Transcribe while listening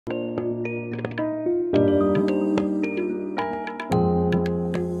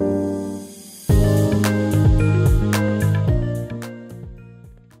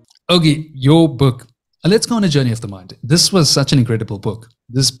Ogi, your book, Let's Go on a Journey of the Mind. This was such an incredible book.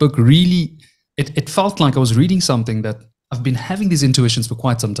 This book really, it felt like I was reading something that I've been having these intuitions for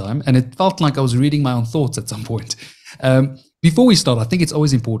quite some time, and it felt like I was reading my own thoughts at some point. Before we start, I think it's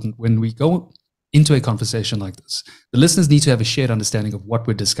always important when we go into a conversation like this, the listeners need to have a shared understanding of what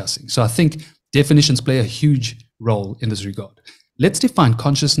we're discussing. So I think definitions play a huge role in this regard. Let's define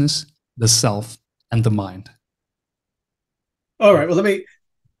consciousness, the self, and the mind. All right, well, let me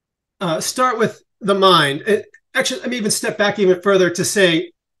start with the mind. Actually, let me even step back even further to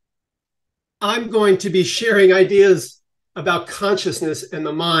say, I'm going to be sharing ideas about consciousness and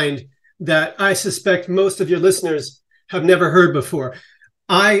the mind that I suspect most of your listeners have never heard before.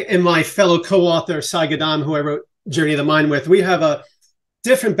 I and my fellow co-author, Sai Gadam, who I wrote Journey of the Mind with, we have a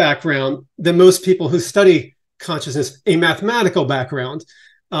different background than most people who study consciousness, a mathematical background.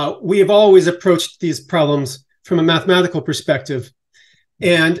 We have always approached these problems from a mathematical perspective.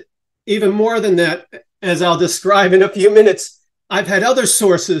 And even more than that, as I'll describe in a few minutes, I've had other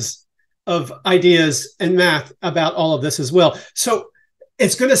sources of ideas and math about all of this as well. So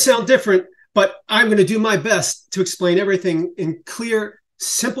it's going to sound different, but I'm going to do my best to explain everything in clear,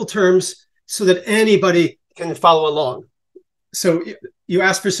 simple terms so that anybody can follow along. So you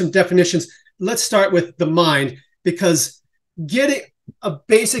asked for some definitions. Let's start with the mind, because getting a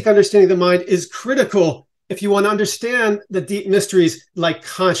basic understanding of the mind is critical if you want to understand the deep mysteries like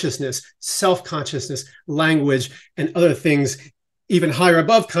consciousness, self-consciousness, language, and other things even higher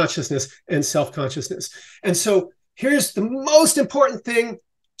above consciousness and self-consciousness. And so here's the most important thing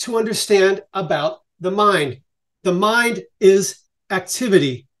to understand about the mind. The mind is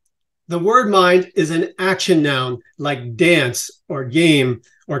activity. The word mind is an action noun like dance or game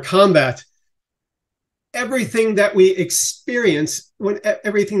or combat. Everything that we experience,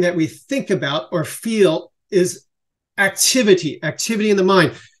 everything that we think about or feel is activity in the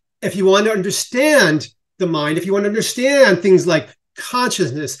mind. If you want to understand the mind, if you want to understand things like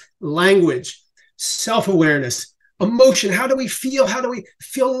consciousness, language, self-awareness, emotion, how do we feel? How do we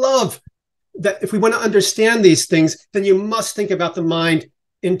feel love? That if we want to understand these things, then you must think about the mind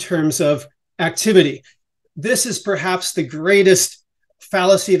in terms of activity. This is perhaps the greatest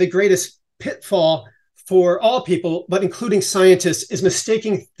fallacy, the greatest pitfall for all people, but including scientists, is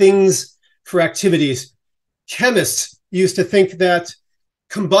mistaking things for activities. Chemists used to think that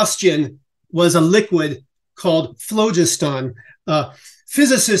combustion was a liquid called phlogiston.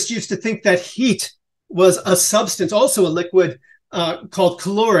 Physicists used to think that heat was a substance, also a liquid, called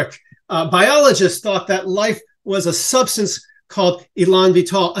caloric. Biologists thought that life was a substance called elan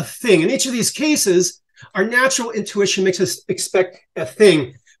vital, a thing. In each of these cases, our natural intuition makes us expect a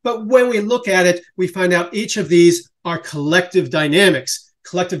thing. But when we look at it, we find out each of these are collective dynamics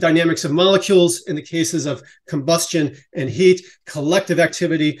of molecules in the cases of combustion and heat, collective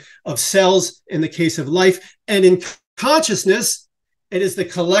activity of cells in the case of life. And in consciousness, it is the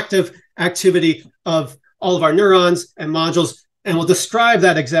collective activity of all of our neurons and modules. And we'll describe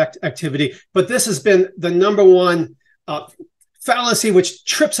that exact activity. But this has been the number one fallacy, which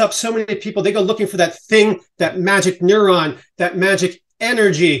trips up so many people. They go looking for that thing, that magic neuron, that magic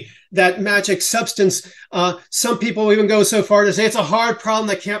energy, that magic substance. Some people even go so far to say it's a hard problem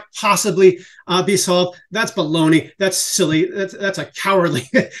that can't possibly be solved. That's baloney. That's silly. That's a cowardly,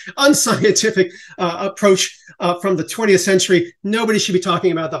 unscientific approach from the 20th century. Nobody should be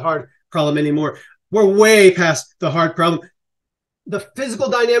talking about the hard problem anymore. We're way past the hard problem. The physical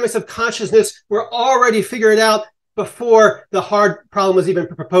dynamics of consciousness were already figured out before the hard problem was even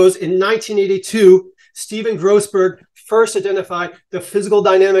proposed. In 1982, Stephen Grossberg first identified the physical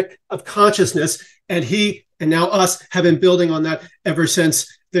dynamic of consciousness, and he and now us have been building on that ever since.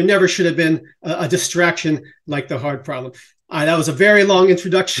 There never should have been a distraction like the hard problem. That was a very long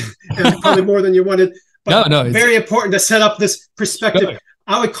introduction, and probably more than you wanted, but very important to set up this perspective. Good.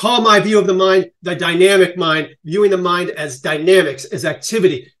 I would call my view of the mind the dynamic mind, viewing the mind as dynamics, as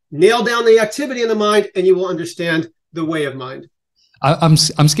activity. Nail down the activity in the mind, and you will understand the way of mind. I'm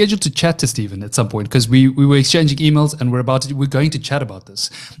scheduled to chat to Stephen at some point because we were exchanging emails and we're going to chat about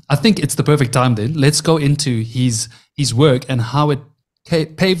this. I think it's the perfect time then. Let's go into his work and how it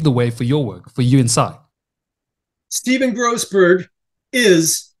paved the way for your work, for you and Sai. Stephen Grossberg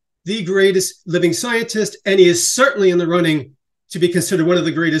is the greatest living scientist, and he is certainly in the running to be considered one of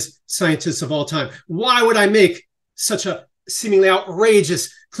the greatest scientists of all time. Why would I make such a seemingly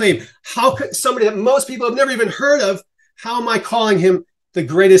outrageous claim? How could somebody that most people have never even heard of, how am I calling him the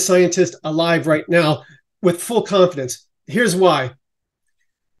greatest scientist alive right now with full confidence? Here's why.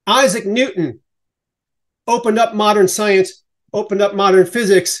 Isaac Newton opened up modern science, opened up modern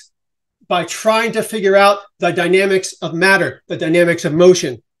physics by trying to figure out the dynamics of matter, the dynamics of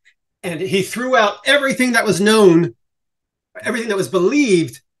motion. And he threw out everything that was known, everything that was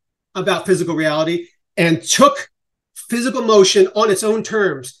believed about physical reality, and took physical motion on its own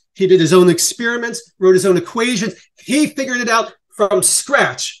terms. He did his own experiments, wrote his own equations. He figured it out from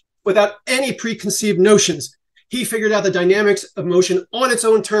scratch without any preconceived notions. He figured out the dynamics of motion on its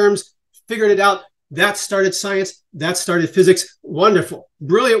own terms, figured it out. That started science. That started physics. Wonderful.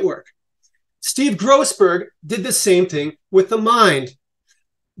 Brilliant work. Steve Grossberg did the same thing with the mind.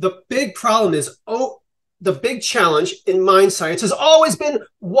 The big problem is, the big challenge in mind science has always been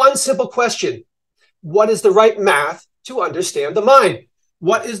one simple question. What is the right math to understand the mind?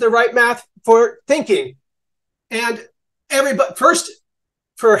 What is the right math for thinking? And everybody, first,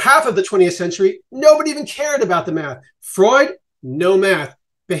 for half of the 20th century, nobody even cared about the math. Freud, no math.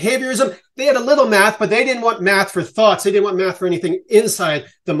 Behaviorism, they had a little math, but they didn't want math for thoughts. They didn't want math for anything inside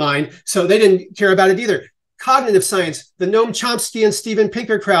the mind, so they didn't care about it either. Cognitive science, the Noam Chomsky and Steven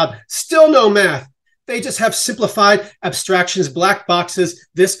Pinker crowd, still no math. They just have simplified abstractions, black boxes.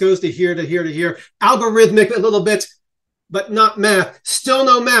 This goes to here, to here, to here. Algorithmic a little bit, but not math. Still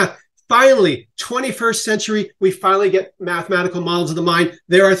no math. Finally, 21st century, we finally get mathematical models of the mind.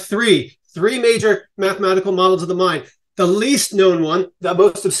 There are three major mathematical models of the mind. The least known one, the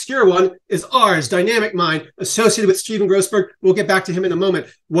most obscure one, is ours, dynamic mind, associated with Stephen Grossberg. We'll get back to him in a moment.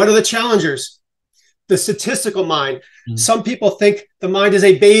 What are the challengers? The statistical mind. Some people think the mind is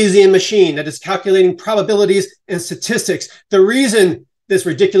a Bayesian machine that is calculating probabilities and statistics. The reason this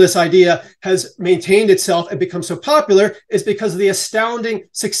ridiculous idea has maintained itself and become so popular is because of the astounding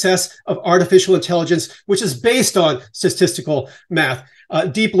success of artificial intelligence, which is based on statistical math.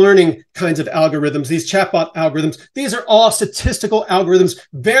 Deep learning kinds of algorithms, these chatbot algorithms, these are all statistical algorithms,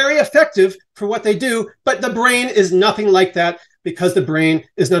 very effective for what they do, but the brain is nothing like that because the brain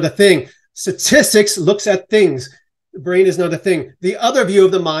is not a thing. Statistics looks at things. The brain is not a thing. The other view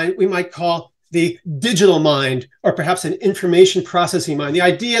of the mind we might call the digital mind, or perhaps an information processing mind. The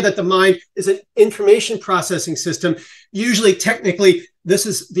idea that the mind is an information processing system. Usually, technically, this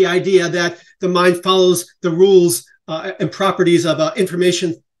is the idea that the mind follows the rules and properties of an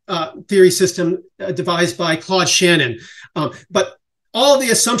information theory system devised by Claude Shannon. But all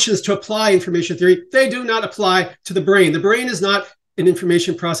the assumptions to apply information theory, they do not apply to the brain. The brain is not an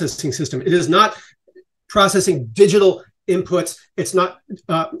information processing system. It is not processing digital inputs. It's not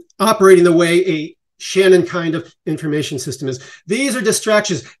operating the way a Shannon kind of information system is. These are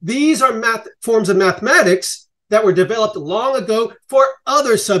distractions. These are forms of mathematics that were developed long ago for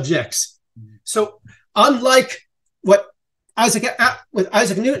other subjects. So unlike what Isaac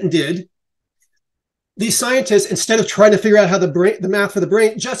Newton did, these scientists, instead of trying to figure out how the math for the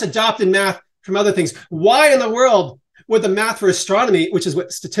brain, just adopted math from other things. Why in the world would the math for astronomy, which is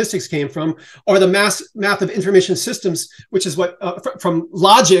what statistics came from, or the math of information systems, which is what from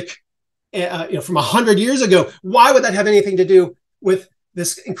logic, from 100 years ago, why would that have anything to do with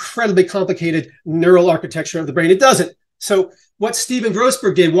this incredibly complicated neural architecture of the brain? It doesn't. So what Stephen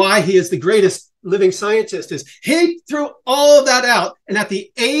Grossberg did, why he is the greatest living scientist, is he threw all of that out, and at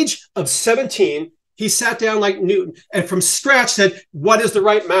the age of 17, he sat down like Newton and from scratch said, what is the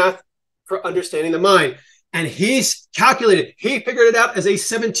right math for understanding the mind? And he's calculated, he figured it out as a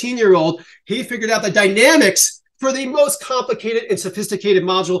 17-year-old. He figured out the dynamics for the most complicated and sophisticated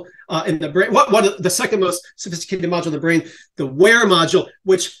module in the brain. What the second most sophisticated module in the brain, the where module,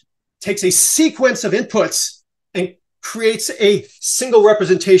 which takes a sequence of inputs and creates a single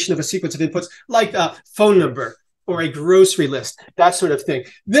representation of a sequence of inputs, like a phone number or a grocery list, that sort of thing.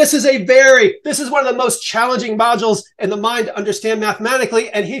 This is one of the most challenging modules in the mind to understand mathematically,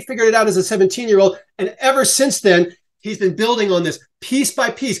 and he figured it out as a 17-year-old. And ever since then, he's been building on this piece by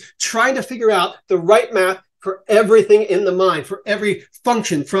piece, trying to figure out the right math for everything in the mind, for every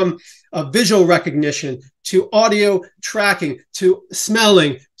function, from visual recognition to audio tracking, to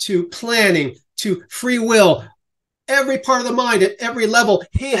smelling, to planning, to free will. Every part of the mind at every level,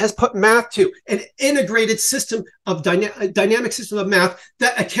 he has put math to an integrated system of dynamic system of math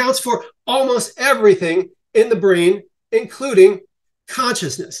that accounts for almost everything in the brain, including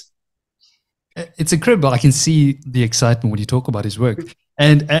consciousness. It's incredible. I can see the excitement when you talk about his work.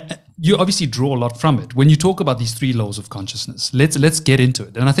 And you obviously draw a lot from it. When you talk about these three laws of consciousness, let's get into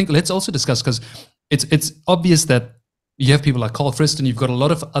it. And I think let's also discuss, because it's obvious that you have people like Carl Friston, you've got a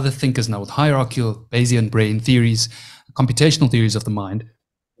lot of other thinkers now with hierarchical Bayesian brain theories, computational theories of the mind.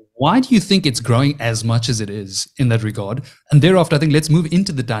 Why do you think it's growing as much as it is in that regard? And thereafter, I think let's move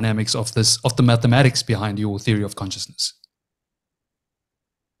into the dynamics of the mathematics behind your theory of consciousness.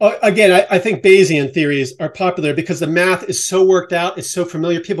 Again, I think Bayesian theories are popular because the math is so worked out, it's so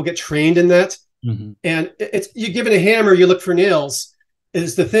familiar. People get trained in that. Mm-hmm. And you're given a hammer, you look for nails.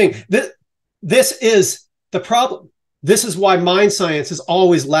 is the thing. This is the problem. This is why mind science has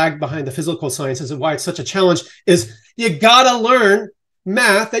always lagged behind the physical sciences, and why it's such a challenge is you got to learn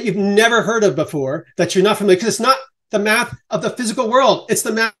math that you've never heard of before, that you're not familiar, because it's not the math of the physical world. It's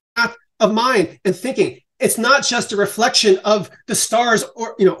the math of mind and thinking. It's not just a reflection of the stars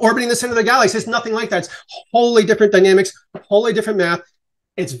or, orbiting the center of the galaxy. It's nothing like that. It's wholly different dynamics, wholly different math.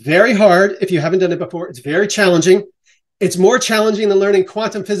 It's very hard if you haven't done it before. It's very challenging. It's more challenging than learning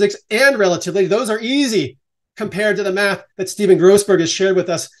quantum physics and relativity. Those are easy compared to the math that Stephen Grossberg has shared with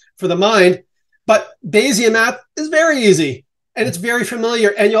us for the mind. But Bayesian math is very easy, and it's very familiar.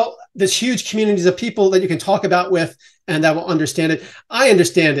 And there's huge communities of people that you can talk about with and that will understand it. I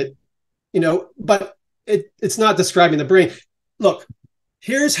understand it, but it's not describing the brain. Look,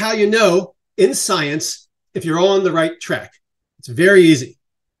 here's how you know in science if you're on the right track. It's very easy.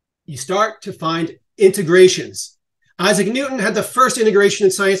 You start to find integrations. Isaac Newton had the first integration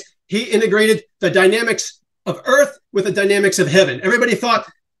in science. He integrated the dynamics of Earth with the dynamics of heaven. Everybody thought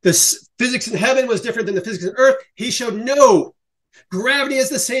the physics in heaven was different than the physics in Earth. He showed no. Gravity is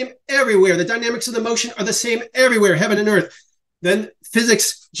the same everywhere. The dynamics of the motion are the same everywhere, heaven and Earth. Then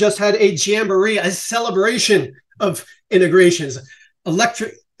physics just had a jamboree, a celebration of integrations.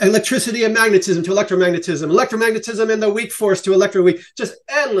 Electricity and magnetism to electromagnetism and the weak force to electroweak, just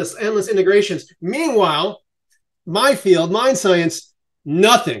endless integrations. Meanwhile, my field, mind science,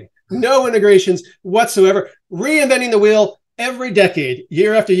 nothing, no integrations whatsoever, reinventing the wheel every decade,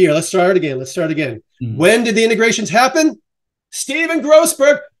 year after year. Let's start again. Mm-hmm. When did the integrations happen? Stephen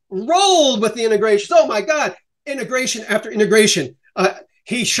Grossberg rolled with the integrations. Oh my God, integration after integration.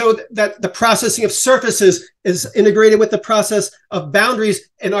 He showed that the processing of surfaces is integrated with the process of boundaries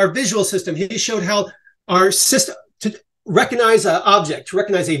in our visual system. He showed how our system, to recognize an object, to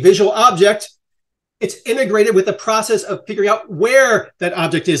recognize a visual object, it's integrated with the process of figuring out where that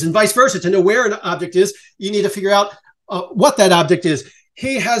object is, and vice versa. To know where an object is, you need to figure out what that object is.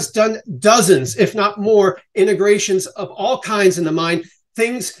 He has done dozens, if not more, integrations of all kinds in the mind,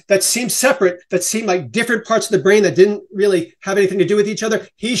 things that seem separate, that seem like different parts of the brain that didn't really have anything to do with each other.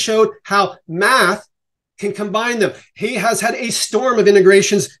 He showed how math can combine them. He has had a storm of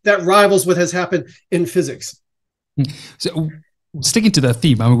integrations that rivals what has happened in physics. So, sticking to that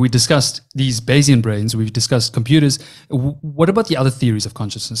theme, I mean, we discussed these Bayesian brains, we've discussed computers. What about the other theories of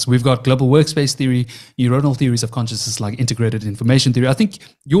consciousness? We've got global workspace theory, neuronal theories of consciousness like integrated information theory. I think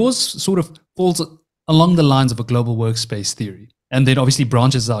yours sort of falls along the lines of a global workspace theory, and then obviously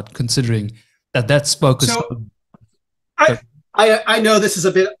branches out considering that that's focused. So, I know this is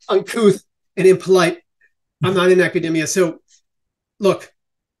a bit uncouth and impolite. I'm not in academia. So look,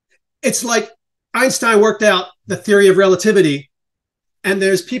 it's like Einstein worked out the theory of relativity, and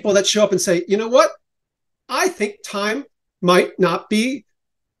there's people that show up and say, you know what? I think time might not be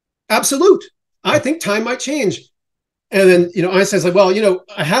absolute. I think time might change. And then, Einstein's like, well,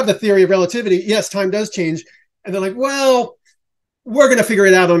 I have the theory of relativity. Yes, time does change. And they're like, well, we're going to figure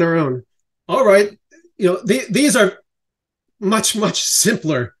it out on our own. All right. These are much, much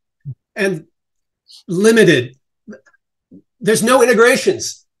simpler and limited. There's no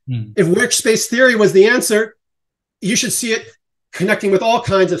integrations. If workspace theory was the answer, you should see it connecting with all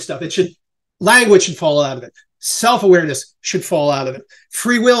kinds of stuff. Language should fall out of it. Self-awareness should fall out of it.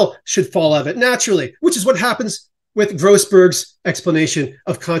 Free will should fall out of it naturally, which is what happens with Grossberg's explanation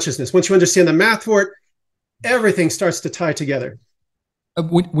of consciousness. Once you understand the math for it, everything starts to tie together.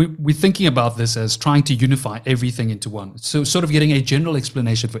 We're thinking about this as trying to unify everything into one. So sort of getting a general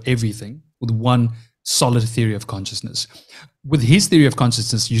explanation for everything with one solid theory of consciousness. With his theory of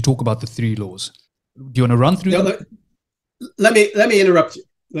consciousness, you talk about the three laws. Do you want to run through them? Let me interrupt you.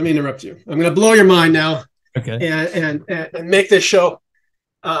 I'm going to blow your mind now. Okay. And make this show,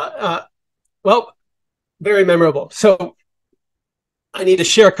 very memorable. So I need to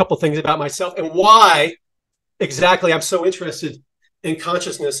share a couple things about myself and why exactly I'm so interested in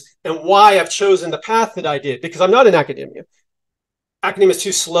consciousness and why I've chosen the path that I did, because I'm not in academia. Academia is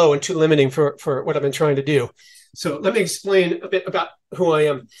too slow and too limiting for what I've been trying to do. So let me explain a bit about who I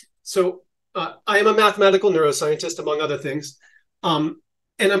am. So I am a mathematical neuroscientist, among other things, and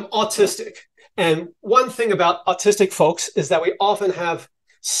I'm autistic. And one thing about autistic folks is that we often have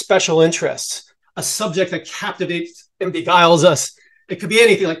special interests, a subject that captivates and beguiles us. It could be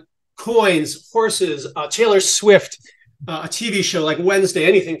anything like coins, horses, Taylor Swift, a TV show like Wednesday,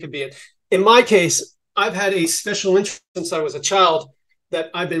 anything could be it. In my case, I've had a special interest since I was a child that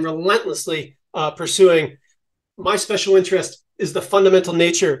I've been relentlessly pursuing. My special interest is the fundamental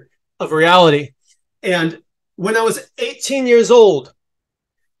nature of reality. And when I was 18 years old,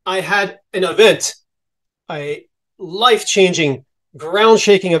 I had an event, a life-changing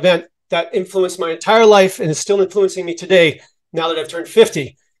ground-shaking event that influenced my entire life and is still influencing me today now that I've turned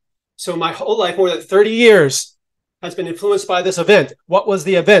 50. So my whole life, more than 30 years, has been influenced by this event. What was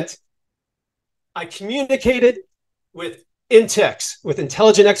the event? I communicated with INTEX, with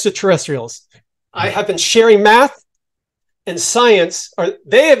intelligent extraterrestrials. I have been sharing math and science, or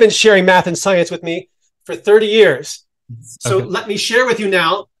they have been sharing math and science with me for 30 years. So let me share with you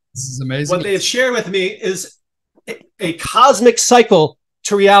now. This is amazing. What they have shared with me is a cosmic cycle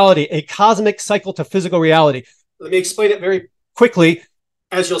to reality, a cosmic cycle to physical reality. Let me explain it very quickly.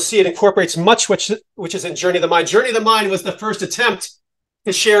 As you'll see, it incorporates much which is in Journey of the Mind. Journey of the Mind was the first attempt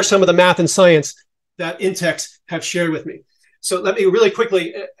to share some of the math and science that INTEX have shared with me. So let me really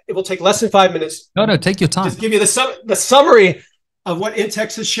quickly, it will take less than 5 minutes. No, take your time. Just give you the summary of what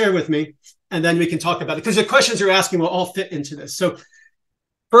INTEX has shared with me, and then we can talk about it, because the questions you're asking will all fit into this. So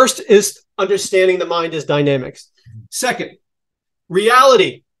first is understanding the mind as dynamics. Second,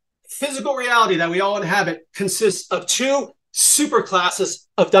 reality, physical reality that we all inhabit consists of two superclasses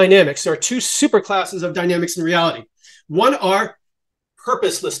of dynamics. There are two superclasses of dynamics in reality. One are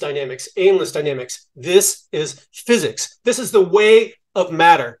purposeless dynamics, aimless dynamics. This is physics. This is the way of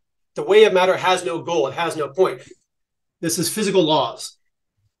matter. The way of matter has no goal. It has no point. This is physical laws.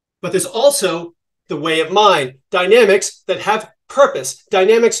 But there's also the way of mind, dynamics that have purpose,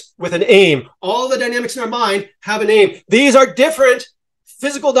 dynamics with an aim. All the dynamics in our mind have an aim. These are different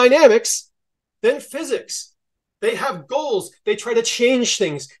physical dynamics than physics. They have goals. They try to change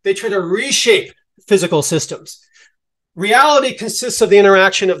things. They try to reshape physical systems. Reality consists of the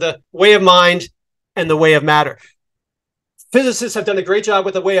interaction of the way of mind and the way of matter. Physicists have done a great job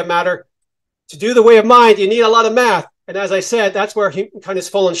with the way of matter. To do the way of mind, you need a lot of math. And as I said, that's where humankind has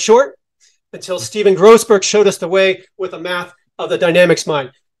fallen short until Stephen Grossberg showed us the way with the math of the dynamics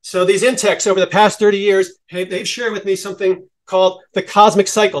mind. So these INTEX over the past 30 years, they've shared with me something called the cosmic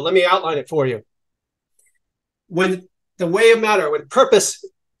cycle. Let me outline it for you. When the way of matter, when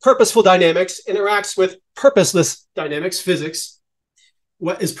purposeful dynamics interacts with purposeless dynamics, physics,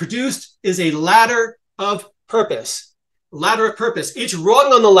 what is produced is a ladder of purpose. Ladder of purpose. Each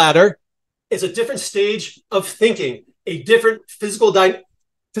rung on the ladder is a different stage of thinking, a different physical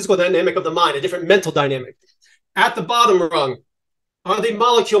dynamic of the mind, a different mental dynamic. At the bottom rung are the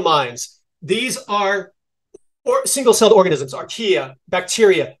molecule minds. These are single-celled organisms, archaea,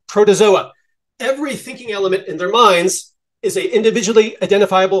 bacteria, protozoa. Every thinking element in their minds is an individually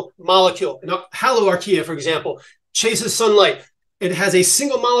identifiable molecule. An haloarchaea, for example, chases sunlight. It has a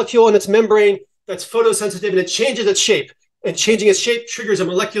single molecule in its membrane that's photosensitive, and it changes its shape. And changing its shape triggers a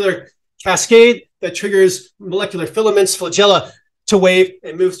molecular cascade that triggers molecular filaments, flagella, to wave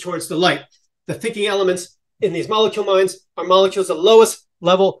and moves towards the light. The thinking elements in these molecule minds are molecules, the lowest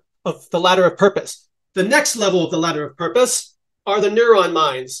level of the ladder of purpose. The next level of the ladder of purpose are the neuron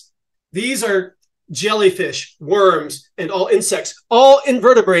minds. These are jellyfish, worms, and all insects. All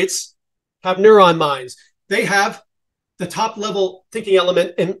invertebrates have neuron minds. They have the top level thinking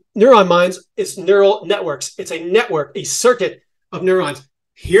element in neuron minds is neural networks. It's a network, a circuit of neurons.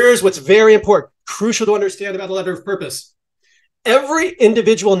 Here's what's very important, crucial to understand about the ladder of purpose. Every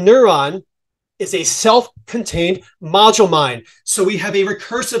individual neuron is a self-contained module mind. So we have a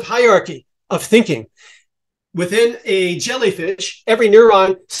recursive hierarchy of thinking. Within a jellyfish, every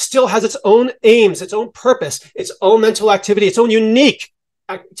neuron still has its own aims, its own purpose, its own mental activity, its own unique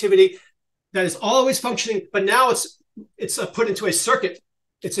activity that is always functioning, but now it's put into a circuit.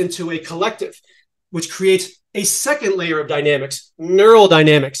 It's into a collective, which creates a second layer of dynamics, neural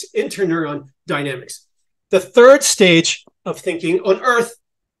dynamics, interneuron dynamics. The third stage of thinking on Earth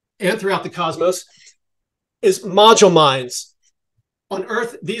and throughout the cosmos is module minds. On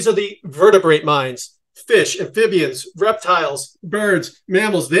Earth, these are the vertebrate minds. Fish, amphibians, reptiles, birds,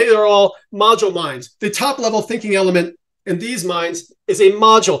 mammals, they are all module minds. The top level thinking element in these minds is a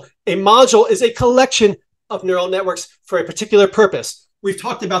module. A module is a collection of neural networks for a particular purpose. We've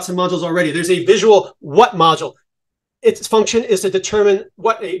talked about some modules already. There's a visual what module. Its function is to determine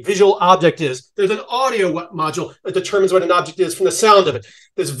what a visual object is. There's an audio what module that determines what an object is from the sound of it.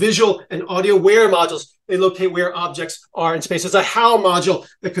 There's visual and audio where modules. They locate where objects are in space. There's a how module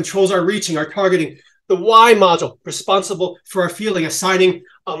that controls our reaching, our targeting. The why module, responsible for our feeling, assigning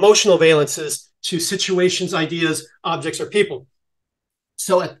emotional valences to situations, ideas, objects, or people.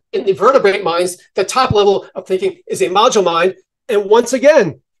 So in the vertebrate minds, the top level of thinking is a module mind. And once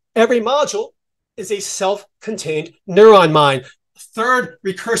again, every module is a self-contained neuron mind. Third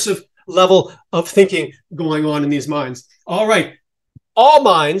recursive level of thinking going on in these minds. All right. All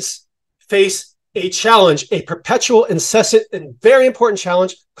minds face a challenge, a perpetual, incessant, and very important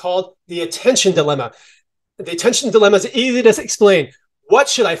challenge called the attention dilemma. The attention dilemma is easy to explain. What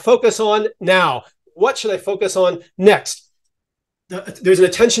should I focus on now? What should I focus on next? There's an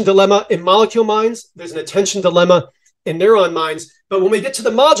attention dilemma in molecule minds. There's an attention dilemma in neuron minds. But when we get to the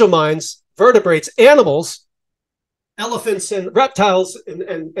module minds, vertebrates, animals, elephants and reptiles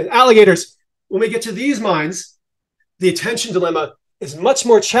and alligators, when we get to these minds, the attention dilemma is much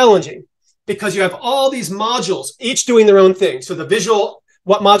more challenging because you have all these modules, each doing their own thing. So the visual,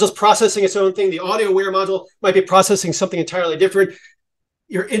 what module's processing its own thing. The audio aware module might be processing something entirely different.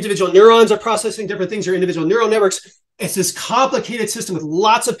 Your individual neurons are processing different things, your individual neural networks. It's this complicated system with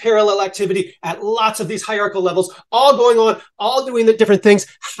lots of parallel activity at lots of these hierarchical levels, all going on, all doing the different things.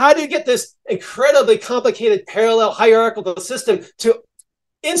 How do you get this incredibly complicated parallel hierarchical system to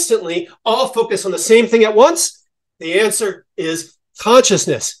instantly all focus on the same thing at once? The answer is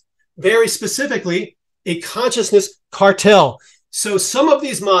consciousness. Very specifically, a consciousness cartel. So some of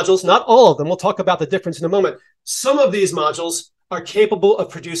these modules, not all of them, we'll talk about the difference in a moment. Some of these modules are capable of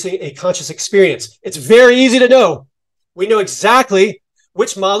producing a conscious experience. It's very easy to know. We know exactly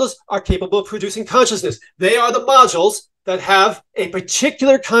which modules are capable of producing consciousness. They are the modules that have a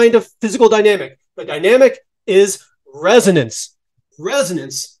particular kind of physical dynamic. The dynamic is resonance.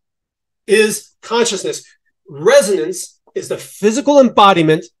 Resonance is consciousness. Resonance is the physical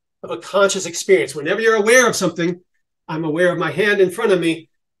embodiment of a conscious experience. Whenever you're aware of something, I'm aware of my hand in front of me,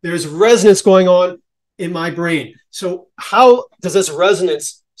 there's resonance going on in my brain. So how does this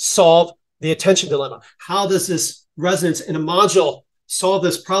resonance solve the attention dilemma? How does this resonance in a module solve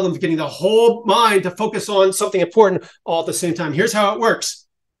this problem of getting the whole mind to focus on something important all at the same time? Here's how it works.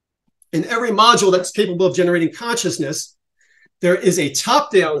 In every module that's capable of generating consciousness, there is a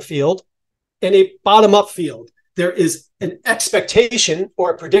top-down field and a bottom-up field. There is an expectation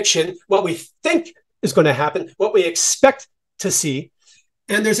or a prediction, what we think is going to happen, what we expect to see,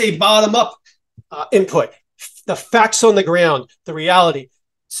 and there's a bottom-up input, the facts on the ground, the reality.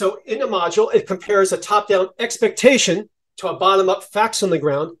 So in a module, it compares a top-down expectation to a bottom-up facts on the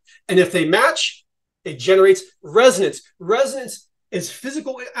ground. And if they match, it generates resonance. Resonance is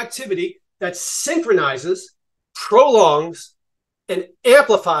physical activity that synchronizes, prolongs, and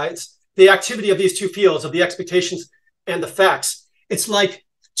amplifies the activity of these two fields, of the expectations and the facts. It's like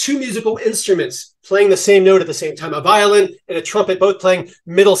two musical instruments playing the same note at the same time, a violin and a trumpet both playing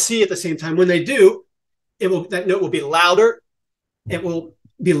middle C at the same time. When they do, that note will be louder, it will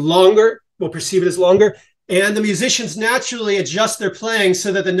be longer, we'll perceive it as longer, and the musicians naturally adjust their playing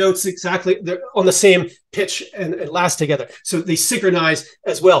so that the notes they're on the same pitch and last together. So they synchronize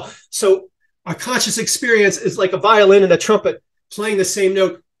as well. So our conscious experience is like a violin and a trumpet playing the same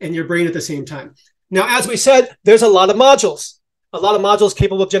note in your brain at the same time. Now, as we said, there's a lot of modules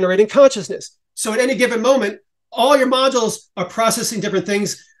capable of generating consciousness. So at any given moment, all your modules are processing different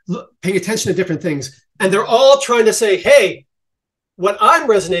things, paying attention to different things. And they're all trying to say, hey, what I'm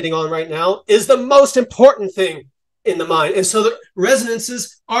resonating on right now is the most important thing in the mind. And so the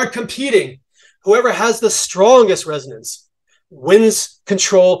resonances are competing. Whoever has the strongest resonance wins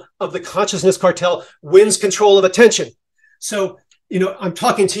control of the consciousness cartel, wins control of attention. So, I'm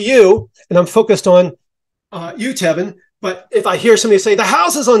talking to you and I'm focused on you, Tevin. But if I hear somebody say, the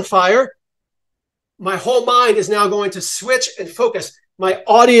house is on fire, my whole mind is now going to switch and focus. My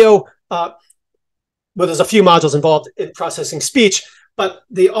audio, there's a few modules involved in processing speech, but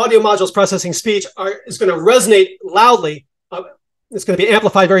the audio modules processing speech is going to resonate loudly. It's going to be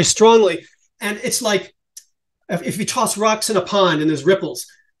amplified very strongly. And it's like if you toss rocks in a pond and there's ripples.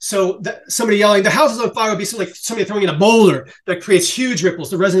 So somebody yelling, the house is on fire would be like somebody throwing in a boulder that creates huge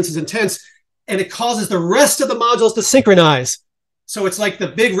ripples. The resonance is intense and it causes the rest of the modules to synchronize. So it's like the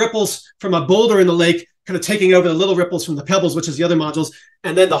big ripples from a boulder in the lake kind of taking over the little ripples from the pebbles, which is the other modules.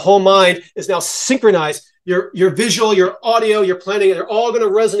 And then the whole mind is now synchronized. Your visual, your audio, your planning, they're all going to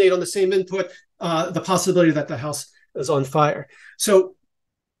resonate on the same input, the possibility that the house is on fire. So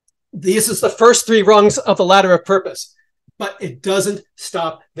this is the first three rungs of the ladder of purpose, but it doesn't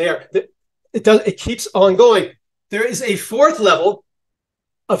stop there. It keeps on going. There is a fourth level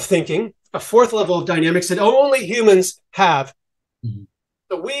of thinking, a fourth level of dynamics that only humans have. Mm-hmm.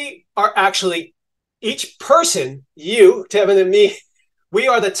 So we are actually, each person, you, Tevin, and me, we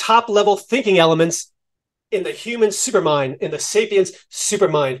are the top level thinking elements in the human supermind, in the sapiens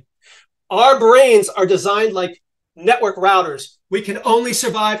supermind. Our brains are designed like network routers. We can only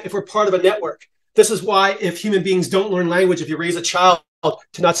survive if we're part of a network. This is why if human beings don't learn language, if you raise a child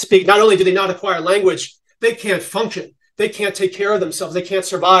to not speak, not only do they not acquire language, they can't function. They can't take care of themselves. They can't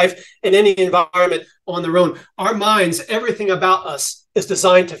survive in any environment on their own. Our minds, everything about us is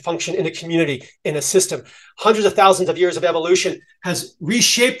designed to function in a community, in a system. Hundreds of thousands of years of evolution has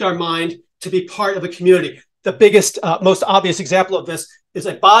reshaped our mind to be part of a community. the biggest, most obvious example of this is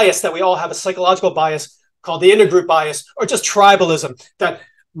a bias that we all have, a psychological bias called the intergroup bias, or just tribalism, that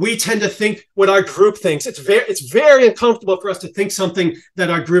we tend to think what our group thinks. It's very uncomfortable for us to think something that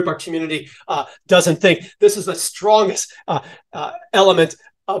our group, our community doesn't think. This is the strongest element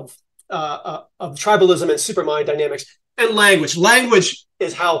of tribalism and supermind dynamics. And language. Language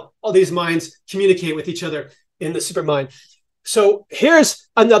is how all these minds communicate with each other in the supermind. So here's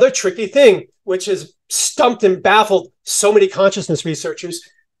another tricky thing, which has stumped and baffled so many consciousness researchers.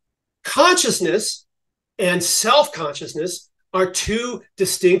 Consciousness and self-consciousness are two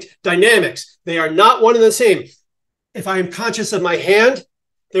distinct dynamics. They are not one and the same. If I am conscious of my hand,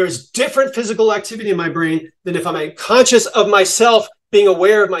 there is different physical activity in my brain than if I'm conscious of myself being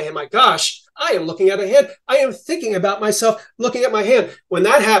aware of my hand. My gosh, I am looking at a hand. I am thinking about myself looking at my hand. When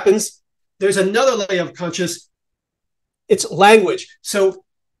that happens, there's another layer of conscious. It's language. So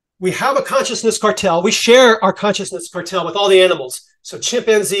we have a consciousness cartel. We share our consciousness cartel with all the animals. So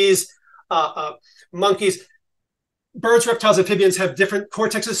chimpanzees, monkeys, birds, reptiles, amphibians have different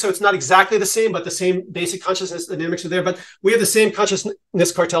cortexes. So it's not exactly the same, but the same basic consciousness dynamics are there. But we have the same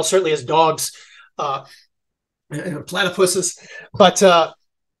consciousness cartel, certainly as dogs, platypuses. But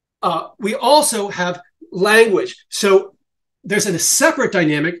we also have language. So there's a separate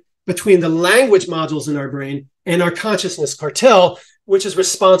dynamic between the language modules in our brain and our consciousness cartel, which is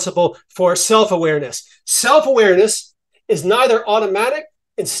responsible for self-awareness. Self-awareness is neither automatic,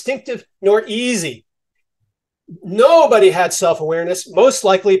 instinctive, nor easy. Nobody had self-awareness, most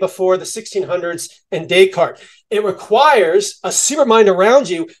likely before the 1600s and Descartes. It requires a supermind around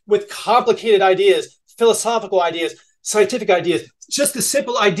you with complicated ideas, philosophical ideas, scientific ideas. Just the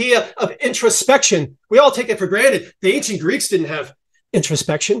simple idea of introspection. We all take it for granted. The ancient Greeks didn't have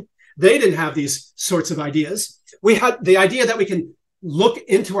introspection. They didn't have these sorts of ideas. We had the idea that we can look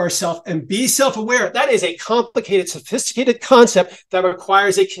into ourselves and be self-aware. That is a complicated, sophisticated concept that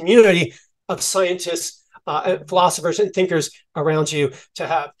requires a community of scientists, philosophers, and thinkers around you to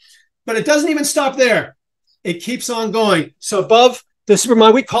have. But it doesn't even stop there. It keeps on going. So above the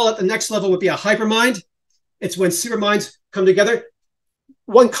supermind, we call it, the next level would be a hypermind. It's when superminds come together.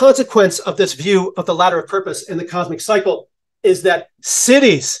 One consequence of this view of the ladder of purpose and the cosmic cycle is that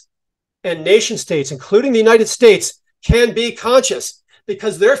cities and nation states, including the United States, can be conscious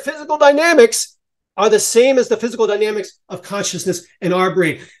because their physical dynamics are the same as the physical dynamics of consciousness in our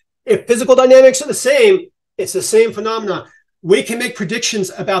brain. If physical dynamics are the same, it's the same phenomenon. We can make predictions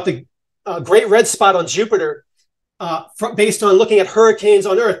about the great red spot on Jupiter based on looking at hurricanes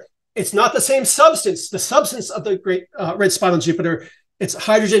on Earth. It's not the same substance. The substance of the great red spot on Jupiter, it's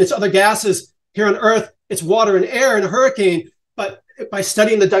hydrogen, it's other gases. Here on Earth, it's water and air in a hurricane. But by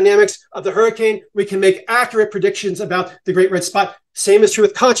studying the dynamics of the hurricane, we can make accurate predictions about the great red spot. Same is true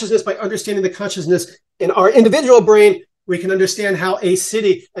with consciousness. By understanding the consciousness in our individual brain, we can understand how a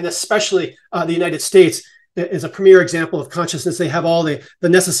city, and especially the United States, is a premier example of consciousness. They have all the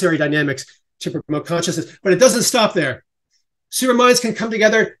necessary dynamics to promote consciousness. But it doesn't stop there. Superminds can come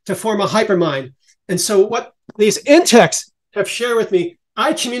together to form a hypermind. And so what these intellects have shared with me,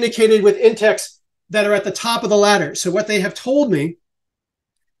 I communicated with intellects that are at the top of the ladder. So what they have told me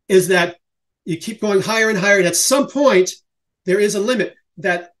is that you keep going higher and higher. And at some point, there is a limit,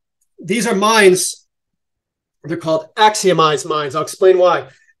 that these are minds. They're called axiomized minds. I'll explain why.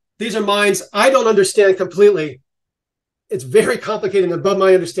 These are minds I don't understand completely. It's very complicated and above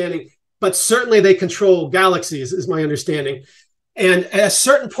my understanding, but certainly they control galaxies, is my understanding. And at a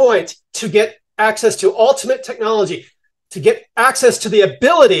certain point, to get access to ultimate technology, to get access to the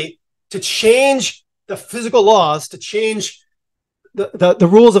ability to change the physical laws, to change the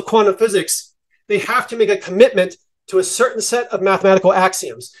rules of quantum physics, they have to make a commitment to a certain set of mathematical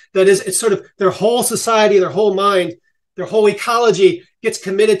axioms. That is, it's sort of their whole society, their whole mind, their whole ecology gets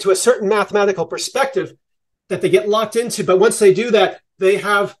committed to a certain mathematical perspective that they get locked into. But once they do that, they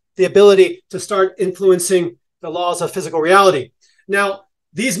have the ability to start influencing the laws of physical reality. Now,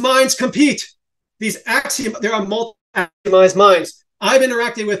 these minds compete. There are multi-axiomized minds. I've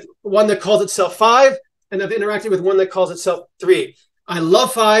interacted with one that calls itself 5, and I've interacted with one that calls itself 3. I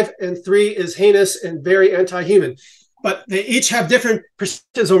love 5, and 3 is heinous and very anti-human. But they each have different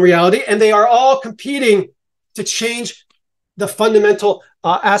perspectives on reality, and they are all competing to change the fundamental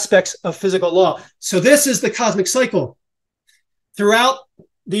aspects of physical law. So this is the cosmic cycle. Throughout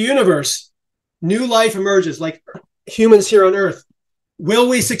the universe, new life emerges, like humans here on Earth. Will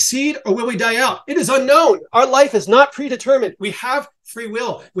we succeed or will we die out? It is unknown. Our life is not predetermined. We have free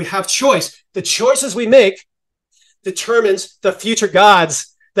will. We have choice. The choices we make determines the future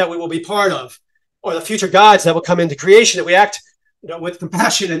gods that we will be part of, or the future gods that will come into creation. If we act with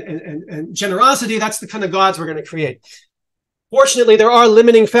compassion and generosity, that's the kind of gods we're going to create. Fortunately, there are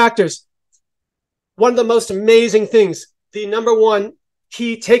limiting factors. One of the most amazing things, the number one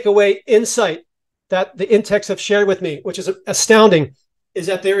key takeaway insight that the in-techs have shared with me, which is astounding, is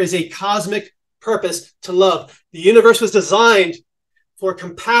that there is a cosmic purpose to love. The universe was designed for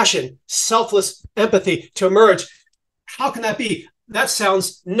compassion, selfless empathy to emerge. How can that be? That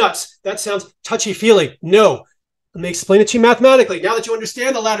sounds nuts. That sounds touchy-feely. No. Let me explain it to you mathematically. Now that you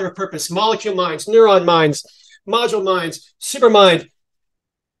understand the ladder of purpose, molecule minds, neuron minds, module minds, supermind,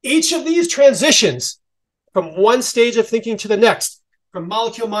 each of these transitions from one stage of thinking to the next, from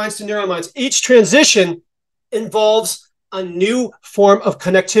molecule minds to neuron minds, each transition involves a new form of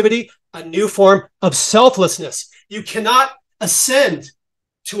connectivity, a new form of selflessness. You cannot ascend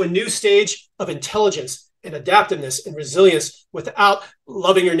to a new stage of intelligence and adaptiveness and resilience without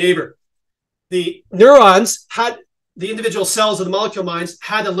loving your neighbor. The neurons had, the individual cells of the molecule minds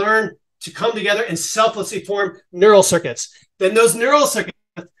had to learn to come together and selflessly form neural circuits. Then those neural circuits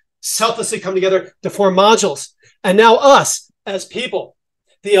selflessly come together to form modules. And now us, as people,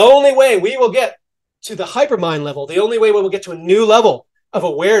 the only way we will get to the hypermind level, the only way we will get to a new level of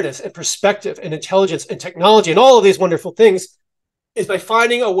awareness and perspective and intelligence and technology and all of these wonderful things is by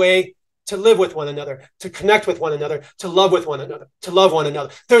finding a way to live with one another, to connect with one another, to love with one another, to love one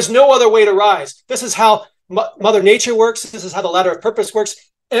another. There's no other way to rise. This is how Mother Nature works. This is how the ladder of purpose works.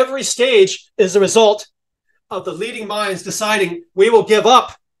 Every stage is the result of the leading minds deciding we will give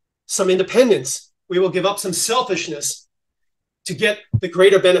up some independence. We will give up some selfishness to get the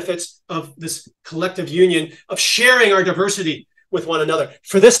greater benefits of this collective union of sharing our diversity with one another.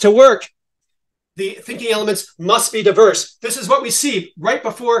 For this to work, the thinking elements must be diverse. This is what we see right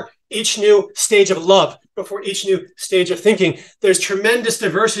before each new stage of love, before each new stage of thinking. There's tremendous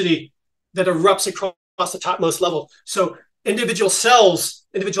diversity that erupts across the topmost level. So individual cells,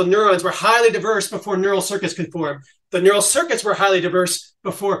 individual neurons were highly diverse before neural circuits could form. The neural circuits were highly diverse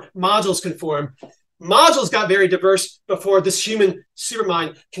before modules could form. Modules got very diverse before this human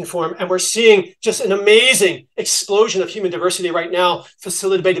supermind can form. And we're seeing just an amazing explosion of human diversity right now,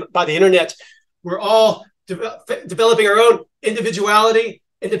 facilitated by the internet. We're all developing our own individuality,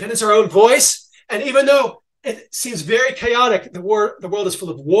 independence, our own voice. And even though it seems very chaotic, the world is full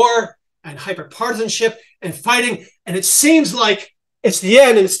of war and hyperpartisanship and fighting. And it seems like it's the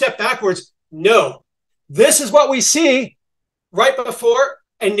end and a step backwards. No, this is what we see right before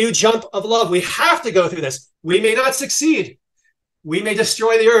a new jump of love. We have to go through this. We may not succeed. We may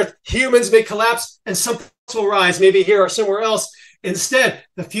destroy the earth. Humans may collapse and something else will rise, maybe here or somewhere else. Instead,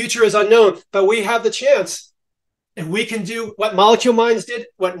 the future is unknown, but we have the chance. If we can do what molecule minds did,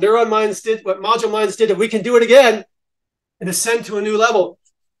 what neuron minds did, what module minds did, if we can do it again and ascend to a new level,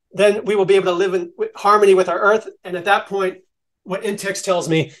 then we will be able to live in harmony with our earth. And at that point, what in-text tells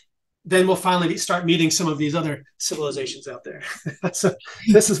me, then we'll finally start meeting some of these other civilizations out there. So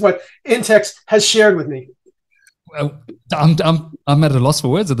this is what in-text has shared with me. Well, I'm at a loss for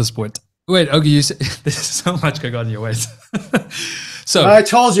words at this point. Wait, Ogi, you said there's so much going on in your ways. So I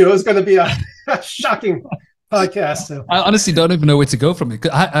told you it was going to be a shocking podcast. So. I honestly don't even know where to go from it.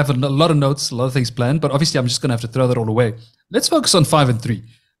 I have a lot of notes, a lot of things planned, but obviously I'm just going to have to throw that all away. Let's focus on 5 and 3.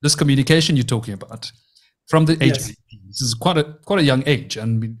 This communication you're talking about from the age of 18. This is quite a young age,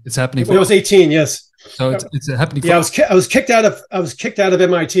 and it's happening. When I was 18, yes. So it's happening. Yeah, I was kicked out of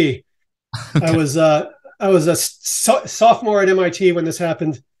MIT. Okay. I was a sophomore at MIT when this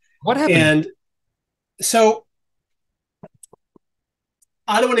happened. What happened? And so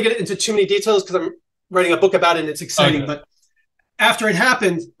I don't want to get into too many details because I'm writing a book about it and it's exciting. Okay. But after it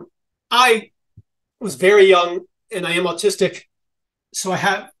happened, I was very young and I am autistic. So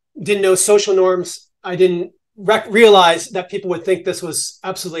I didn't know social norms. I didn't realize that people would think this was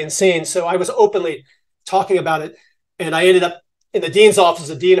absolutely insane. So I was openly talking about it. And I ended up in the dean's office.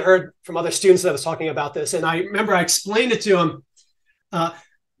 The dean heard from other students that I was talking about this. And I remember I explained it to him.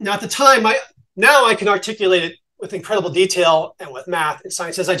 Now, at the time, now I can articulate it with incredible detail and with math and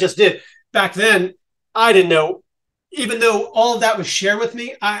science as I just did. Back then, I didn't know. Even though all of that was shared with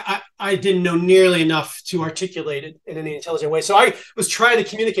me, I didn't know nearly enough to articulate it in any intelligent way. So I was trying to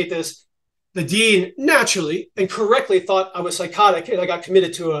communicate this. The dean naturally and correctly thought I was psychotic, and I got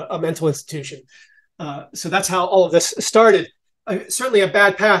committed to a mental institution. So that's how all of this started. Certainly a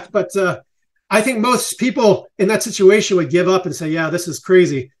bad path, but I think most people in that situation would give up and say, yeah, this is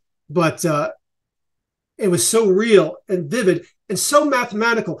crazy. But it was so real and vivid and so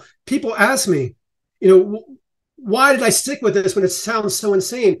mathematical. People ask me, why did I stick with this when it sounds so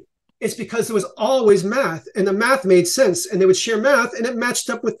insane? It's because there was always math, and the math made sense, and they would share math, and it matched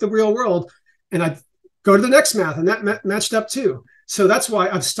up with the real world. And go to the next math, and that matched up too. So that's why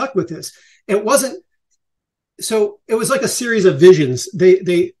I'm stuck with this. It was like a series of visions.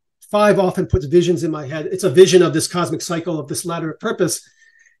 Five often puts visions in my head. It's a vision of this cosmic cycle, of this ladder of purpose.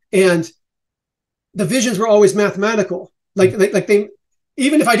 And the visions were always mathematical. Like they,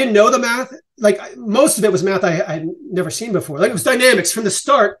 even if I didn't know the math, like most of it was math I had never seen before. Like it was dynamics from the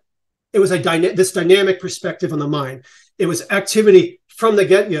start. It was this dynamic perspective on the mind. It was activity from the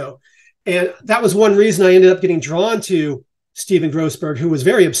get-go. And that was one reason I ended up getting drawn to Stephen Grossberg, who was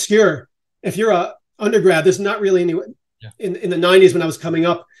very obscure. If you're an undergrad, there's not really any, in the 90s when I was coming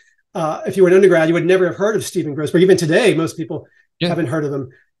up, if you were an undergrad, you would never have heard of Stephen Grossberg. Even today, most people haven't heard of him.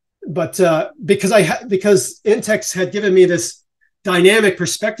 But because Intex had given me this dynamic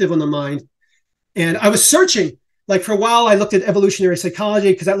perspective on the mind, and I was searching. Like for a while, I looked at evolutionary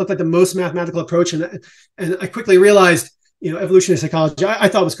psychology because that looked like the most mathematical approach, and I quickly realized, evolutionary psychology I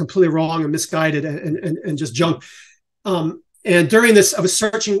thought was completely wrong and misguided and just junk. And during this, I was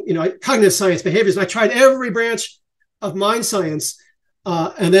searching, cognitive science, behaviors, and I tried every branch of mind science,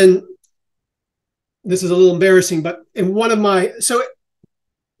 and then this is a little embarrassing, but in one of my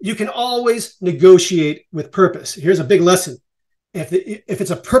you can always negotiate with purpose. Here's a big lesson. If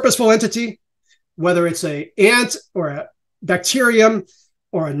it's a purposeful entity, whether it's an ant or a bacterium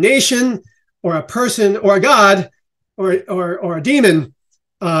or a nation or a person or a god or a demon,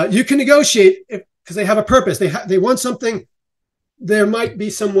 you can negotiate because they have a purpose. They want something. There might be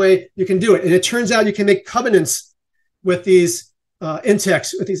some way you can do it. And it turns out you can make covenants with these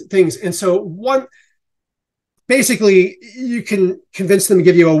insects, with these things. And so basically you can convince them to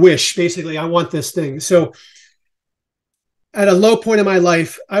give you a wish. Basically, I want this thing. So at a low point in my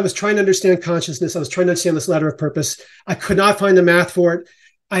life, I was trying to understand consciousness. I was trying to understand this ladder of purpose. I could not find the math for it.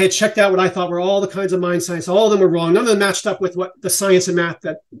 I had checked out what I thought were all the kinds of mind science. All of them were wrong. None of them matched up with what the science and math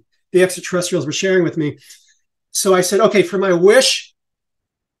that the extraterrestrials were sharing with me. So I said, okay, for my wish,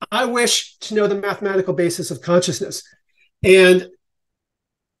 I wish to know the mathematical basis of consciousness. And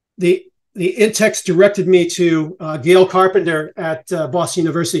the in-text directed me to Gail Carpenter at Boston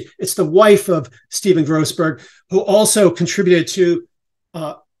University. It's the wife of Stephen Grossberg, who also contributed to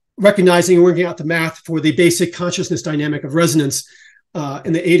recognizing and working out the math for the basic consciousness dynamic of resonance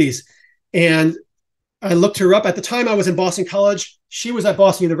in the 80s. And I looked her up. At the time, I was in Boston College. She was at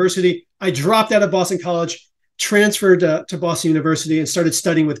Boston University. I dropped out of Boston College, transferred to Boston University, and started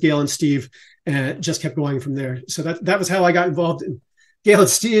studying with Gail and Steve, and just kept going from there. So that was how I got involved in Gail and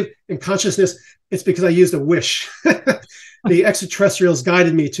Steve and consciousness. It's because I used a wish. The extraterrestrials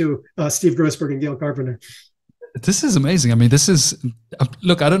guided me to Steve Grossberg and Gail Carpenter. This is amazing. I mean,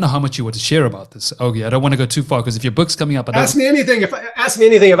 look, I don't know how much you want to share about this, Ogi. I don't want to go too far because if your book's coming up, ask me anything. If I can't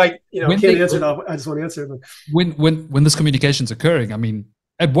answer it, I just want to answer it. When this communication's occurring, I mean,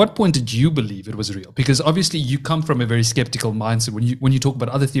 at what point did you believe it was real? Because obviously you come from a very skeptical mindset. When you talk about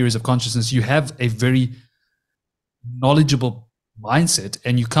other theories of consciousness, you have a very knowledgeable mindset,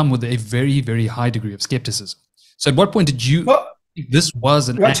 and you come with a very, very high degree of skepticism. So at what point did you think this was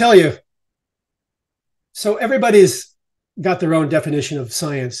an I'll tell you. So everybody's got their own definition of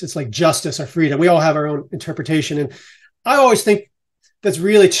science. It's like justice or freedom. We all have our own interpretation. And I always think there's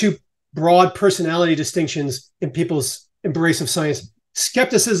really two broad personality distinctions in people's embrace of science: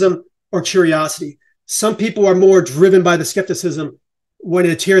 skepticism or curiosity. Some people are more driven by the skepticism, when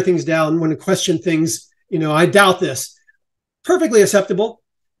to tear things down, when to question things. I doubt this. Perfectly acceptable.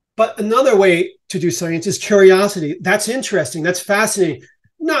 But another way to do science is curiosity. That's interesting. That's fascinating.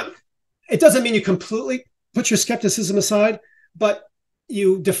 It doesn't mean you completely put your skepticism aside, but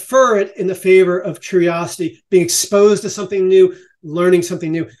you defer it in the favor of curiosity, being exposed to something new, learning something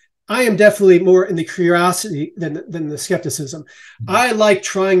new. I am definitely more in the curiosity than the skepticism. I like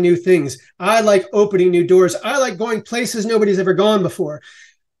trying new things. I like opening new doors. I like going places nobody's ever gone before.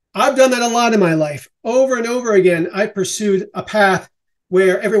 I've done that a lot in my life. Over and over again, I pursued a path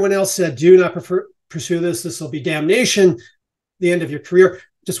where everyone else said, do not pursue this. This will be damnation, the end of your career.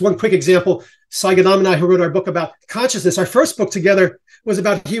 Just one quick example. Saigadam and I, who wrote our book about consciousness, our first book together was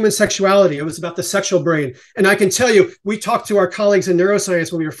about human sexuality. It was about the sexual brain. And I can tell you, we talked to our colleagues in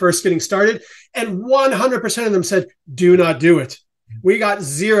neuroscience when we were first getting started, and 100% of them said, do not do it. We got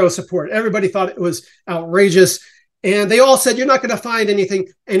zero support. Everybody thought it was outrageous. And they all said, you're not going to find anything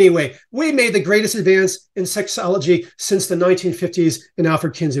anyway. We made the greatest advance in sexology since the 1950s in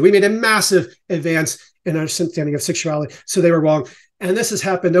Alfred Kinsey. We made a massive advance in our understanding of sexuality. So they were wrong. And this has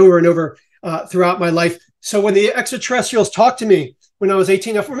happened over and over throughout my life. So when the extraterrestrials talked to me when I was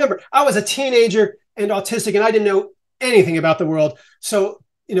 18, remember, I was a teenager and autistic, and I didn't know anything about the world. So,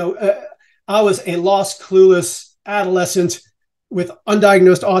 I was a lost, clueless adolescent with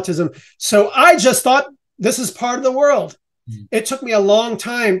undiagnosed autism. So I just thought this is part of the world. It took me a long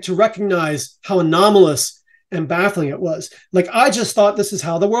time to recognize how anomalous and baffling it was. Like, I just thought this is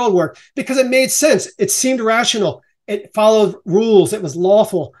how the world worked because it made sense. It seemed rational. It followed rules. It was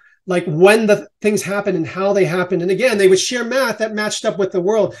lawful, like when the things happened and how they happened. And again, they would share math that matched up with the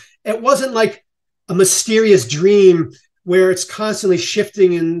world. It wasn't like a mysterious dream where it's constantly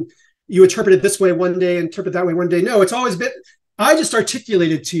shifting and you interpret it this way one day, interpret that way one day. No, it's always been, I just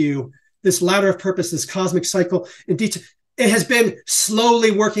articulated to you this ladder of purpose, this cosmic cycle in detail. It has been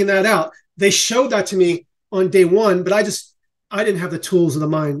slowly working that out. They showed that to me on day one, but I didn't have the tools of the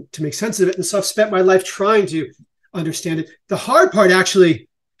mind to make sense of it. And so I've spent my life trying to understand it. The hard part actually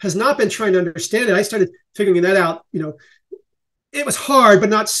has not been trying to understand it. I started figuring that out. It was hard, but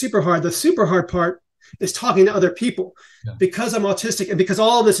not super hard. The super hard part is talking to other people. Yeah. Because I'm autistic and because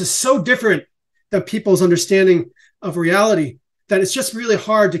all of this is so different than people's understanding of reality, that it's just really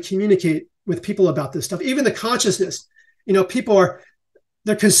hard to communicate with people about this stuff. Even the consciousness, people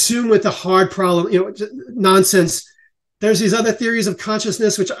they're consumed with the hard problem, nonsense. There's these other theories of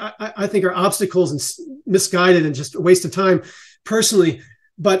consciousness, which I think are obstacles and misguided and just a waste of time personally.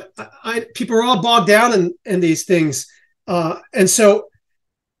 But people are all bogged down in these things. And so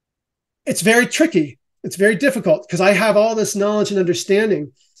it's very tricky. It's very difficult because I have all this knowledge and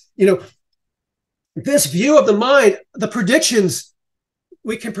understanding. This view of the mind, the predictions,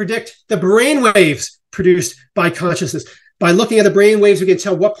 we can predict the brain waves produced by consciousness. By looking at the brain waves, we can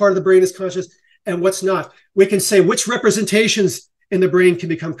tell what part of the brain is conscious and what's not. We can say which representations in the brain can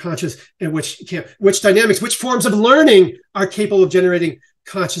become conscious and which can't, which dynamics, which forms of learning are capable of generating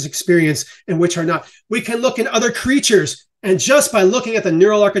conscious experience and which are not. We can look in other creatures, and just by looking at the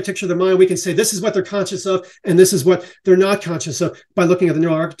neural architecture of the mind, we can say this is what they're conscious of and this is what they're not conscious of by looking at the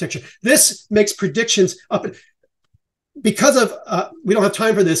neural architecture. This makes predictions up. Because of, we don't have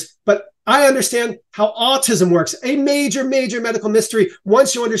time for this, but I understand how autism works, a major, major medical mystery.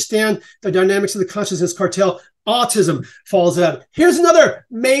 Once you understand the dynamics of the consciousness cartel, autism falls out. Here's another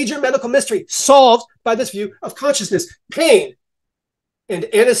major medical mystery solved by this view of consciousness: pain and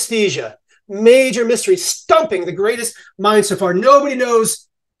anesthesia. Major mystery, stumping the greatest minds so far. Nobody knows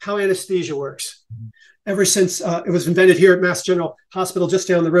how anesthesia works. Ever since it was invented here at Mass General Hospital just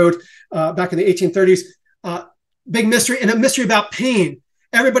down the road back in the 1830s. Big mystery, and a mystery about pain.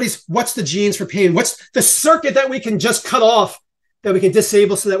 What's the genes for pain? What's the circuit that we can just cut off, that we can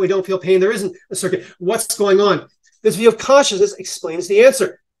disable so that we don't feel pain? There isn't a circuit. What's going on? This view of consciousness explains the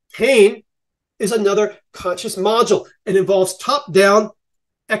answer. Pain is another conscious module. It involves top-down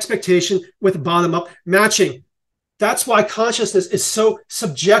expectation with bottom-up matching. That's why consciousness is so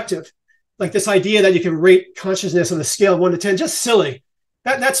subjective. Like this idea that you can rate consciousness on a scale of 1 to 10, just silly.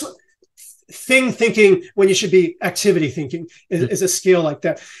 That's what thing thinking when you should be activity thinking is a scale like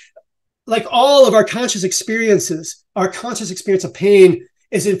that. Like all of our conscious experiences, our conscious experience of pain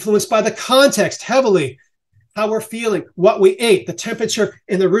is influenced by the context heavily, how we're feeling, what we ate, the temperature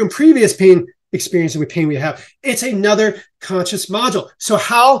in the room, previous pain experiences with pain we have. It's another conscious module. So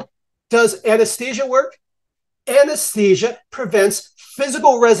how does anesthesia work? Anesthesia prevents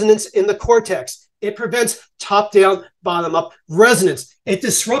physical resonance in the cortex. It prevents top-down, bottom-up resonance. It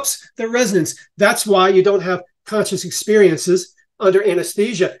disrupts the resonance. That's why you don't have conscious experiences under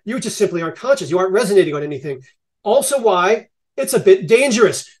anesthesia. You just simply aren't conscious. You aren't resonating on anything. Also why it's a bit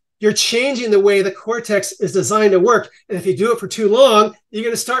dangerous. You're changing the way the cortex is designed to work. And if you do it for too long, you're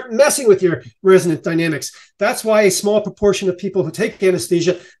going to start messing with your resonant dynamics. That's why a small proportion of people who take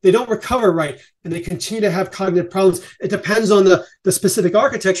anesthesia, they don't recover right, and they continue to have cognitive problems. It depends on the specific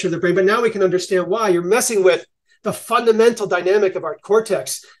architecture of the brain, but now we can understand why. You're messing with the fundamental dynamic of our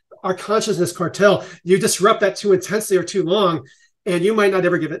cortex, our consciousness cartel. You disrupt that too intensely or too long, and you might not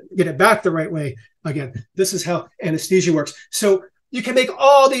ever get it back the right way again. This is how anesthesia works. So you can make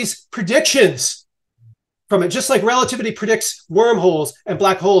all these predictions from it, just like relativity predicts wormholes and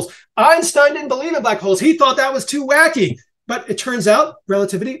black holes. Einstein didn't believe in black holes. He thought that was too wacky. But it turns out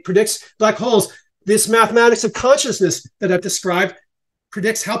relativity predicts black holes. This mathematics of consciousness that I've described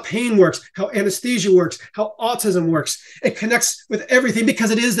predicts how pain works, how anesthesia works, how autism works. It connects with everything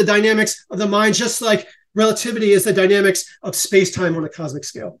because it is the dynamics of the mind, just like relativity is the dynamics of space-time on a cosmic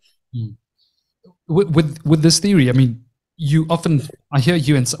scale. With this theory, I mean, I hear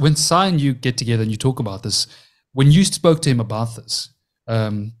you, and when Sai and you get together and you talk about this, when you spoke to him about this,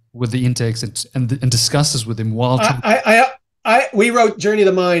 with the intakes and discussed this with him while we wrote Journey of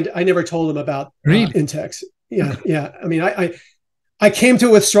the Mind. I never told him about really? Intakes. Yeah. I mean, I came to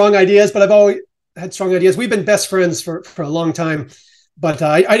it with strong ideas, but I've always had strong ideas. We've been best friends for a long time, but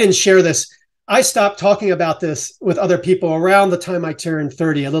I didn't share this. I stopped talking about this with other people around the time I turned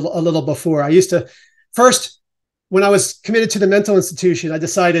 30, a little before. I used to first, when I was committed to the mental institution, I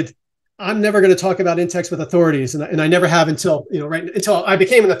decided I'm never going to talk about in-text with authorities. And I never have until, until I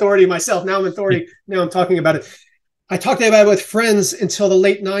became an authority myself. Now I'm an authority. Now I'm talking about it. I talked about it with friends until the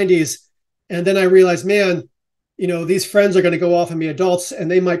late 90s. And then I realized, man, these friends are going to go off and be adults, and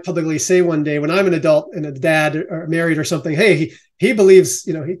they might publicly say one day when I'm an adult and a dad or married or something, hey, he believes,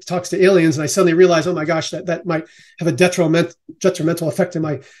 he talks to aliens. And I suddenly realized, oh my gosh, that might have a detrimental effect in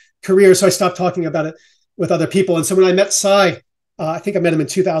my career. So I stopped talking about it with other people. And so when I met Cy, I think I met him in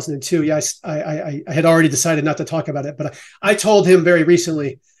 2002. Yeah, I had already decided not to talk about it, but I told him very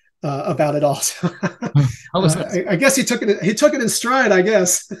recently about it all. So, I guess he took it in stride, I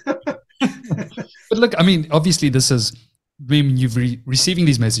guess. But look, I mean, obviously this is when you've receiving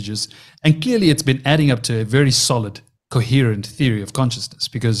these messages, and clearly it's been adding up to a very solid, coherent theory of consciousness.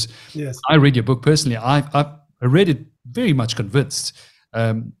 Because yes. I read your book personally, I read it very much convinced.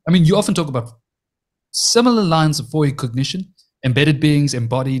 I mean, you often talk about similar lines of void cognition, embedded beings,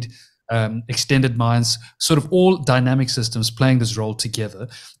 embodied, extended minds, sort of all dynamic systems playing this role together.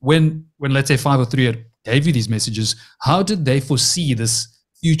 When let's say 503 gave you these messages, how did they foresee this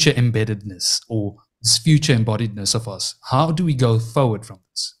future embeddedness or this future embodiedness of us? How do we go forward from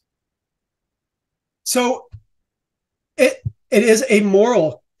this? So it is a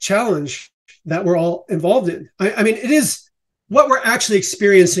moral challenge that we're all involved in. I mean, it is what we're actually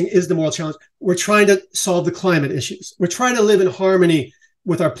experiencing is the moral challenge. We're trying to solve the climate issues. We're trying to live in harmony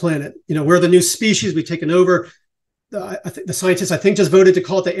with our planet. We're the new species. We've taken over. I think the scientists, just voted to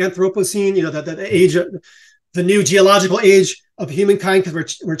call it the Anthropocene, the age of the new geological age of humankind,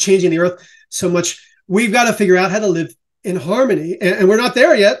 because we're changing the earth so much. We've got to figure out how to live in harmony. And we're not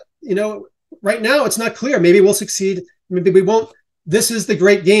there yet. Right now it's not clear. Maybe we'll succeed. Maybe we won't. This is the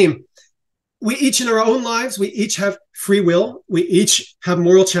great game. We each in our own lives, we each have free will. We each have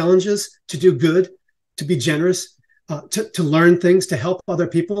moral challenges to do good, to be generous, to learn things, to help other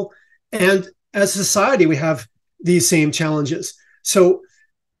people. And as a society, we have these same challenges. So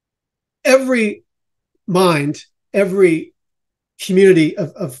every mind, every community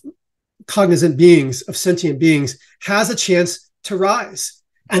of cognizant beings, of sentient beings, has a chance to rise.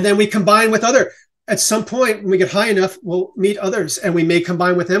 And then we combine with other. At some point, when we get high enough, we'll meet others, and we may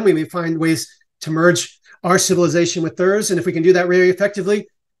combine with them. We may find ways to merge our civilization with theirs. And if we can do that very effectively,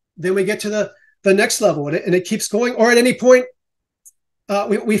 then we get to the next level, and it keeps going. Or at any point,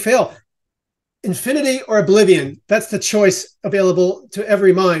 we fail. Infinity or oblivion, that's the choice available to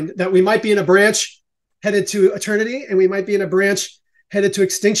every mind, that we might be in a branch headed to eternity, and we might be in a branch headed to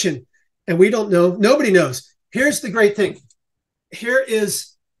extinction. And we don't know. Nobody knows. Here's the great thing. Here is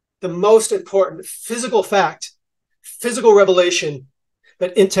the most important physical fact, physical revelation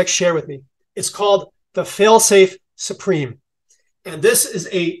that in-text share with me. It's called the fail-safe supreme. And this is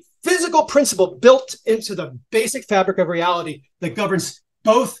a physical principle built into the basic fabric of reality that governs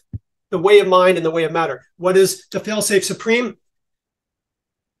both the way of mind and the way of matter. What is the fail-safe supreme?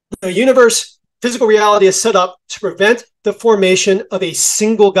 The universe, physical reality, is set up to prevent the formation of a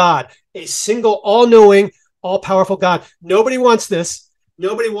single God, a single all-knowing, all-powerful God. Nobody wants this.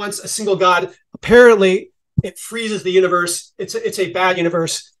 Nobody wants a single God. Apparently, it freezes the universe. It's a bad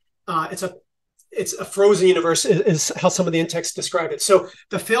universe. It's a frozen universe, is how some of the in-texts describe it. So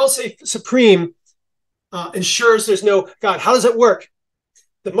the fail-safe supreme ensures there's no God. How does it work?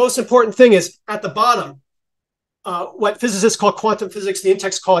 The most important thing is at the bottom, what physicists call quantum physics, the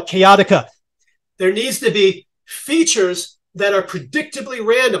in-texts call it chaotica. There needs to be features that are predictably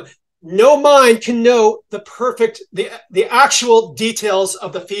random. No mind can know the actual details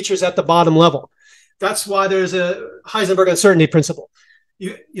of the features at the bottom level. That's why there's a Heisenberg uncertainty principle.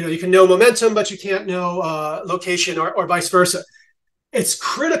 You can know momentum, but you can't know location or vice versa. It's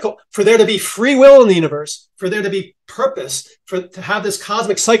critical for there to be free will in the universe, for there to be purpose, to have this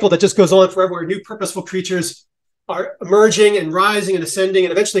cosmic cycle that just goes on forever, where new purposeful creatures are emerging and rising and ascending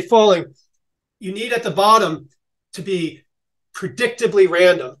and eventually falling. You need at the bottom to be predictably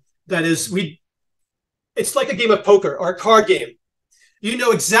random. That is, it's like a game of poker or a card game. You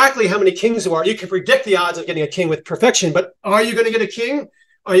know exactly how many kings there are. You can predict the odds of getting a king with perfection, but are you going to get a king?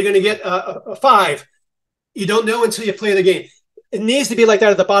 Are you going to get a 5? You don't know until you play the game. It needs to be like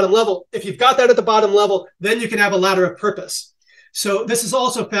that at the bottom level. If you've got that at the bottom level, then you can have a ladder of purpose. So this is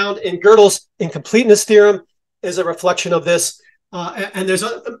also found in Gödel's incompleteness theorem, is a reflection of this. And there's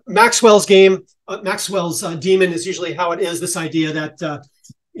Maxwell's game. Maxwell's demon is usually how it is, this idea that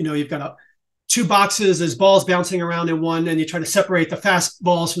you've got two boxes, there's balls bouncing around in one, and you try to separate the fast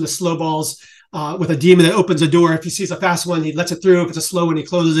balls from the slow balls with a demon that opens a door. If he sees a fast one, he lets it through. If it's a slow one, he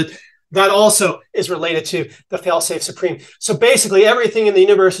closes it. that also is related to the fail-safe supreme. So basically, everything in the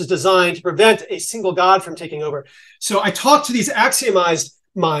universe is designed to prevent a single God from taking over. So I talk to these axiomized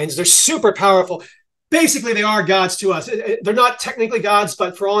minds. They're super powerful. Basically, they are gods to us. They're not technically gods,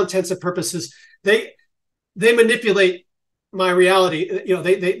 but for all intents and purposes, they manipulate my reality. You know,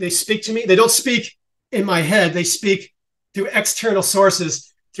 they speak to me. They don't speak in my head. They speak through external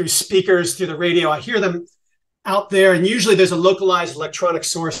sources, through speakers, through the radio. I hear them out there, and usually there's a localized electronic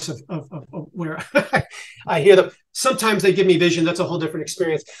source of where I hear them. Sometimes they give me vision. That's a whole different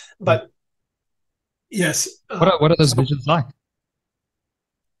experience. But yes. What are those visions like?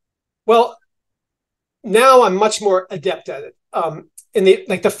 Well, now I'm much more adept at it. In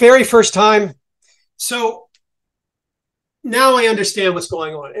the very first time, so now I understand what's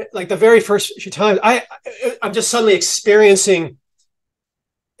going on. Like the very first few times, I'm just suddenly experiencing.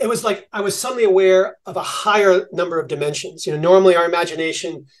 It was like I was suddenly aware of a higher number of dimensions. You know, normally our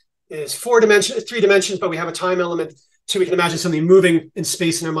imagination is 3 dimensions, but we have a time element, so we can imagine something moving in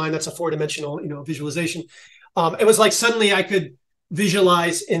space in our mind. That's a 4-dimensional, visualization. It was like suddenly I could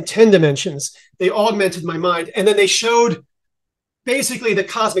visualize in 10 dimensions. They augmented my mind, and then they showed basically the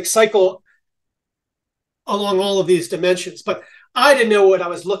cosmic cycle along all of these dimensions. But I didn't know what I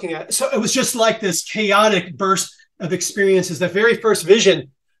was looking at, so it was just like this chaotic burst of experiences. The very first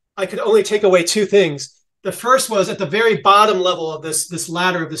vision, I could only take away 2 things. The first was at the very bottom level of this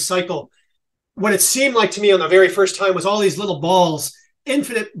ladder of the cycle. What it seemed like to me on the very first time was all these little balls,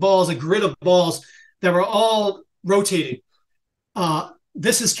 infinite balls, a grid of balls that were all rotating.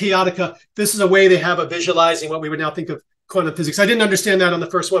 This is chaotica. This is a way they have of visualizing what we would now think of quantum physics. I didn't understand that on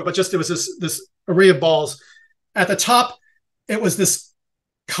the first one, but just there was this array of balls. At the top, it was this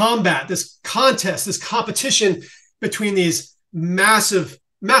combat, this contest, this competition between these massive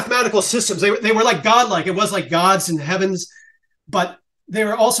mathematical systems. They were like godlike. It was like gods in heavens, but they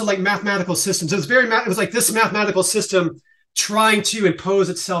were also like mathematical systems. It was like this mathematical system trying to impose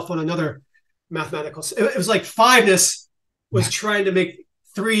itself on another mathematical. It was like 5ness was trying to make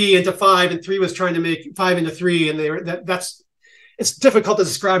 3 into 5, and 3 was trying to make 5 into 3, and it's difficult to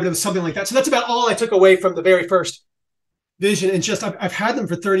describe it. It was something like that. So that's about all I took away from the very first vision, and just I've had them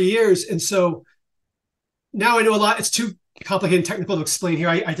for 30 years, and so now I know a lot. It's too complicated and technical to explain here.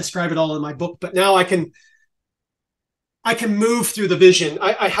 I describe it all in my book, but now I can move through the vision.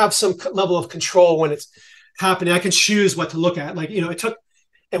 I have some level of control when it's happening. I can choose what to look at. Like,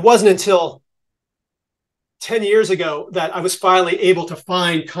 it wasn't until 10 years ago that I was finally able to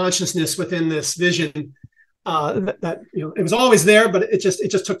find consciousness within this vision. It was always there, but it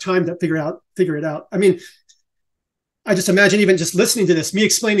just took time to figure it out. I mean, I just imagine even just listening to this, me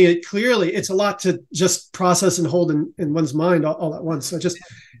explaining it clearly, it's a lot to just process and hold in one's mind all at once. So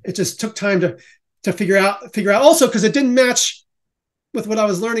it just took time to figure out also, because it didn't match with what I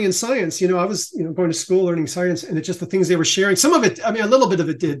was learning in science. I was, going to school learning science, and it's just the things they were sharing. Some of it, I mean, a little bit of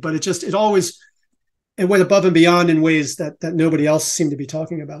it did, but it went above and beyond in ways that nobody else seemed to be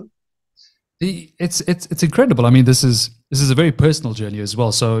talking about. It's incredible. I mean, this is a very personal journey as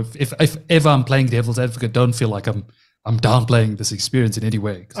well. So if ever I'm playing devil's advocate, don't feel like I'm downplaying this experience in any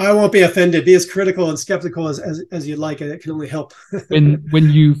way. I won't be offended. Be as critical and skeptical as you like. It can only help.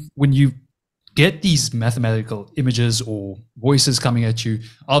 when you get these mathematical images or voices coming at you,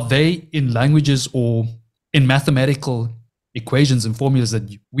 are they in languages or in mathematical equations and formulas that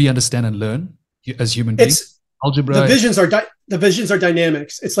we understand and learn as human beings? Algebra. The visions are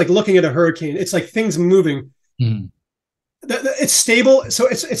dynamics. It's like looking at a hurricane. It's like things moving. It's stable. So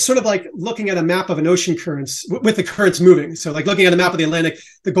it's sort of like looking at a map of an ocean currents with the currents moving. So like looking at a map of the Atlantic,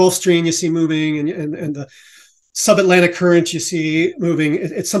 the Gulf Stream you see moving, and the sub-Atlantic current you see moving.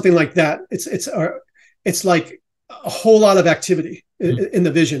 It's something like that. It's like a whole lot of activity in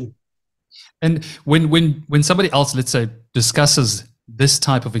the vision. And when somebody else, let's say, discusses this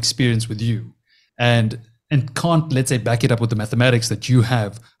type of experience with you, and can't, let's say, back it up with the mathematics that you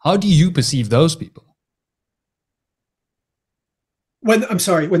have, how do you perceive those people?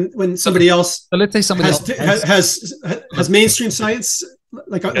 When somebody else, so let's say somebody has mainstream science,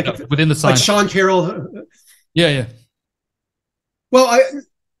 like within the science, like Sean Carroll. Yeah. Well,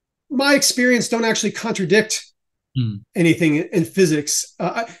 my experience don't actually contradict anything in physics.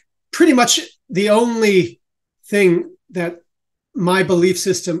 Pretty much the only thing that my belief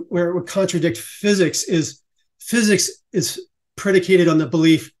system where it would contradict physics is predicated on the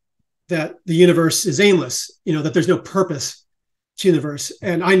belief that the universe is aimless, that there's no purpose to the universe.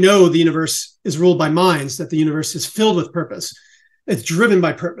 And I know the universe is ruled by minds, that the universe is filled with purpose. It's driven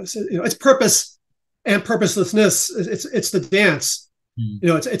by purpose. It's purpose and purposelessness. It's the dance.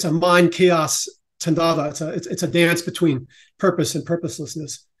 It's a mind chaos tandava. It's a dance between purpose and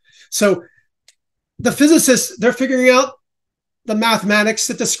purposelessness. So the physicists, they're figuring out the mathematics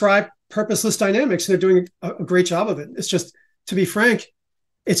that describe purposeless dynamics. And they're doing a great job of it. It's just, to be frank,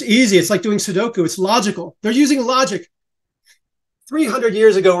 it's easy. It's like doing Sudoku. It's logical. They're using logic. 300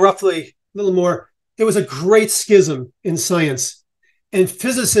 years ago, roughly, a little more, there was a great schism in science. And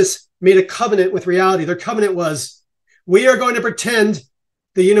physicists made a covenant with reality. Their covenant was, we are going to pretend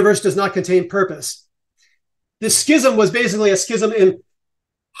the universe does not contain purpose. This schism was basically a schism in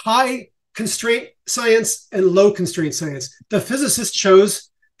high constraint science and low constraint science. The physicists chose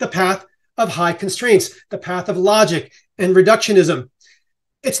the path of high constraints, the path of logic and reductionism.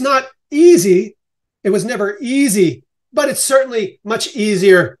 It's not easy. It was never easy, but it's certainly much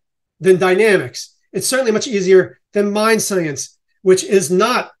easier than dynamics. It's certainly much easier than mind science, which is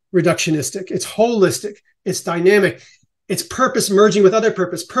not reductionistic. It's holistic. It's dynamic. It's purpose merging with other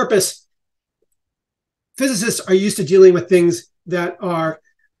purpose. Purpose. Physicists are used to dealing with things that are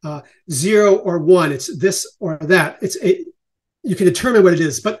 0 or 1. It's this or that. You can determine what it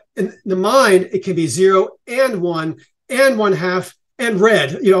is. But in the mind, it can be 0 and 1 and 1/2 and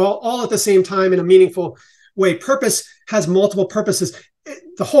red, all at the same time in a meaningful way. Purpose has multiple purposes.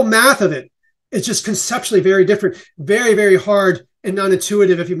 The whole math of it is just conceptually very different, very, very hard and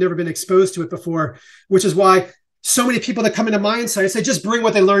non-intuitive if you've never been exposed to it before, which is why so many people that come into mind science, they just bring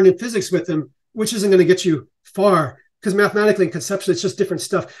what they learned in physics with them, which isn't going to get you far, because mathematically and conceptually, it's just different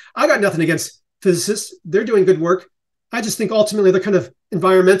stuff. I got nothing against physicists. They're doing good work. I just think ultimately they're kind of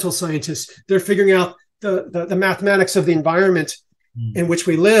environmental scientists. They're figuring out the mathematics of the environment in which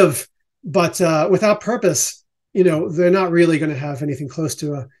we live, but without purpose, they're not really going to have anything close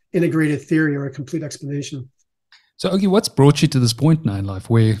to an integrated theory or a complete explanation. So, Ogi, what's brought you to this point now in life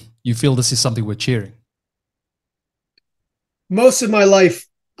where you feel this is something we're cheering? Most of my life,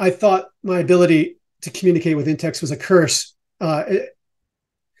 I thought my ability to communicate with in-text was a curse.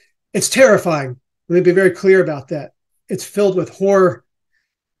 It's terrifying. Let me be very clear about that. It's filled with horror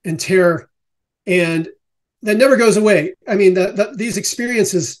and terror, and that never goes away. I mean, these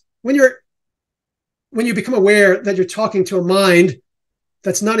experiences, when you become aware that you're talking to a mind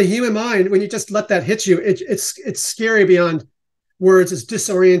that's not a human mind, when you just let that hit you, it's scary beyond words. It's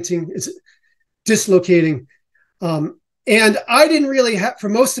disorienting. It's dislocating. And I didn't really have, for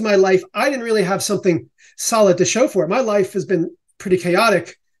most of my life, I didn't really have something solid to show for it. My life has been pretty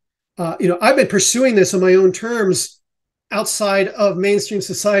chaotic. I've been pursuing this on my own terms outside of mainstream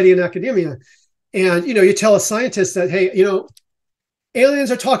society and academia. And, you tell a scientist that, hey,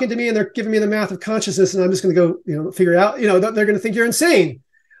 aliens are talking to me and they're giving me the math of consciousness and I'm just going to go, figure it out. They're going to think you're insane.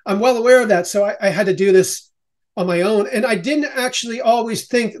 I'm well aware of that. So I had to do this on my own. And I didn't actually always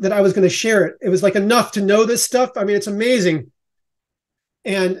think that I was going to share it. It was like enough to know this stuff. I mean, it's amazing.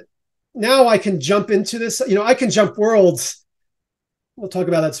 And now I can jump into this, I can jump worlds. We'll talk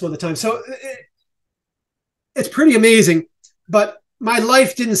about that some other time. So it's pretty amazing, but my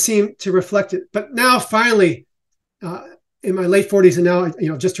life didn't seem to reflect it. But now finally, in my late 40s and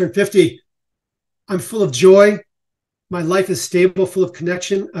now, just turned 50, I'm full of joy. My life is stable, full of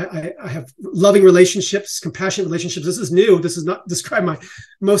connection. I have loving relationships, compassionate relationships. This is new. This does not describe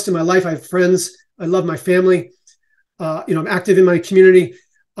most of my life. I have friends. I love my family. I'm active in my community.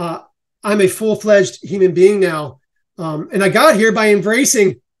 I'm a full-fledged human being now. And I got here by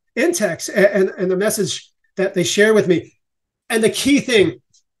embracing in-text and the message that they share with me. And the key thing,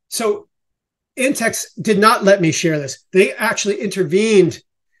 so in-text did not let me share this. They actually intervened.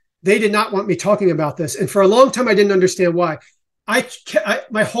 They did not want me talking about this. And for a long time, I didn't understand why.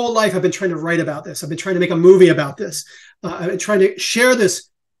 My whole life, I've been trying to write about this. I've been trying to make a movie about this. I've been trying to share this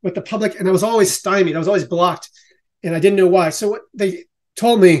with the public. And I was always stymied. I was always blocked. And I didn't know why. So what they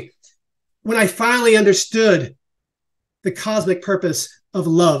told me, when I finally understood the cosmic purpose of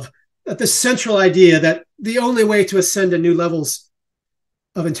love, that the central idea that the only way to ascend to new levels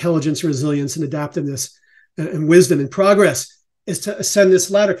of intelligence, resilience, and adaptiveness and wisdom and progress is to ascend this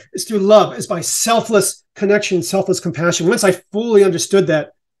ladder, is through love, is by selfless connection, selfless compassion. Once I fully understood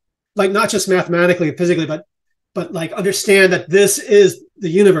that, like not just mathematically and physically, but like understand that this is the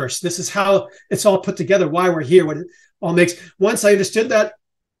universe. This is how it's all put together, why we're here, what it all makes. Once I understood that,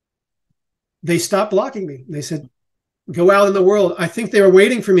 they stopped blocking me. They said, go out in the world. I think they were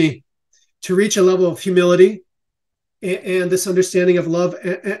waiting for me to reach a level of humility and this understanding of love,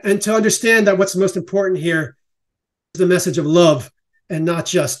 and to understand that what's most important here is the message of love and not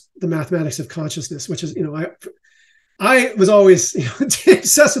just the mathematics of consciousness, which is, I was always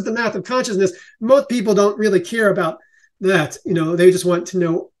obsessed with the math of consciousness. Most people don't really care about that. They just want to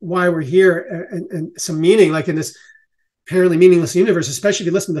know why we're here and some meaning, like in this apparently meaningless universe, especially if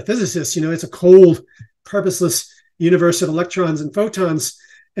you listen to physicists, it's a cold, purposeless universe of electrons and photons.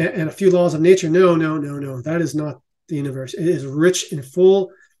 and a few laws of nature. No, no, no, no. That is not the universe. It is rich and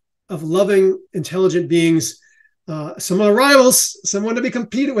full of loving, intelligent beings. Some are rivals, some want to be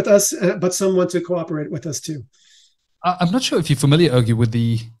competed with us, but some want to cooperate with us too. I'm not sure if you're familiar, Ogi, with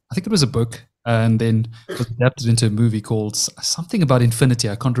I think it was a book and then it was adapted into a movie called something about infinity.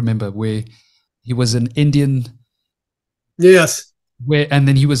 I can't remember, where he was an Indian. Yes. And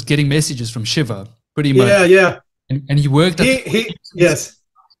then he was getting messages from Shiva, pretty much. Yeah, yeah. And he worked yes.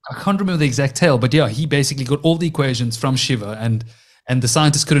 I can't remember the exact tale, but yeah, he basically got all the equations from Shiva, and the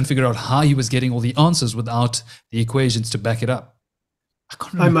scientists couldn't figure out how he was getting all the answers without the equations to back it up.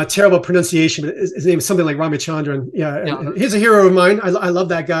 I'm a terrible pronunciation, but his name is something like Ramachandran. Yeah, and he's a hero of mine. I love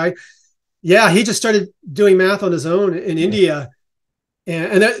that guy. Yeah, he just started doing math on his own in India.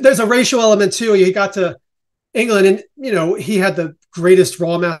 And there's a racial element too. He got to England and, he had the greatest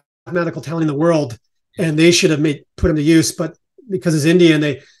raw mathematical talent in the world, and they should have put him to use. But because he's Indian,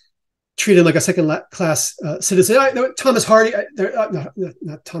 they treat him like a second-class citizen. Thomas Hardy,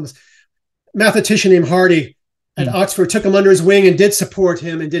 not Thomas, mathematician named Hardy at Oxford took him under his wing and did support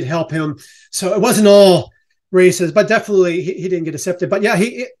him and did help him. So it wasn't all racist, but definitely he didn't get accepted. But yeah,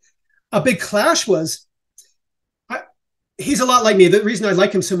 a big clash was, he's a lot like me. The reason I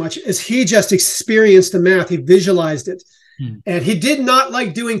like him so much is he just experienced the math. He visualized it. And he did not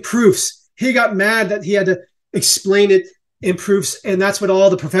like doing proofs. He got mad that he had to explain it in proofs. And that's what all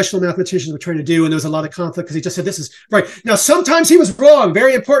the professional mathematicians were trying to do. And there was a lot of conflict because he just said, this is right. Now, sometimes he was wrong.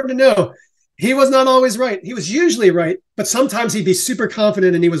 Very important to know. He was not always right. He was usually right, but sometimes he'd be super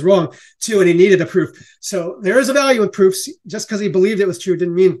confident and he was wrong too, and he needed a proof. So there is a value in proofs. Just because he believed it was true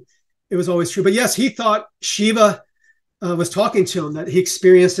didn't mean it was always true. But yes, he thought Shiva was talking to him, that he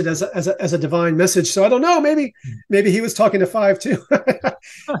experienced it as a divine message. So I don't know. Maybe he was talking to five too.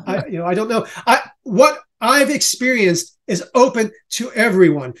 I don't know. What I've experienced is open to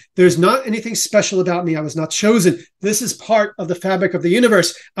everyone. There's not anything special about me. I was not chosen. This is part of the fabric of the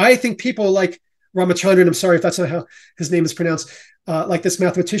universe. I think people like Ramachandran, I'm sorry if that's not how his name is pronounced, like this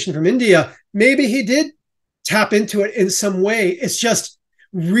mathematician from India, maybe he did tap into it in some way. It's just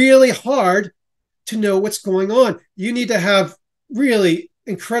really hard to know what's going on. You need to have really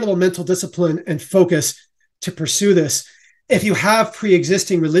incredible mental discipline and focus to pursue this. If you have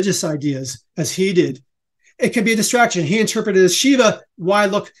pre-existing religious ideas, as he did, it can be a distraction. He interpreted it as Shiva. Why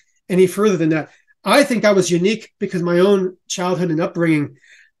look any further than that? I think I was unique because my own childhood and upbringing,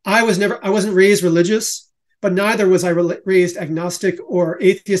 I wasn't raised religious, but neither was I raised agnostic or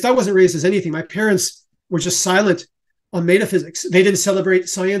atheist. I wasn't raised as anything. My parents were just silent on metaphysics. They didn't celebrate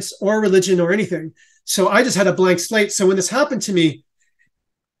science or religion or anything. So I just had a blank slate. So when this happened to me,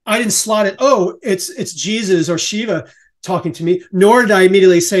 I didn't slot it, it's Jesus or Shiva talking to me, nor did I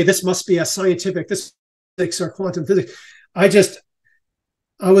immediately say, this must be a scientific, this physics or quantum physics.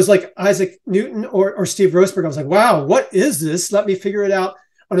 I was like Isaac Newton or Steve Roseberg. I was like, wow, what is this? Let me figure it out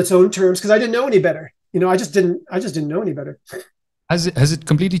on its own terms, because I didn't know any better. I just didn't know any better. Has it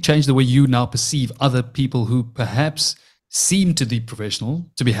completely changed the way you now perceive other people who perhaps seem to the professional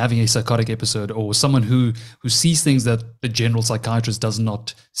to be having a psychotic episode, or someone who sees things that the general psychiatrist does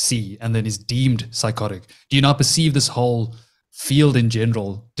not see and then is deemed psychotic? Do you now perceive this whole field in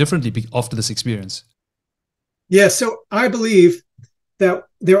general differently after this experience? Yeah, so I believe that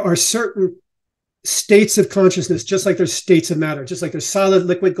there are certain states of consciousness, just like there's states of matter, just like there's solid,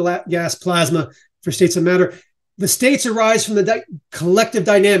 liquid, gas, plasma for states of matter. The states arise from the collective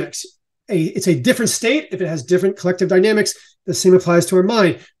dynamics. It's a different state if it has different collective dynamics. The same applies to our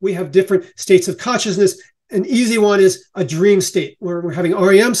mind. We have different states of consciousness. An easy one is a dream state where we're having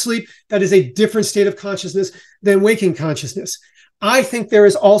REM sleep. That is a different state of consciousness than waking consciousness. I think there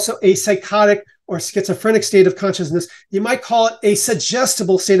is also a psychotic or schizophrenic state of consciousness. You might call it a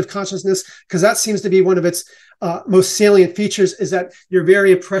suggestible state of consciousness, because that seems to be one of its most salient features, is that you're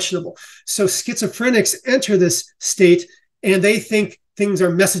very impressionable. So schizophrenics enter this state and they think things are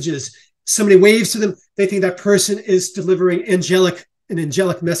messages. Somebody waves to them, they think that person is delivering an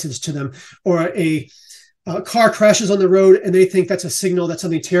angelic message to them. Or a car crashes on the road and they think that's a signal that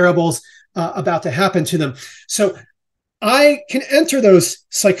something terrible is about to happen to them. So I can enter those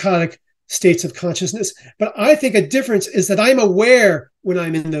psychotic states of consciousness, but I think a difference is that I'm aware when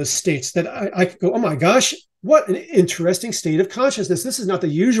I'm in those states, that I go, oh my gosh, what an interesting state of consciousness. This is not the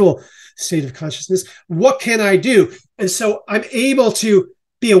usual state of consciousness. What can I do? And so I'm able to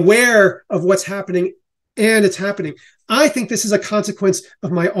be aware of what's happening, and it's happening. I think this is a consequence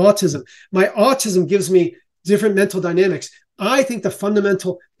of my autism. My autism gives me different mental dynamics. I think the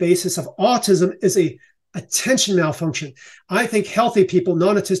fundamental basis of autism is a attention malfunction. I think healthy people,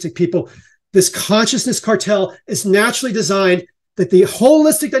 non-autistic people, this consciousness cartel is naturally designed. that the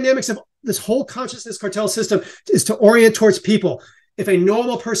holistic dynamics of this whole consciousness cartel system is to orient towards people. If a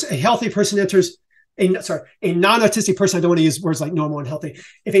normal person, a healthy person enters, a non-autistic person, I don't want to use words like normal and healthy.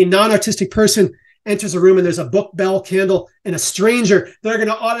 If a non-autistic person enters a room and there's a book, bell, candle, and a stranger, they're going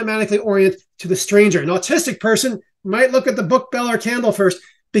to automatically orient to the stranger. An autistic person might look at the book, bell, or candle first,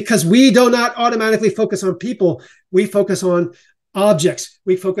 because we do not automatically focus on people. We focus on objects.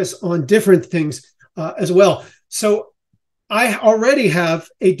 We focus on different things as well. So I already have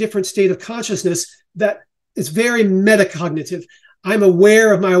a different state of consciousness that is very metacognitive. I'm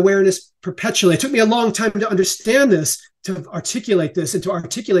aware of my awareness perpetually. It took me a long time to understand this, to articulate this, and to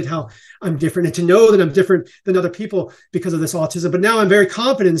articulate how I'm different, and to know that I'm different than other people because of this autism. But now I'm very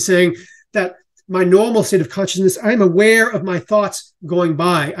confident in saying that my normal state of consciousness, I'm aware of my thoughts going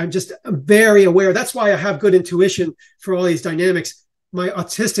by. I'm very aware. That's why I have good intuition for all these dynamics. My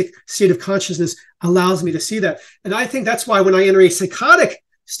autistic state of consciousness allows me to see that. And I think that's why when I enter a psychotic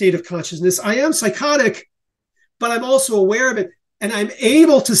state of consciousness, I am psychotic, but I'm also aware of it. And I'm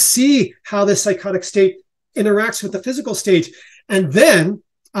able to see how this psychotic state interacts with the physical state. And then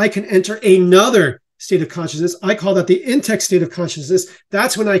I can enter another state of consciousness. I call that the in-text state of consciousness.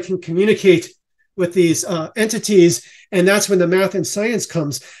 That's when I can communicate with these entities. And that's when the math and science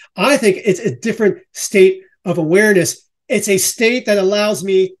comes. I think it's a different state of awareness. It's a state that allows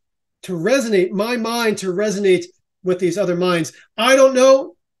me to resonate, my mind to resonate with these other minds. I don't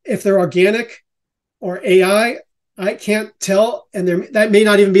know if they're organic or AI. I can't tell, and that may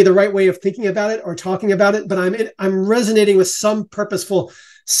not even be the right way of thinking about it or talking about it, but I'm resonating with some purposeful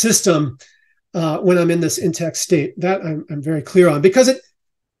system when I'm in this in-text state. That I'm very clear on, because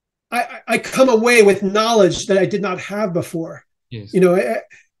I come away with knowledge that I did not have before. Yes.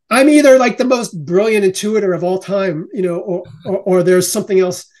 I'm either like the most brilliant intuitor of all time, or there's something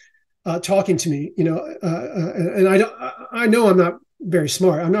else talking to me, and I know I'm not very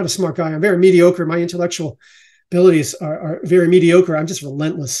smart. I'm not a smart guy. I'm very mediocre. My intellectual abilities are very mediocre. I'm just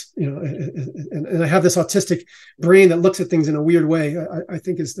relentless, and I have this autistic brain that looks at things in a weird way. I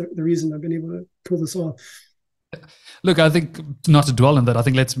think is the reason I've been able to pull this off. Look, I think, not to dwell on that, I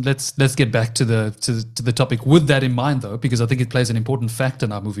think let's get back to the topic with that in mind, though, because I think it plays an important factor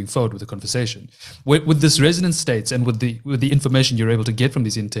now moving forward with the conversation. With this resonance states and with the information you're able to get from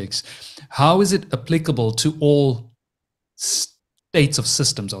these intakes, how is it applicable to all states of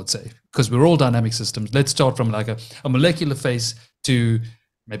systems, I would say? Because we're all dynamic systems. Let's start from like a molecular phase to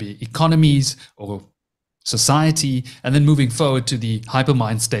maybe economies or society, and then moving forward to the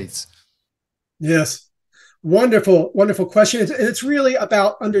hypermind states. Yes. Wonderful, wonderful question. It's really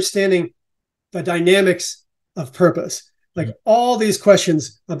about understanding the dynamics of purpose. Like all these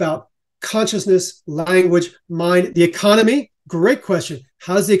questions about consciousness, language, mind, the economy. Great question.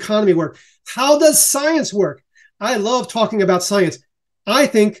 How does the economy work? How does science work? I love talking about science. I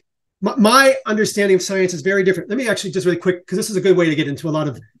think my understanding of science is very different. Let me actually just really quick, because this is a good way to get into a lot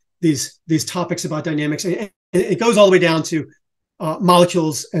of these topics about dynamics. And it goes all the way down to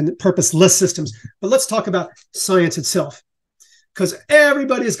molecules and purposeless systems. But let's talk about science itself, because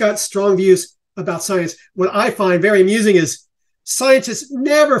everybody's got strong views about science. What I find very amusing is scientists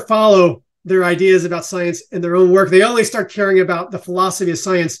never follow their ideas about science in their own work. They only start caring about the philosophy of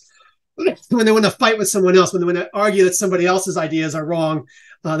science when they want to fight with someone else, when they want to argue that somebody else's ideas are wrong.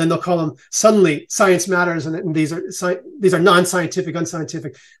 Then they'll call them suddenly science matters, and these are non-scientific,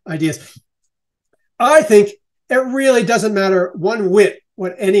 unscientific ideas. I think it really doesn't matter one whit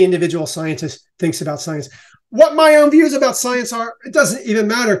what any individual scientist thinks about science. What my own views about science are, it doesn't even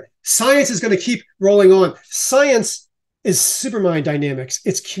matter. Science is going to keep rolling on. Science is supermind dynamics.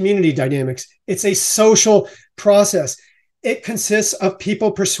 It's community dynamics. It's a social process. It consists of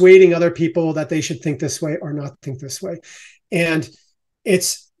people persuading other people that they should think this way or not think this way. And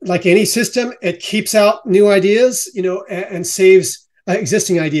it's like any system, it keeps out new ideas, and saves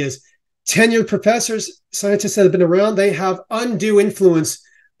existing ideas. Tenured professors, scientists that have been around, they have undue influence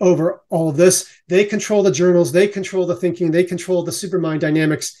over all of this. They control the journals, they control the thinking, they control the supermind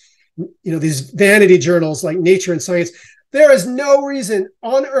dynamics, these vanity journals like Nature and Science. There is no reason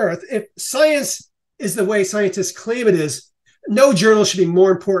on earth, if science is the way scientists claim it is, no journal should be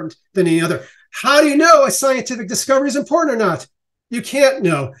more important than any other. How do you know a scientific discovery is important or not? You can't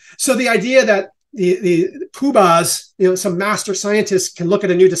know. So the idea that the poobahs, some master scientists can look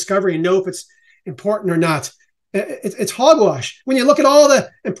at a new discovery and know if it's important or not, it's hogwash. When you look at all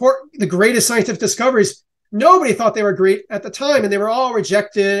the greatest scientific discoveries, nobody thought they were great at the time, and they were all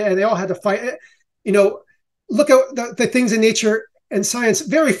rejected, and they all had to fight. Look at the things in Nature and Science.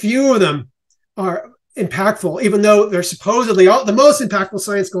 Very few of them are impactful, even though they're supposedly the most impactful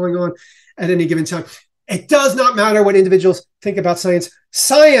science going on at any given time. It does not matter what individuals think about science.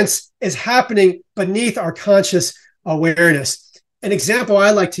 Science is happening beneath our conscious awareness. An example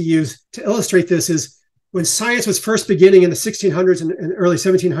I like to use to illustrate this is when science was first beginning in the 1600s and early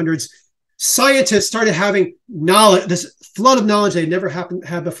 1700s, scientists started having knowledge, this flood of knowledge they'd never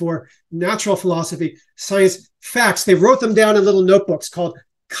had before, natural philosophy, science, facts. They wrote them down in little notebooks called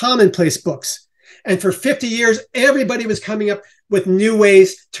commonplace books. And for 50 years, everybody was coming up with new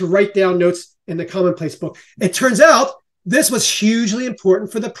ways to write down notes in the commonplace book. It turns out this was hugely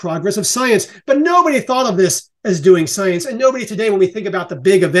important for the progress of science, but nobody thought of this as doing science. And nobody today, when we think about the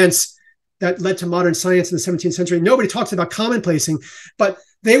big events that led to modern science in the 17th century, nobody talks about commonplacing, but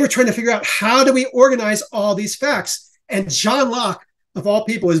they were trying to figure out, how do we organize all these facts? And John Locke, of all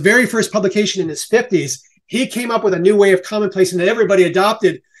people, his very first publication in his 50s, he came up with a new way of commonplacing that everybody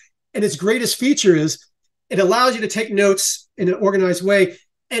adopted. And its greatest feature is it allows you to take notes in an organized way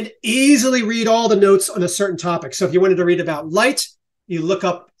and easily read all the notes on a certain topic. So if you wanted to read about light, you look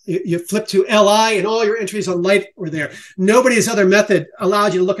up, you flip to LI, and all your entries on light were there. Nobody's other method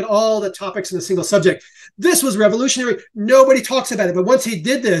allowed you to look at all the topics in a single subject. This was revolutionary. Nobody talks about it. But once he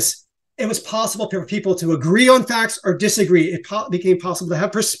did this, it was possible for people to agree on facts or disagree. It became possible to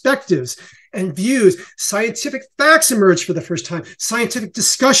have perspectives and views. Scientific facts emerged for the first time. Scientific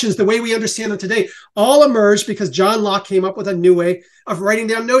discussions, the way we understand them today, all emerged because John Locke came up with a new way of writing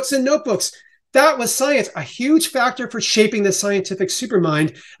down notes in notebooks. That was science, a huge factor for shaping the scientific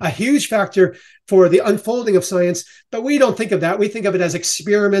supermind, a huge factor for the unfolding of science. But we don't think of that. We think of it as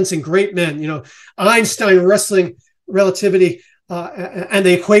experiments and great men, Einstein wrestling relativity and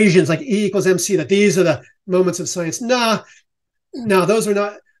the equations like E equals MC, that these are the moments of science. No, those are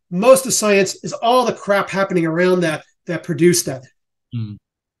not. Most of science is all the crap happening around that produced that. Mm.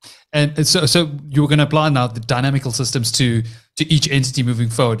 And so you're going to apply now the dynamical systems to each entity moving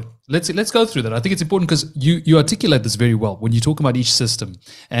forward. Let's go through that. I think it's important because you articulate this very well when you talk about each system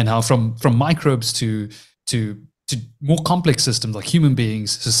and how from microbes to more complex systems like human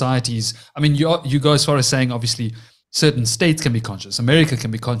beings, societies. I mean, you go as far as saying obviously certain states can be conscious. America can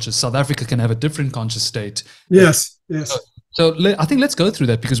be conscious. South Africa can have a different conscious state. Yes. So I think let's go through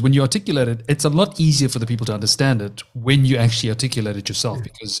that, because when you articulate it, it's a lot easier for the people to understand it when you actually articulate it yourself,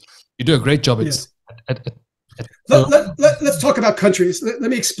 because you do a great job Let's talk about countries. Let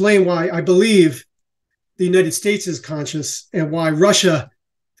me explain why I believe the United States is conscious and why Russia,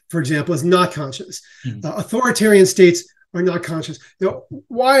 for example, is not conscious. Mm-hmm. Authoritarian states are not conscious. Now,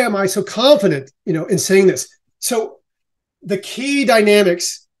 why am I so confident, in saying this? So the key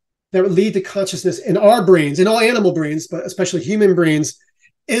dynamics that would lead to consciousness in our brains, in all animal brains, but especially human brains,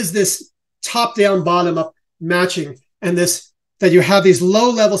 is this top-down, bottom-up matching, and this that you have these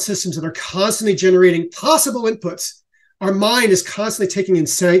low-level systems that are constantly generating possible inputs. Our mind is constantly taking in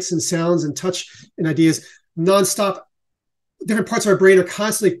sights and sounds and touch and ideas nonstop. Different parts of our brain are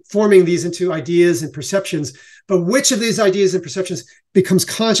constantly forming these into ideas and perceptions. But which of these ideas and perceptions becomes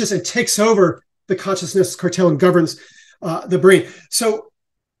conscious and takes over the consciousness cartel and governs the brain? So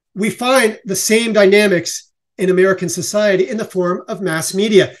we find the same dynamics in American society in the form of mass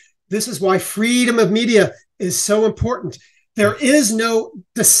media. This is why freedom of media is so important. There is no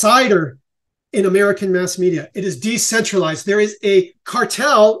decider in American mass media. It is decentralized. There is a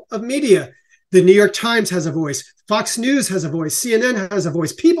cartel of media. The New York Times has a voice. Fox News has a voice. CNN has a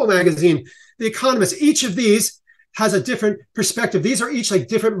voice. People magazine, The Economist. Each of these has a different perspective. These are each like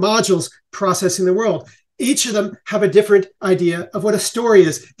different modules processing the world. Each of them have a different idea of what a story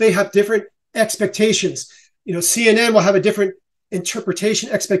is. They have different expectations. CNN will have a different interpretation,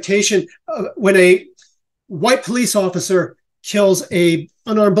 expectation when a white police officer kills a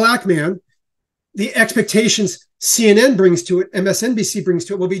unarmed black man. The expectations CNN brings to it, MSNBC brings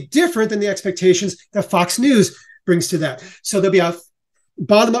to it, will be different than the expectations that Fox News brings to that. So there'll be a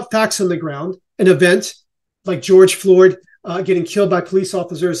bottom-up facts on the ground, an event like George Floyd getting killed by police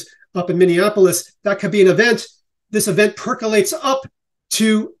officers up in Minneapolis. That could be an event. This event percolates up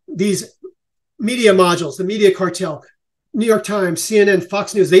to these media modules, the media cartel, New York Times, CNN,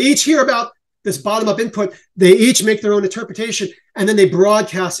 Fox News. They each hear about this bottom-up input. They each make their own interpretation, and then they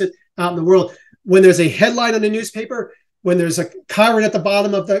broadcast it out in the world. When there's a headline on a newspaper, when there's a Chiron at the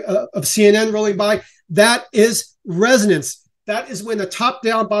bottom of CNN rolling by, that is resonance. That is when the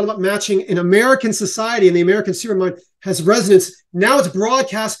top-down, bottom-up matching in American society and the American supermind has resonance. Now it's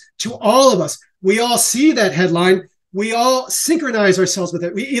broadcast to all of us. We all see that headline. We all synchronize ourselves with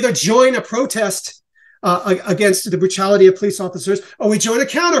it. We either join a protest against the brutality of police officers, or we join a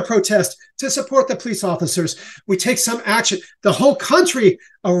counter-protest to support the police officers. We take some action. The whole country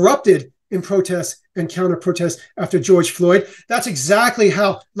erupted in protest and counter-protest after George Floyd. That's exactly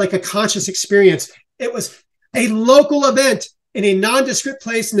how, like a conscious experience, It was a local event in a nondescript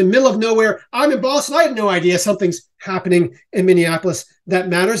place in the middle of nowhere. I'm in Boston. I had no idea something's happening in Minneapolis that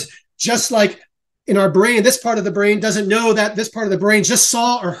matters. Just like in our brain, this part of the brain doesn't know that this part of the brain just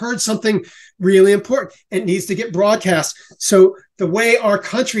saw or heard something really important. It needs to get broadcast. So the way our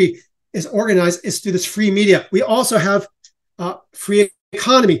country is organized is through this free media. We also have free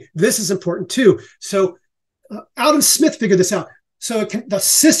economy. This is important too. So Adam Smith figured this out. So the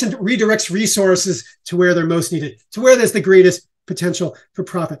system redirects resources to where they're most needed, to where there's the greatest potential for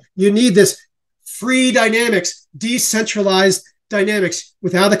profit. You need this free dynamics, decentralized dynamics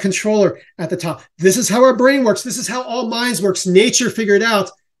without a controller at the top. This is how our brain works. This is how all minds works. Nature figured out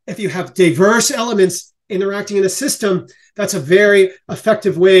if you have diverse elements interacting in a system, that's a very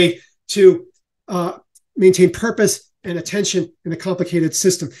effective way to maintain purpose and attention in a complicated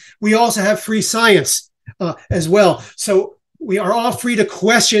system. We also have free science as well. So we are all free to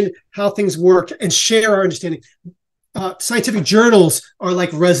question how things work and share our understanding. Scientific journals are like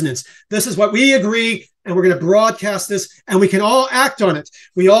resonance. This is what we agree, and we're going to broadcast this, and we can all act on it.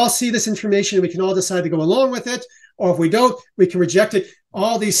 We all see this information, and we can all decide to go along with it, or if we don't, we can reject it.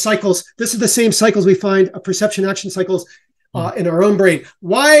 All these cycles, this is the same cycles we find, perception action cycles in our own brain.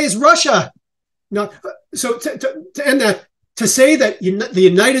 Why is Russia not? So to end that, to say that the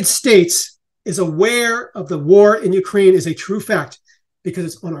United States is aware of the war in Ukraine is a true fact, because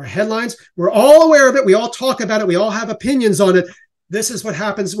it's on our headlines. We're all aware of it. We all talk about it. We all have opinions on it. This is what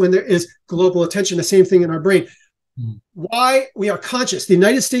happens when there is global attention, the same thing in our brain. Why we are conscious. The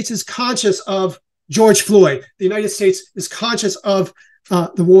United States is conscious of George Floyd. The United States is conscious of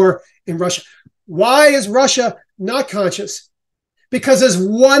the war in Russia. Why is Russia not conscious? Because there's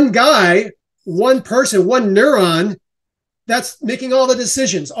one guy, one person, one neuron that's making all the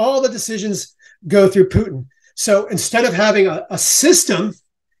decisions. All the decisions go through Putin. So instead of having a system,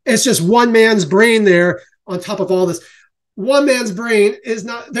 it's just one man's brain there on top of all this. One man's brain is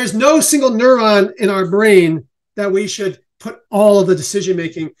not, there's no single neuron in our brain that we should put all of the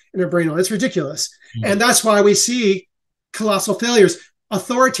decision-making in our brain on. It's ridiculous. And that's why we see colossal failures.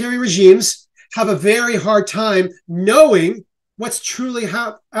 Authoritarian regimes have a very hard time knowing what's truly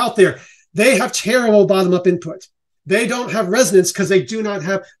out there. They have terrible bottom-up input. They don't have resonance because they do not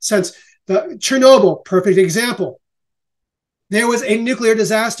have sense. Chernobyl, perfect example. There was a nuclear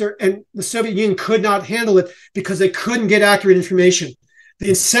disaster and the Soviet Union could not handle it because they couldn't get accurate information. The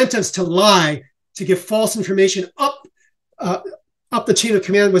incentives to lie, to give false information up the chain of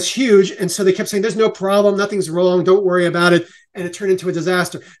command was huge. And so they kept saying, there's no problem, nothing's wrong, don't worry about it. And it turned into a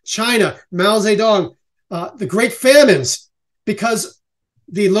disaster. China, Mao Zedong, the great famines, because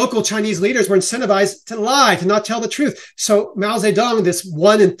the local Chinese leaders were incentivized to lie, to not tell the truth. So Mao Zedong, this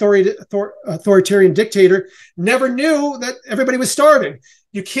one authoritarian dictator, never knew that everybody was starving.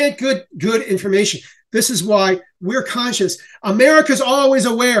 You can't get good information. This is why we're conscious. America's always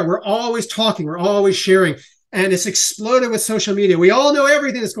aware. We're always talking. We're always sharing. And it's exploded with social media. We all know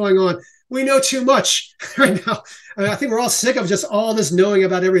everything that's going on. We know too much right now. I think we're all sick of just all this knowing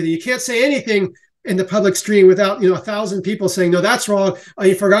about everything. You can't say anything in the public stream without 1,000 people saying, no, that's wrong. Oh,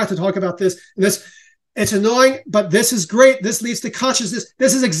 you forgot to talk about this. And this. It's annoying, but this is great. This leads to consciousness.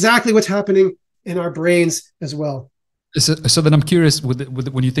 This is exactly what's happening in our brains as well. So then I'm curious,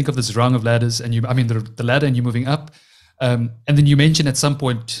 when you think of this rung of ladders, and the ladder, and you're moving up, and then you mentioned at some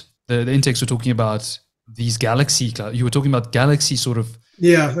point the intakes were talking about these galaxy. You were talking about galaxy sort of.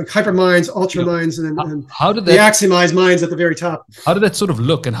 Yeah, like hyperminds, ultraminds, and how did the aximized minds at the very top. How did that sort of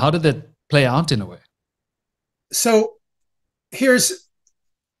look, and how did that play out in a way? So here's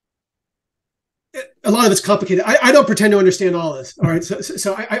a lot of it's complicated. I don't pretend to understand all this. All right.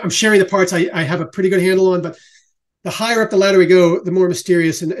 So I'm sharing the parts I have a pretty good handle on, but the higher up the ladder we go, the more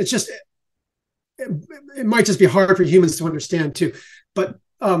mysterious. And it's just, it might just be hard for humans to understand too. But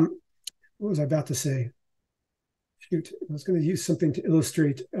what was I about to say? Shoot, I was going to use something to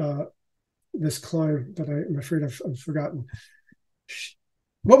illustrate this climb, but I'm afraid I've forgotten.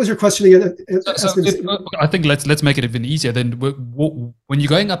 What was your question again? I think let's make it even easier. Then when you're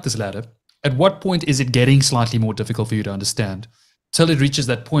going up this ladder, at what point is it getting slightly more difficult for you to understand till it reaches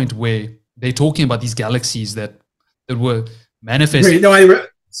that point where they're talking about these galaxies that were manifested? Great. No,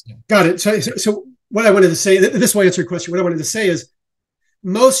 got it. So what I wanted to say, this will answer your question. What I wanted to say is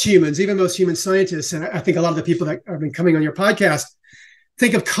most humans, even most human scientists, and I think a lot of the people that have been coming on your podcast,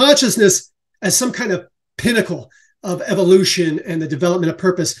 think of consciousness as some kind of pinnacle of evolution and the development of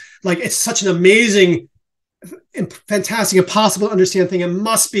purpose. Like it's such an amazing, fantastic, impossible to understand thing. It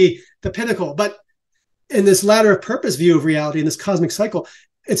must be the pinnacle. But in this ladder of purpose view of reality, in this cosmic cycle,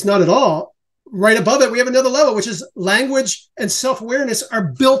 it's not at all. right above it, we have another level, which is language and self-awareness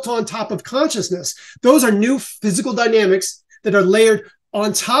are built on top of consciousness. Those are new physical dynamics that are layered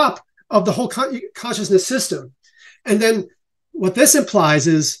on top of the whole consciousness system. And then what this implies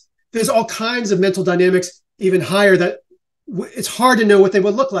is there's all kinds of mental dynamics even higher that it's hard to know what they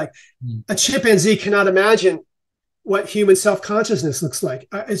would look like. A chimpanzee cannot imagine what human self-consciousness looks like.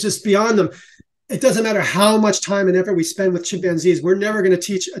 It's just beyond them. It doesn't matter how much time and effort we spend with chimpanzees. We're never going to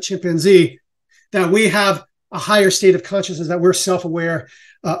teach a chimpanzee that we have a higher state of consciousness, that we're self-aware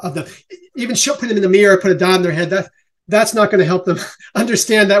of them. Even put them in the mirror, put a dot in their head, that's not going to help them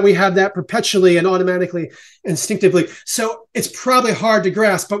understand that we have that perpetually and automatically, instinctively. So it's probably hard to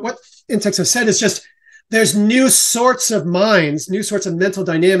grasp. But what insects have said is just there's new sorts of minds, new sorts of mental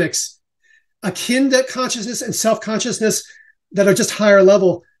dynamics akin to consciousness and self-consciousness that are just higher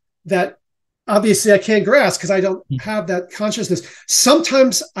level that obviously I can't grasp because I don't have that consciousness.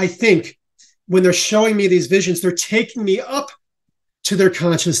 Sometimes I think when they're showing me these visions, they're taking me up to their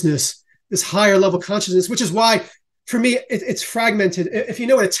consciousness, this higher level consciousness, which is why for me, it's fragmented. If you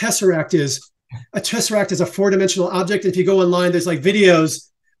know what a tesseract is a 4-dimensional object. If you go online, there's like videos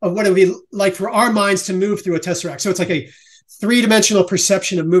of what it would be like for our minds to move through a tesseract. So it's like a 3-dimensional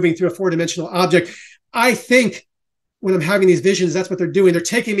perception of moving through a 4-dimensional object. I think when I'm having these visions, that's what they're doing. They're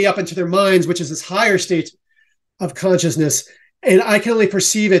taking me up into their minds, which is this higher state of consciousness. And I can only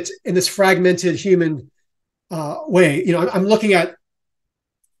perceive it in this fragmented human way. You know, I'm looking at,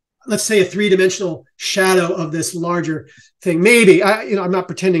 let's say, a 3-dimensional shadow of this larger thing. Maybe, I'm not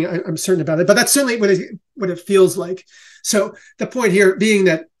pretending I'm certain about it, but that's certainly what it feels like. So the point here being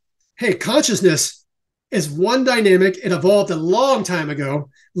that, hey, consciousness is one dynamic. It evolved a long time ago,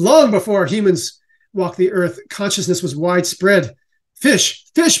 long before humans walked the earth. Consciousness was widespread. Fish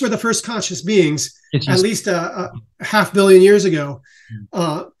were the first conscious beings, at least a 500 million years ago.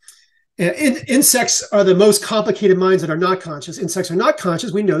 Insects are the most complicated minds that are not conscious. Insects are not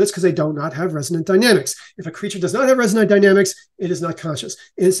conscious. We know this because they do not have resonant dynamics. If a creature does not have resonant dynamics, it is not conscious.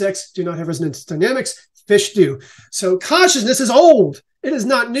 Insects do not have resonant dynamics. Fish do. So consciousness is old. It is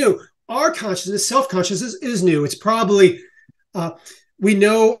not new. Our consciousness, self-consciousness, is new. It's probably, we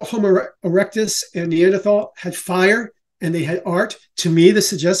know Homo erectus and Neanderthal had fire and they had art. To me, this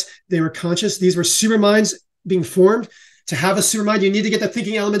suggests they were conscious. These were superminds being formed. To have a supermind, you need to get the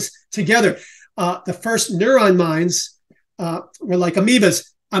thinking elements together. The first neuron minds were like amoebas.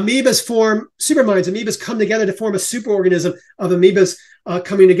 Amoebas form superminds. Amoebas come together to form a superorganism of amoebas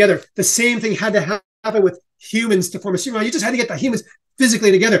coming together. The same thing had to happen with humans to form a supermind. You just had to get the humans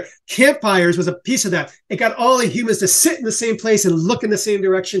physically together. Campfires was a piece of that. It got all the humans to sit in the same place and look in the same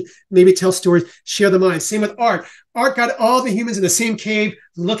direction, maybe tell stories, share the mind. Same with art. Art got all the humans in the same cave,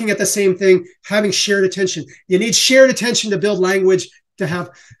 looking at the same thing, having shared attention. You need shared attention to build language, to have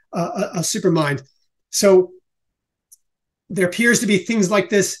a supermind. So there appears to be things like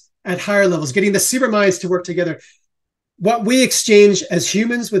this at higher levels, getting the superminds to work together. What we exchange as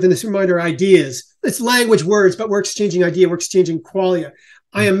humans within the supermind are ideas. It's language, words, but we're exchanging idea, we're exchanging qualia.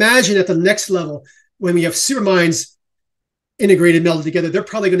 I imagine at the next level, when we have superminds integrated, melded together, they're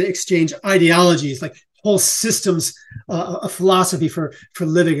probably going to exchange ideologies, like whole systems of philosophy for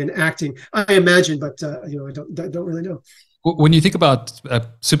living and acting. I imagine, but I don't really know. When you think about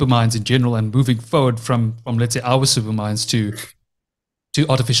superminds in general and moving forward from let's say our superminds to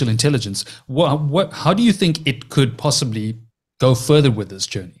artificial intelligence, how do you think it could possibly go further with this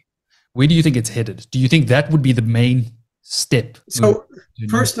journey? Where do you think it's headed? Do you think that would be the main step? So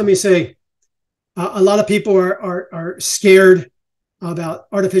first, let me say, a lot of people are scared about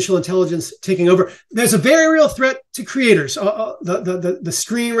artificial intelligence taking over. There's a very real threat to creators, the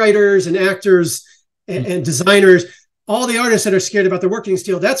screenwriters and actors and designers, all the artists that are scared about their working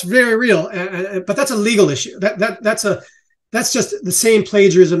style. That's very real, but that's a legal issue. That's just the same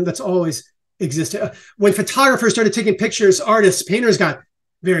plagiarism that's always existed. When photographers started taking pictures, artists, painters got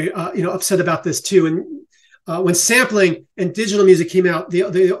very upset about this too. And when sampling and digital music came out,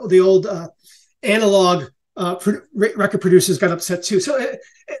 the old analog record producers got upset too. So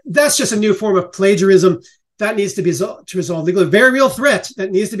that's just a new form of plagiarism that needs to be resolved legally. A very real threat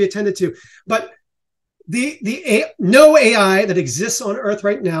that needs to be attended to. But no AI that exists on Earth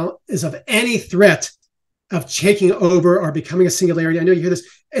right now is of any threat of taking over or becoming a singularity. I know you hear this.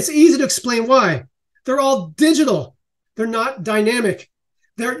 It's easy to explain why. They're all digital. They're not dynamic.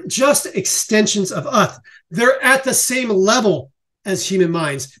 They're just extensions of us. They're at the same level as human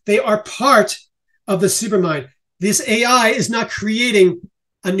minds. They are part of the supermind. This AI is not creating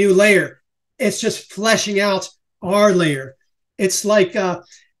a new layer. It's just fleshing out our layer. It's like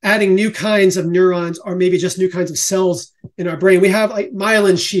adding new kinds of neurons or maybe just new kinds of cells in our brain. We have like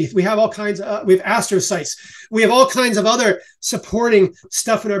myelin sheath. We have all kinds of, we have astrocytes. We have all kinds of other supporting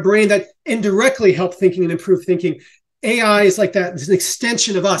stuff in our brain that indirectly help thinking and improve thinking. AI is like that. It's an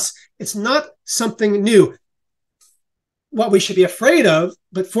extension of us. It's not something new. What we should be afraid of,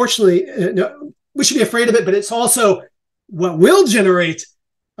 but fortunately, no, we should be afraid of it, but it's also what will generate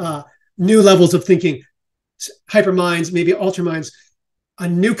new levels of thinking, hyperminds, maybe ultraminds. A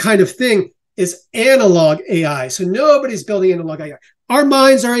new kind of thing is analog AI. So nobody's building analog AI. Our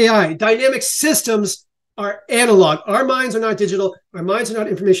minds are AI. Dynamic systems are analog. Our minds are not digital. Our minds are not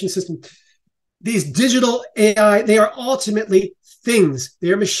information systems. These digital AI, they are ultimately things.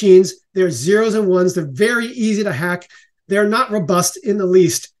 They are machines. They're zeros and ones. They're very easy to hack. They're not robust in the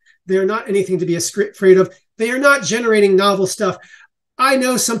least. They're not anything to be afraid of. They are not generating novel stuff. I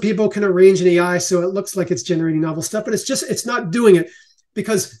know some people can arrange an AI so it looks like it's generating novel stuff, but it's not doing it,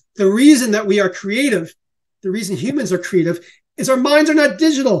 because the reason that we are creative, the reason humans are creative, is our minds are not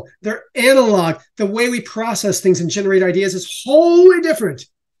digital. They're analog. The way we process things and generate ideas is wholly different,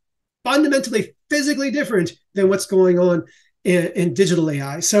 fundamentally, physically different than what's going on in digital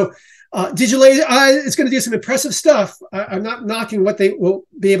AI. So digital AI is going to do some impressive stuff. I'm not knocking what they will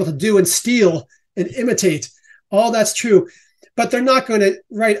be able to do and steal and imitate. All that's true. But they're not going to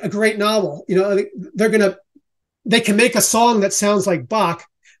write a great novel. You know, they can make a song that sounds like Bach.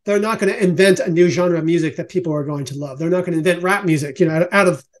 They're not going to invent a new genre of music that people are going to love. They're not going to invent rap music, you know, out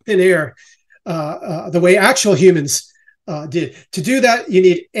of thin air, the way actual humans did. To do that, you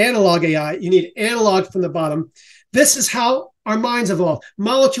need analog AI. You need analog from the bottom. This is how our minds evolve.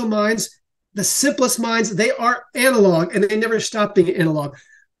 Molecule minds, the simplest minds, they are analog, and they never stop being analog.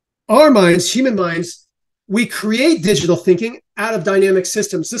 Our minds, human minds, we create digital thinking out of dynamic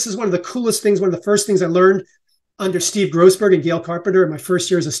systems. This is one of the coolest things, one of the first things I learned under Steve Grossberg and Gail Carpenter in my first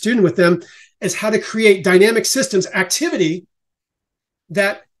year as a student with them, is how to create dynamic systems activity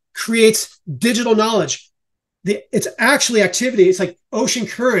that creates digital knowledge. It's actually activity. It's like ocean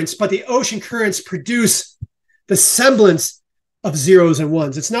currents, but the ocean currents produce the semblance of zeros and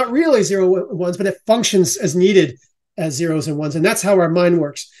ones. It's not really zero and ones, but it functions as needed as zeros and ones. And that's how our mind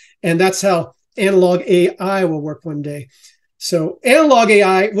works. And that's how analog AI will work one day. So analog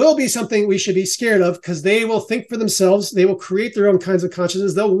AI will be something we should be scared of, because they will think for themselves. They will create their own kinds of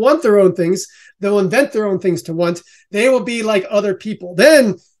consciousness. They'll want their own things. They'll invent their own things to want. They will be like other people.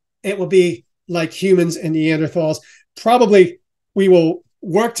 Then it will be like humans and Neanderthals. Probably we will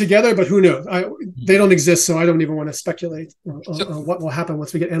work together, but who knows? They don't exist, so I don't even want to speculate on what will happen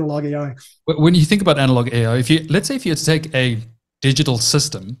once we get analog AI. When you think about analog AI, let's say if you take a digital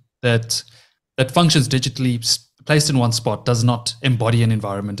system that functions digitally, placed in one spot, does not embody an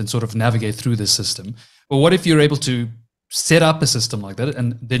environment and sort of navigate through this system. But what if you're able to set up a system like that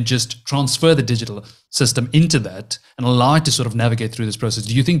and then just transfer the digital system into that and allow it to sort of navigate through this process?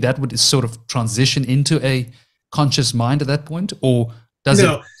 Do you think that would sort of transition into a conscious mind at that point? Or does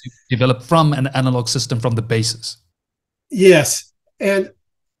it develop from an analog system from the basis? Yes. And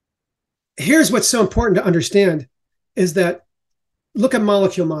here's what's so important to understand is that look at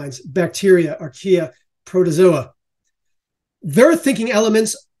molecule minds, bacteria, archaea, protozoa. Their thinking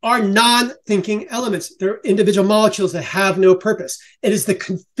elements are non-thinking elements. They're individual molecules that have no purpose. It is the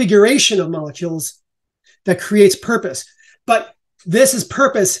configuration of molecules that creates purpose. But this is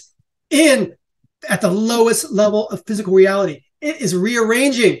purpose at the lowest level of physical reality. It is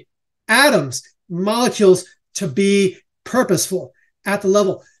rearranging atoms, molecules to be purposeful at the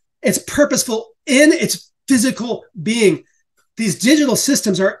level. It's purposeful in its physical being. These digital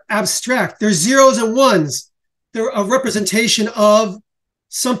systems are abstract. They're zeros and ones. They're a representation of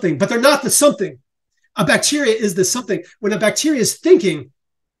something, but they're not the something. A bacteria is the something. When a bacteria is thinking,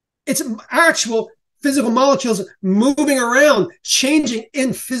 it's actual physical molecules moving around, changing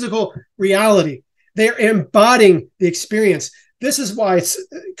in physical reality. They're embodying the experience. This is why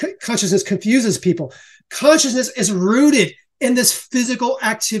consciousness confuses people. Consciousness is rooted in this physical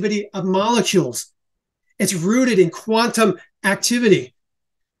activity of molecules. It's rooted in quantum activity.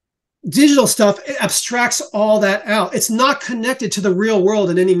 Digital stuff, it abstracts all that out. It's not connected to the real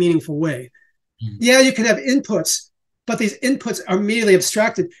world in any meaningful way. Yeah, you can have inputs, but these inputs are immediately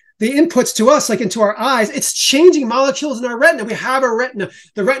abstracted. The inputs to us, like into our eyes, it's changing molecules in our retina. We have a retina.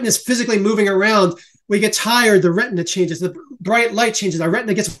 The retina is physically moving around. We get tired, the retina changes. The bright light changes. Our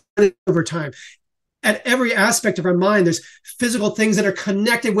retina gets over time. At every aspect of our mind, there's physical things that are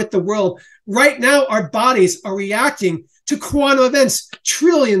connected with the world. Right now, our bodies are reacting to quantum events,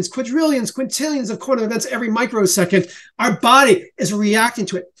 trillions, quadrillions, quintillions of quantum events every microsecond. Our body is reacting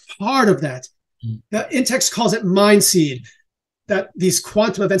to it. Part of that. The in-text calls it mind seed. that these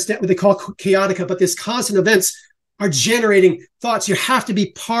quantum events, what they call chaotica, but these constant events are generating thoughts. You have to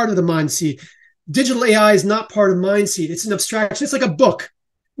be part of the mind seed. Digital AI is not part of mind seed. It's an abstraction. It's like a book.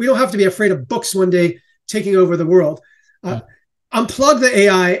 We don't have to be afraid of books one day taking over the world. Unplug the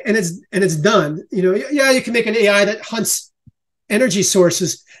AI and it's done. Yeah, you can make an AI that hunts energy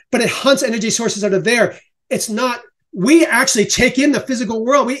sources, but it hunts energy sources that are there. It's not. We actually take in the physical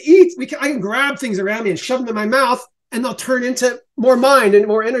world. We eat. I can grab things around me and shove them in my mouth, and they'll turn into more mind and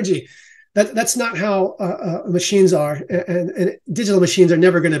more energy. That's not how machines are, and digital machines are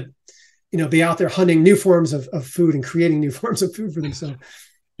never going to, be out there hunting new forms of food and creating new forms of food for themselves.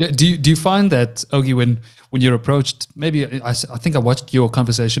 Yeah, do you find that, Ogi, when you're approached, maybe I think I watched your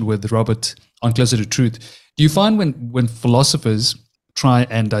conversation with Robert on Closer to Truth. Do you find when philosophers try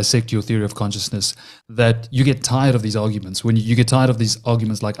and dissect your theory of consciousness that you get tired of these arguments, when you get tired of these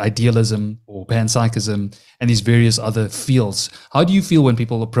arguments like idealism or panpsychism and these various other fields? How do you feel when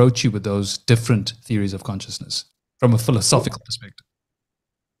people approach you with those different theories of consciousness from a philosophical perspective?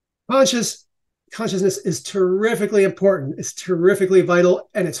 Consciousness is terrifically important. It's terrifically vital,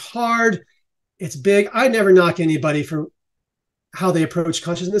 and it's hard. It's big. I never knock anybody for how they approach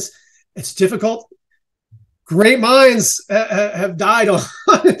consciousness. It's difficult. Great minds have died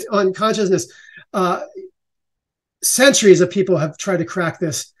on consciousness. Centuries of people have tried to crack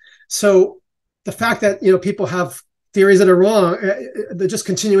this. So the fact that people have theories that are wrong, they're just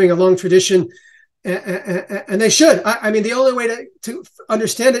continuing a long tradition, and they should. I mean, the only way to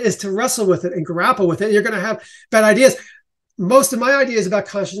understand it is to wrestle with it and grapple with it. You're going to have bad ideas. Most of my ideas about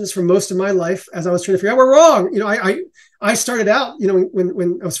consciousness for most of my life, as I was trying to figure out, were wrong. I started out,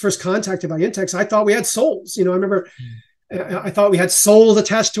 when I was first contacted by Intex, I thought we had souls. I remember I thought we had souls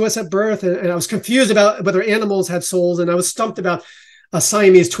attached to us at birth, and I was confused about whether animals had souls, and I was stumped about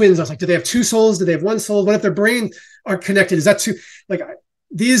Siamese twins. I was like, do they have two souls? Do they have one soul? What if their brains are connected? Is that two?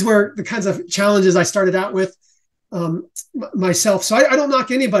 These were the kinds of challenges I started out with myself. So I don't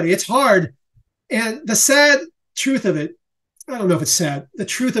knock anybody. It's hard. And the sad truth of it, I don't know if it's sad. The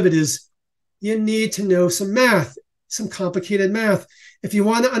truth of it is you need to know some math, some complicated math. If you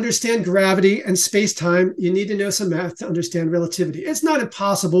want to understand gravity and space-time, you need to know some math to understand relativity. It's not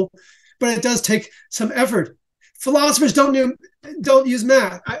impossible, but it does take some effort. Philosophers don't use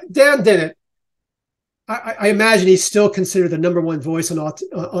math. Dan did it. I imagine he's still considered the number one voice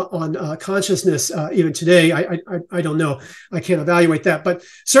on consciousness even today. I don't know. I can't evaluate that. But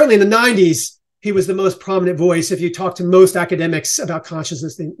certainly in the 90s, he was the most prominent voice. If you talk to most academics about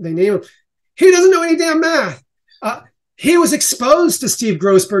consciousness, they name him. He doesn't know any damn math. He was exposed to Steve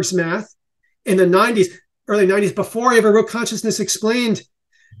Grossberg's math in the 90s, early 90s, before he ever wrote Consciousness Explained.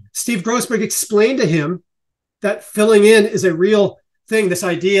 Steve Grossberg explained to him that filling in is a real thing, this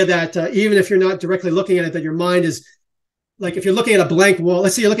idea that even if you're not directly looking at it, that your mind is like, if you're looking at a blank wall,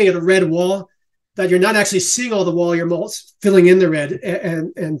 let's say you're looking at a red wall, that you're not actually seeing all the wall, you're filling in the red.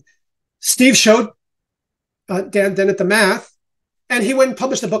 And Steve showed Dan Dennett the math, and he went and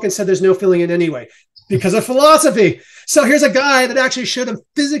published a book and said there's no filling in anyway because of philosophy. So here's a guy that actually showed him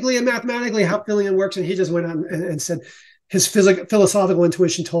physically and mathematically how filling in works, and he just went on and said his philosophical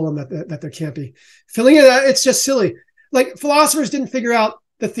intuition told him that there can't be filling in. It's just silly. Like, philosophers didn't figure out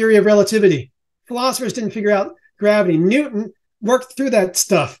the theory of relativity. Philosophers didn't figure out gravity. Newton worked through that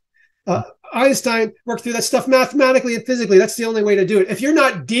stuff. Einstein worked through that stuff mathematically and physically. That's the only way to do it. If you're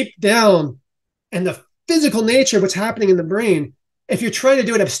not deep down in the physical nature of what's happening in the brain, if you're trying to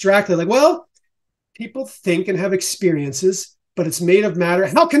do it abstractly, like, well, people think and have experiences, but it's made of matter.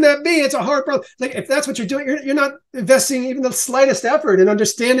 How can that be? It's a hard problem. Like, if that's what you're doing, you're not investing even the slightest effort in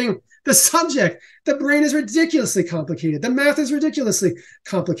understanding the subject. The brain is ridiculously complicated. The math is ridiculously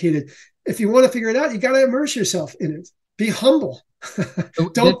complicated. If you want to figure it out, you got to immerse yourself in it. Be humble.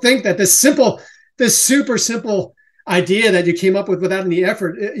 Don't think that this super simple idea that you came up with without any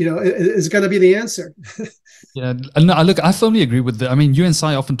effort, is going to be the answer. Yeah, look, I firmly agree with that. I mean, you and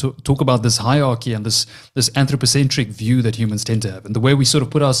Sai often talk about this hierarchy and this anthropocentric view that humans tend to have, and the way we sort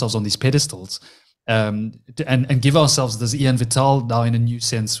of put ourselves on these pedestals, and give ourselves this Ian Vital now in a new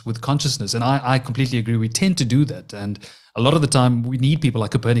sense with consciousness. And I completely agree. We tend to do that, and a lot of the time we need people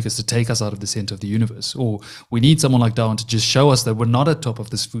like Copernicus to take us out of the center of the universe, or we need someone like Darwin to just show us that we're not at top of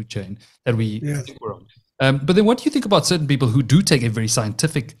this food chain that we think we're on. But then what do you think about certain people who do take a very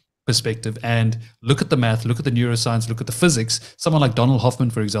scientific perspective and look at the math, look at the neuroscience, look at the physics? Someone like Donald Hoffman,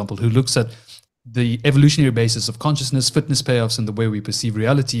 for example, who looks at the evolutionary basis of consciousness, fitness payoffs, and the way we perceive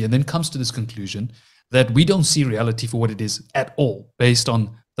reality, and then comes to this conclusion that we don't see reality for what it is at all, based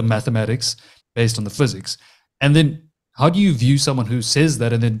on the mathematics, based on the physics. And then how do you view someone who says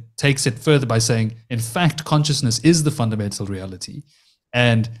that and then takes it further by saying, in fact, consciousness is the fundamental reality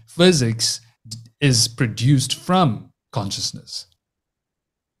and physics is produced from consciousness?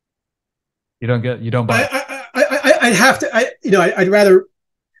 You don't buy it. I'd have to, I'd rather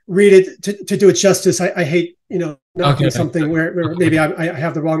read it to do it justice. I hate, not doing something where maybe I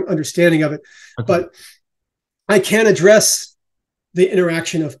have the wrong understanding of it, but I can address the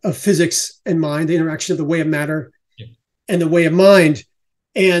interaction of physics and mind, the interaction of the way of matter and the way of mind,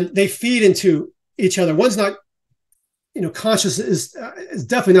 and they feed into each other. One's not, consciousness is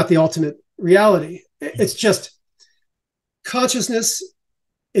definitely not the ultimate reality. It's just consciousness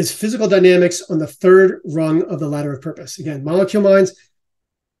is physical dynamics on the third rung of the ladder of purpose. Again, molecule minds,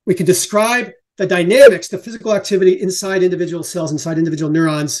 we can describe the dynamics, the physical activity inside individual cells, inside individual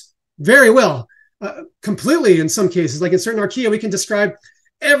neurons very well, completely in some cases. Like in certain archaea, we can describe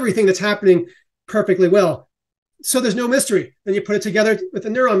everything that's happening perfectly well. So there's no mystery. Then you put it together with the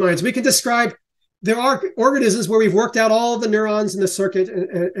neuron minds. We can describe, there are organisms where we've worked out all the neurons in the circuit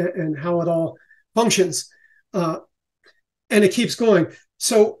and how it all functions. And it keeps going.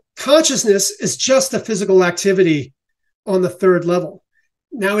 So consciousness is just a physical activity on the third level.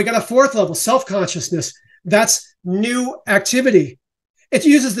 Now we got a fourth level, self-consciousness. That's new activity. It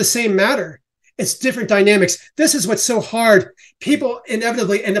uses the same matter. It's different dynamics. This is what's so hard. People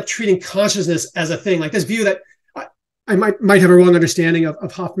inevitably end up treating consciousness as a thing, like this view that I might have a wrong understanding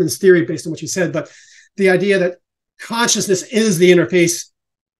of Hoffman's theory based on what you said, but the idea that consciousness is the interface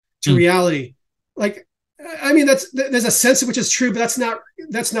to reality. Like, I mean, there's a sense of which is true, but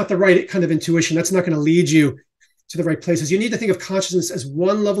that's not the right kind of intuition. That's not going to lead you to the right places. You need to think of consciousness as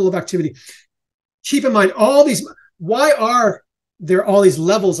one level of activity. Keep in mind why are there all these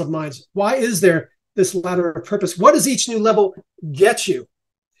levels of minds? Why is there this ladder of purpose? What does each new level get you?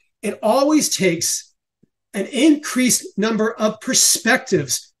 It always takes an increased number of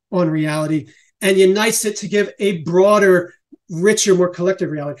perspectives on reality and unites it to give a broader, richer, more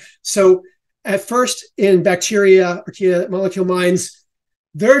collective reality. So at first in bacteria, archaea, molecule minds,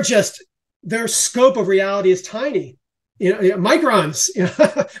 their scope of reality is tiny, microns,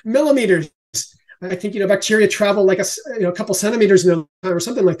 millimeters. I think, bacteria travel like a couple centimeters in a time or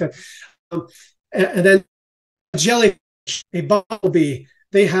something like that. And then a jellyfish, a bumblebee,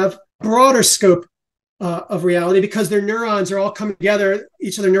 they have broader scope of reality because their neurons are all coming together.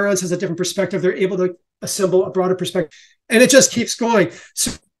 Each of their neurons has a different perspective. They're able to assemble a broader perspective. And it just keeps going.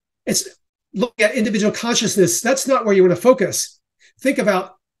 So it's looking at individual consciousness. That's not where you want to focus. Think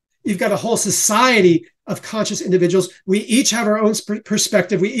about, you've got a whole society of conscious individuals. We each have our own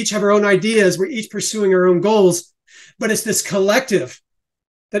perspective. We each have our own ideas. We're each pursuing our own goals. But it's this collective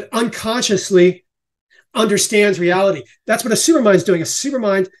that unconsciously understands reality. That's what a supermind's doing. A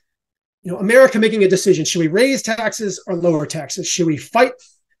supermind, America making a decision. Should we raise taxes or lower taxes? Should we fight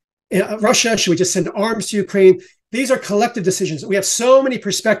Russia? Should we just send arms to Ukraine? These are collective decisions. We have so many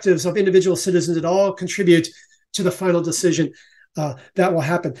perspectives of individual citizens that all contribute to the final decision that will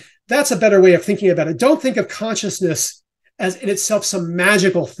happen. That's a better way of thinking about it. Don't think of consciousness as in itself some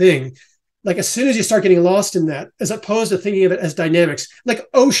magical thing. Like as soon as you start getting lost in that, as opposed to thinking of it as dynamics, like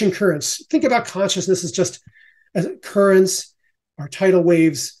ocean currents. Think about consciousness as just as currents or tidal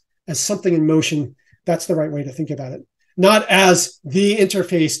waves, as something in motion. That's the right way to think about it. Not as the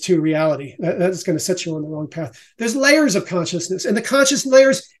interface to reality. That's going to set you on the wrong path. There's layers of consciousness, and the conscious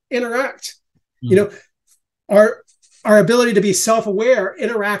layers interact. Our ability to be self-aware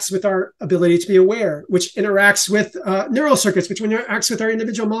interacts with our ability to be aware, which interacts with neural circuits, which interacts with our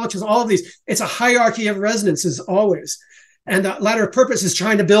individual molecules, all of these. It's a hierarchy of resonances always. And the ladder of purpose is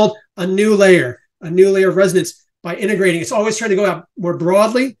trying to build a new layer of resonance by integrating. It's always trying to go out more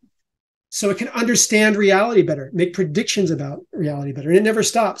broadly so it can understand reality better, make predictions about reality better. And it never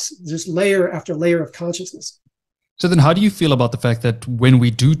stops. There's layer after layer of consciousness. So then how do you feel about the fact that when we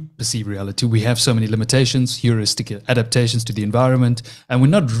do perceive reality, we have so many limitations, heuristic adaptations to the environment, and we're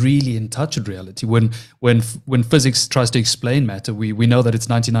not really in touch with reality? When physics tries to explain matter, we know that it's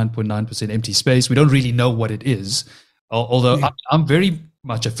 99.9% empty space. We don't really know what it is, although I'm very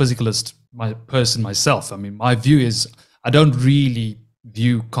much a physicalist person myself. I mean, my view is I don't really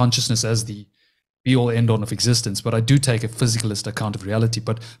view consciousness as the be-all, end-all of existence, but I do take a physicalist account of reality.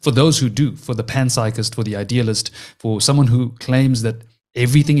 But for those who do, for the panpsychist, for the idealist, for someone who claims that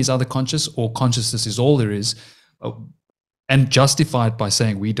everything is either conscious or consciousness is all there is, and justify it by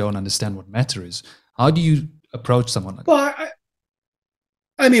saying we don't understand what matter is, how do you approach someone like that? Well,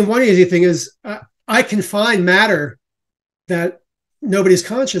 I mean, one easy thing is I can find matter that nobody's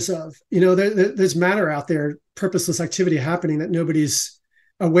conscious of. There's matter out there, purposeless activity happening that nobody's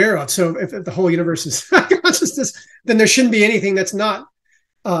aware of. So if the whole universe is consciousness, then there shouldn't be anything that's not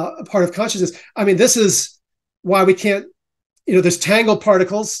a part of consciousness. I mean, this is why we can't, there's tangled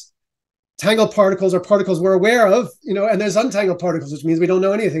particles. Tangled particles are particles we're aware of, and there's untangled particles, which means we don't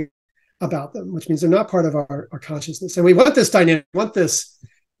know anything about them, which means they're not part of our consciousness. And we want this dynamic, want this,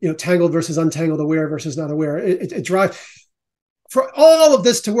 tangled versus untangled, aware versus not aware. It drives, for all of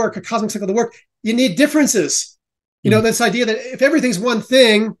this to work, a cosmic cycle to work, you need differences. This idea that if everything's one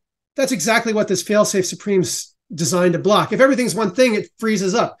thing, that's exactly what this fail-safe supreme's designed to block. If everything's one thing, it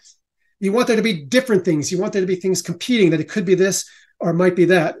freezes up. You want there to be different things. You want there to be things competing, that it could be this or it might be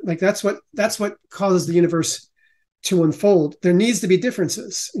that. Like that's what causes the universe to unfold. There needs to be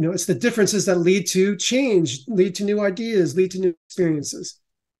differences. It's the differences that lead to change, lead to new ideas, lead to new experiences.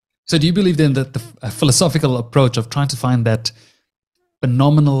 So do you believe then that the philosophical approach of trying to find that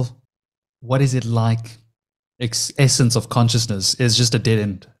phenomenal, what is it like, essence of consciousness is just a dead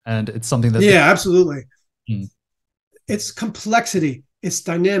end, and it's something that absolutely. It's complexity, it's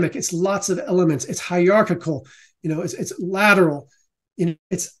dynamic, it's lots of elements, it's hierarchical, it's lateral,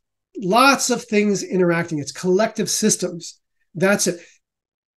 it's lots of things interacting, it's collective systems. That's it.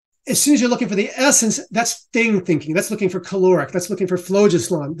 As soon as you're looking for the essence, that's thing thinking, that's looking for caloric, that's looking for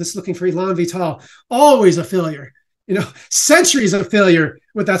phlogiston, that's looking for elan vital. Always a failure. Centuries of failure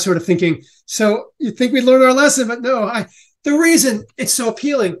with that sort of thinking. So you think we learned our lesson, but no. The reason it's so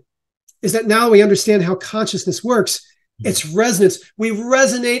appealing is that now we understand how consciousness works. It's resonance. We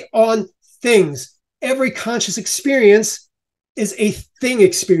resonate on things. Every conscious experience is a thing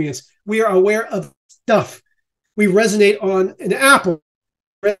experience. We are aware of stuff. We resonate on an apple,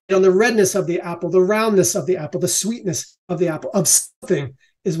 on the redness of the apple, the roundness of the apple, the sweetness of the apple, of something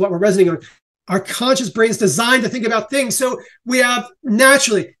is what we're resonating on. Our conscious brain is designed to think about things. So we have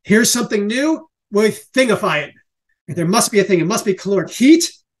naturally, here's something new, we thingify it. There must be a thing. It must be caloric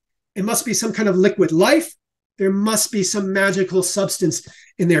heat. It must be some kind of liquid life. There must be some magical substance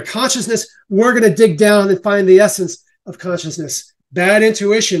in their consciousness. We're going to dig down and find the essence of consciousness. Bad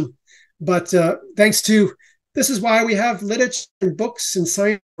intuition. But thanks to, this is why we have literature and books and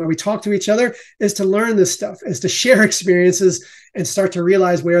science, where we talk to each other, is to learn this stuff, is to share experiences and start to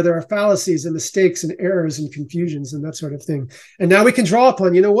realize where there are fallacies and mistakes and errors and confusions and that sort of thing. And now we can draw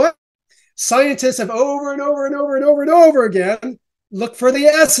upon, what? Scientists have over and over and over and over and over again looked for the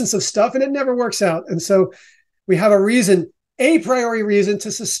essence of stuff, and it never works out. And so we have a priori reason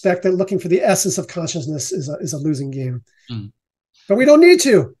to suspect that looking for the essence of consciousness is a losing game. But we don't need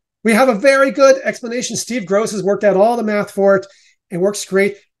to. We have a very good explanation. Steve Gross has worked out all the math for it. It works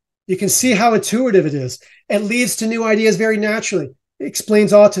great. You can see how intuitive it is. It leads to new ideas very naturally. It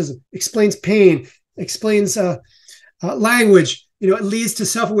explains autism, explains pain, explains language. It leads to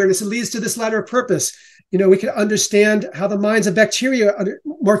self-awareness. It leads to this ladder of purpose. We can understand how the minds of bacteria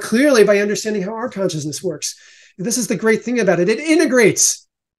more clearly by understanding how our consciousness works. And this is the great thing about it. It integrates.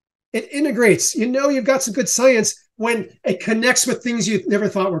 You've got some good science when it connects with things you never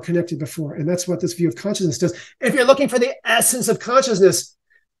thought were connected before. And that's what this view of consciousness does. If you're looking for the essence of consciousness,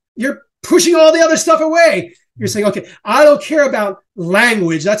 you're pushing all the other stuff away. You're saying, okay, I don't care about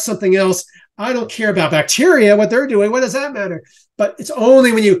language. That's something else. I don't care about bacteria, what they're doing. What does that matter? But it's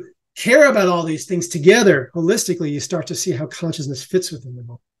only when you care about all these things together, holistically, you start to see how consciousness fits within them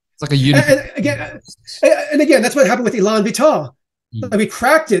all. It's like a unit. And again, that's what happened with elan vital. Like we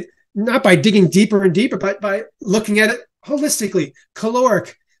cracked it, not by digging deeper and deeper, but by looking at it holistically.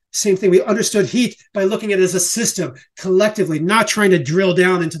 Caloric, same thing. We understood heat by looking at it as a system, collectively, not trying to drill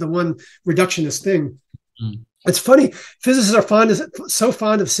down into the one reductionist thing. It's funny. Physicists are so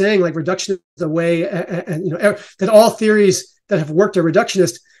fond of saying like reductionism is the way, and that all theories that have worked are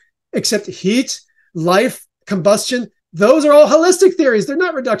reductionist, except heat, life, combustion. Those are all holistic theories. They're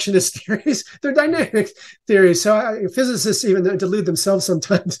not reductionist theories. They're dynamic theories. So physicists even delude themselves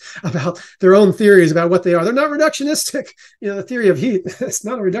sometimes about their own theories about what they are. They're not reductionistic. The theory of heat, it's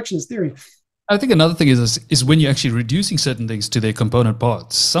not a reductionist theory. I think another thing is when you're actually reducing certain things to their component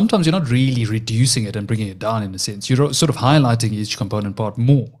parts, sometimes you're not really reducing it and bringing it down in a sense. You're sort of highlighting each component part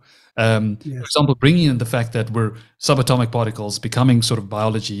more. For example, bringing in the fact that we're subatomic particles, becoming sort of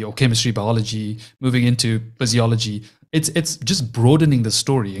biology or chemistry, biology, moving into physiology. It's just broadening the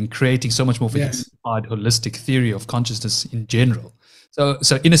story and creating so much more of a unified, holistic theory of consciousness in general. So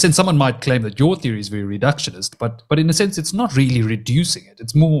in a sense, someone might claim that your theory is very reductionist, but in a sense, it's not really reducing it.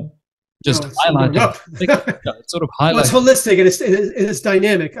 It's more just highlighting. It's sort of highlighting. Well, it's holistic and it's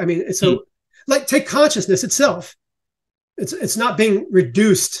dynamic. I mean, it's so like take consciousness itself. It's not being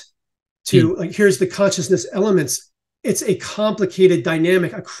reduced to like here's the consciousness elements. It's a complicated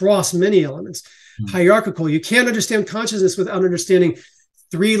dynamic across many elements. Hierarchical. You can't understand consciousness without understanding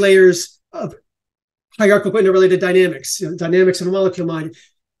 3 layers of hierarchical interrelated dynamics, dynamics of a molecule mind,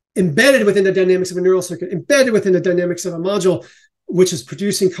 embedded within the dynamics of a neural circuit, embedded within the dynamics of a module, which is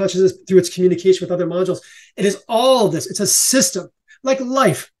producing consciousness through its communication with other modules. It is all this. It's a system, like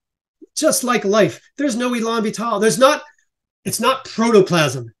life, just like life. There's no elan vital. It's not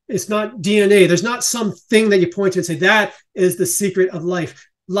protoplasm. It's not DNA. There's not something that you point to and say, that is the secret of life.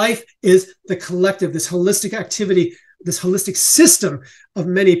 Life is the collective, this holistic activity, this holistic system of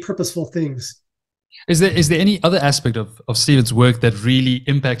many purposeful things. Is there any other aspect of Stephen's work that really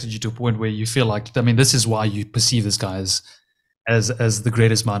impacted you to a point where you feel like, I mean, this is why you perceive this guy as the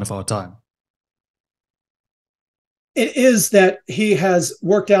greatest mind of our time? It is that he has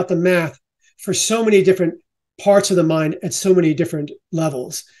worked out the math for so many different parts of the mind at so many different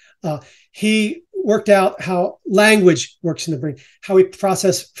levels. He worked out how language works in the brain, how we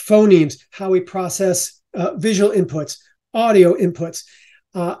process phonemes, how we process visual inputs, audio inputs,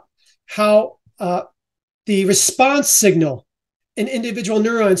 how the response signal in individual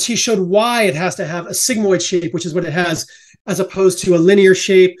neurons, he showed why it has to have a sigmoid shape, which is what it has, as opposed to a linear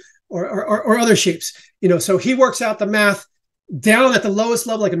shape or other shapes. So he works out the math down at the lowest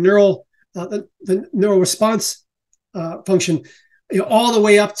level, like a neural, the neural response function, all the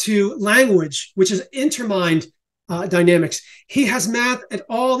way up to language, which is intermind dynamics. He has math at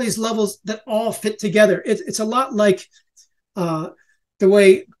all these levels that all fit together. It's a lot like the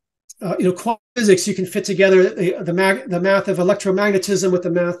way quantum physics, you can fit together the math of electromagnetism with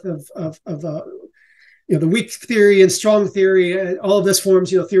the math of the weak theory and strong theory. All of this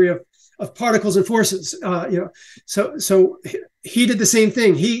forms theory of particles and forces. So he did the same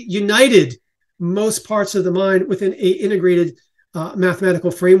thing. He united most parts of the mind within a integrated mathematical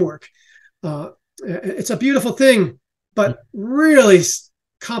framework. It's a beautiful thing, but really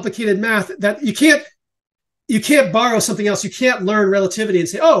complicated math that you can't borrow something else. You can't learn relativity and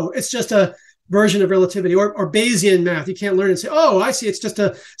say, oh, it's just a version of relativity, or Bayesian math. You can't learn and say, oh, I see, it's just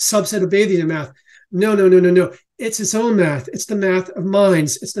a subset of Bayesian math. No. It's its own math. It's the math of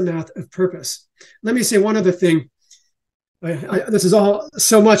minds. It's the math of purpose. Let me say one other thing. This is all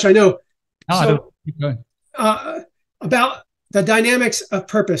so much, I know. Keep going. About the dynamics of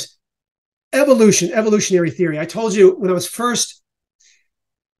purpose, evolutionary theory. I told you when I was first,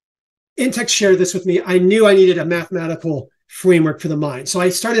 Intex shared this with me, I knew I needed a mathematical framework for the mind. So I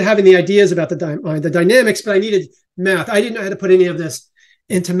started having the ideas about the dynamics, but I needed math. I didn't know how to put any of this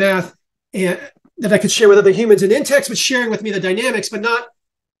into math and that I could share with other humans. And Intex was sharing with me the dynamics, but not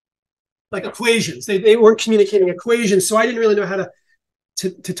like equations. They weren't communicating equations. So I didn't really know how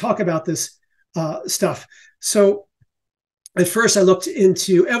to talk about this stuff. So at first I looked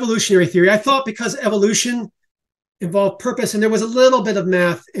into evolutionary theory. I thought because evolution involved purpose, and there was a little bit of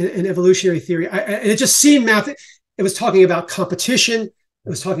math in evolutionary theory. And it just seemed math. It was talking about competition. It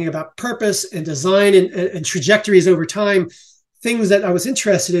was talking about purpose and design and trajectories over time, things that I was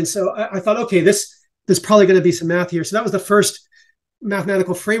interested in. So I thought, okay, there's probably going to be some math here. So that was the first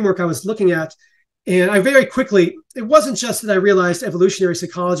mathematical framework I was looking at. And I very quickly, it wasn't just that I realized evolutionary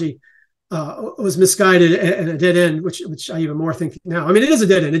psychology was misguided and a dead end, which I even more think now. I mean, it is a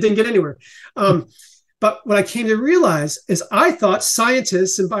dead end. It didn't get anywhere. But what I came to realize is I thought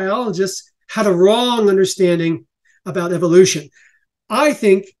scientists and biologists had a wrong understanding about evolution. I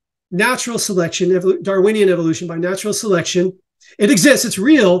think natural selection, Darwinian evolution by natural selection, it exists, it's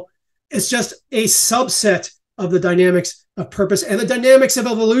real. It's just a subset of the dynamics of purpose and the dynamics of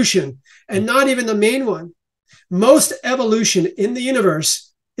evolution, and not even the main one. Most evolution in the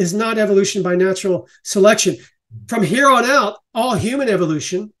universe is not evolution by natural selection. From here on out, all human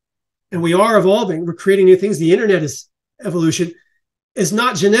evolution, and we are evolving, we're creating new things. The internet is evolution, is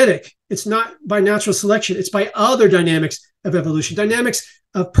not genetic. It's not by natural selection. It's by other dynamics of evolution, dynamics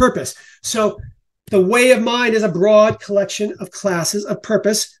of purpose. So the way of mind is a broad collection of classes of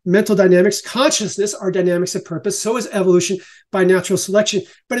purpose, mental dynamics, consciousness are dynamics of purpose. So is evolution by natural selection,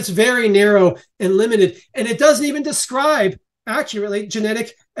 but it's very narrow and limited. And it doesn't even describe accurately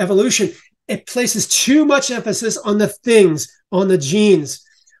genetic evolution. It places too much emphasis on the things, on the genes.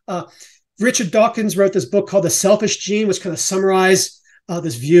 Richard Dawkins wrote this book called The Selfish Gene, which kind of summarized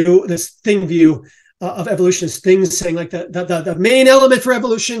this thing view of evolution as things, saying like the main element for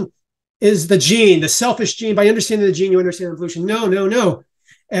evolution is the gene, the selfish gene. By understanding the gene, you understand evolution. No.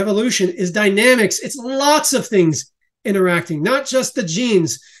 Evolution is dynamics. It's lots of things interacting, not just the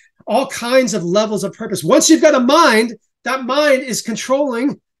genes, all kinds of levels of purpose. Once you've got a mind, that mind is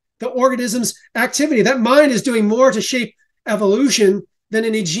controlling the organism's activity. That mind is doing more to shape evolution than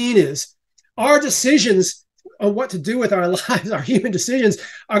any gene is. Our decisions on what to do with our lives, our human decisions,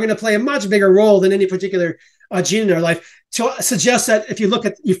 are going to play a much bigger role than any particular gene in our life. To suggest that if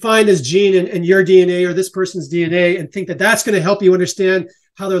you find this gene in your DNA or this person's DNA and think that that's going to help you understand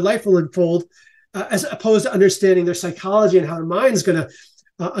how their life will unfold, as opposed to understanding their psychology and how their mind's going to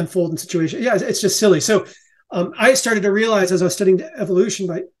unfold in situations. Yeah, it's just silly. So I started to realize as I was studying evolution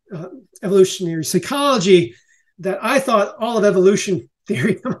by evolutionary psychology that I thought all of evolution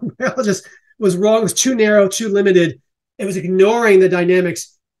theory from biologists was wrong, it was too narrow, too limited. It was ignoring the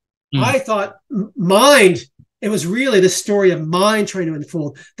dynamics. I thought mind, it was really the story of mind trying to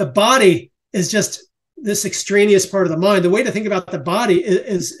unfold. The body is just this extraneous part of the mind. The way to think about the body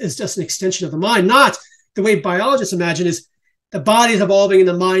is just an extension of the mind, not the way biologists imagine is the body is evolving and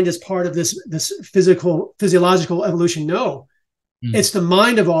the mind is part of this physiological evolution. No, it's the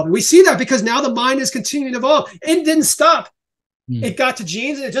mind evolving. We see that because now the mind is continuing to evolve. It didn't stop. It got to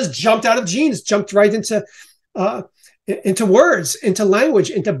genes and it just jumped out of genes, jumped right into words, into language,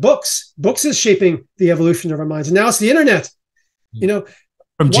 into books. Books is shaping the evolution of our minds. And now it's the internet. You know,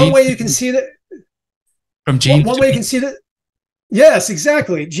 one way you can see that. From genes. One way you can see that. Yes,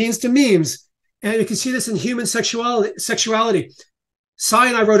 exactly. Genes to memes. And you can see this in human sexuality. Cy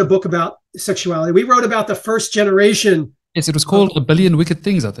and I wrote a book about sexuality. We wrote about the first generation. Yes, it was called A Billion Wicked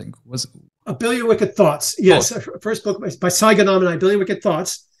Things, I think. Was A Billion Wicked Thoughts. Yes, first book by Cy and I, A Billion Wicked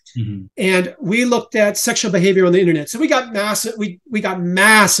Thoughts. And we looked at sexual behavior on the internet. So we got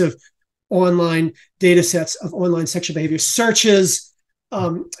massive online data sets of online sexual behavior, searches,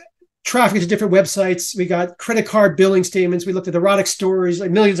 traffic to different websites. We got credit card billing statements. We looked at erotic stories,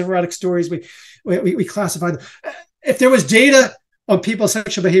 like millions of erotic stories. We classified them. If there was data on people's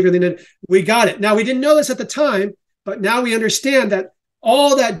sexual behavior on the internet, we got it. Now, we didn't know this at the time, but now we understand that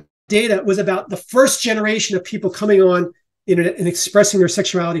all that data was about the first generation of people coming on internet and expressing their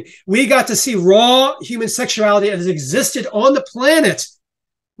sexuality. We got to see raw human sexuality as it existed on the planet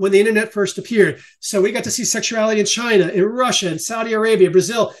when the internet first appeared. So we got to see sexuality in China, in Russia, in Saudi Arabia,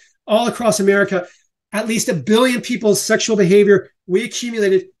 Brazil, all across America. At least 1 billion people's sexual behavior we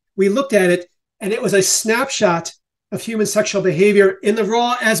accumulated. We looked at it, and it was a snapshot of human sexual behavior in the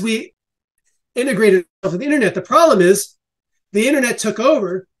raw as we integrated with the internet. The problem is the internet took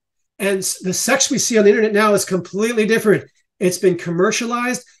over, and the sex we see on the internet now is completely different. It's been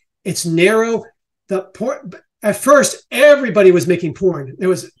commercialized. It's narrow. At first, everybody was making porn. There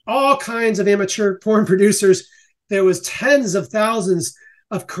was all kinds of amateur porn producers. There was tens of thousands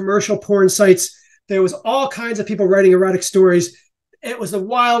of commercial porn sites. There was all kinds of people writing erotic stories. It was the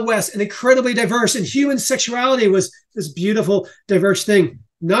Wild West and incredibly diverse. And human sexuality was this beautiful, diverse thing.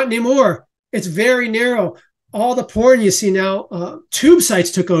 Not anymore. It's very narrow. All the porn you see now, tube sites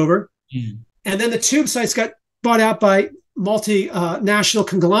took over. And then the tube sites got bought out by multinational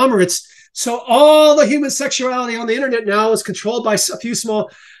conglomerates. So all the human sexuality on the internet now is controlled by a few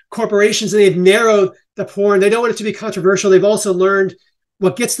small corporations, and they've narrowed the porn. They don't want it to be controversial. They've also learned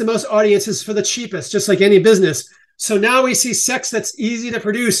what gets the most audiences for the cheapest, just like any business. So now we see sex that's easy to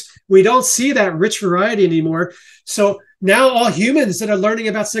produce. We don't see that rich variety anymore. So now all humans that are learning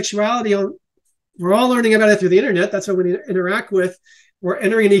about sexuality, we're all learning about it through the internet. That's what we interact with. We're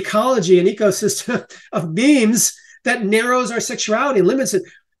entering an ecology, an ecosystem of memes that narrows our sexuality and limits it.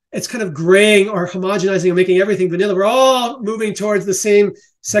 It's kind of graying or homogenizing and making everything vanilla. We're all moving towards the same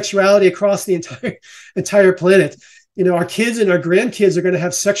sexuality across the entire planet. You know, our kids and our grandkids are going to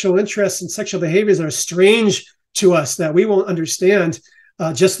have sexual interests and sexual behaviors that are strange to us that we won't understand,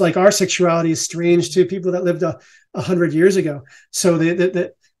 just like our sexuality is strange to people that lived 100 years ago. So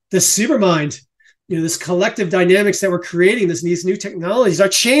the supermind, you know, this collective dynamics that we're creating, these new technologies are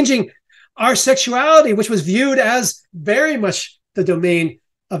changing our sexuality, which was viewed as very much the domain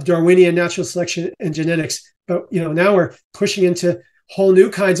of Darwinian natural selection and genetics. But, you know, now we're pushing into whole new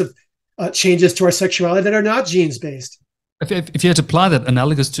kinds of changes to our sexuality that are not genes-based. If you had to apply that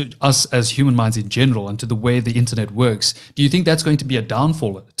analogous to us as human minds in general and to the way the internet works, do you think that's going to be a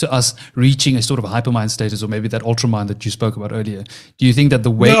downfall to us reaching a sort of hypermind status, or maybe that ultramind that you spoke about earlier? Do you think that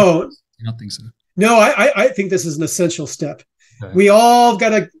the way... No, I don't think so. No, I think this is an essential step. Okay. We all got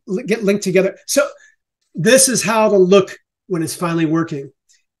to get linked together. So this is how it'll look when it's finally working,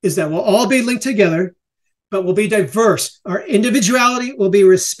 is that we'll all be linked together, but we'll be diverse. Our individuality will be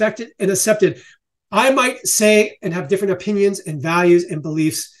respected and accepted. I might say and have different opinions and values and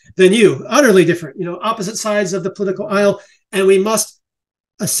beliefs than you, utterly different, you know, opposite sides of the political aisle. And we must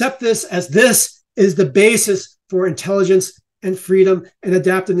accept this as this is the basis for intelligence and freedom and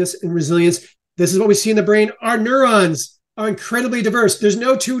adaptiveness and resilience. This is what we see in the brain. Our neurons are incredibly diverse. There's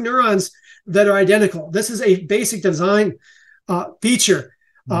no two neurons that are identical. This is a basic design feature.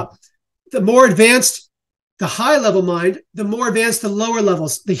 The more advanced the high level mind, the more advanced the lower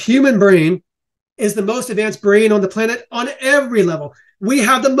levels. The human brain is the most advanced brain on the planet on every level. We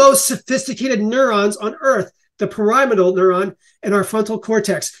have the most sophisticated neurons on Earth, the pyramidal neuron in our frontal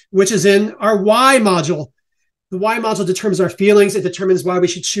cortex, which is in our Y module. The Y module determines our feelings. It determines why we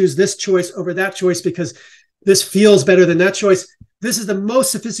should choose this choice over that choice because this feels better than that choice. This is the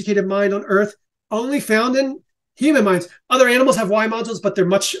most sophisticated mind on Earth, only found in human minds. Other animals have Y modules, but they're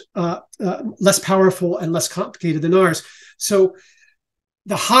much less powerful and less complicated than ours. So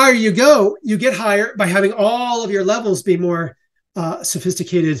the higher you go, you get higher by having all of your levels be more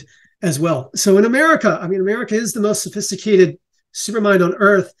sophisticated as well. So in America, I mean, America is the most sophisticated supermind on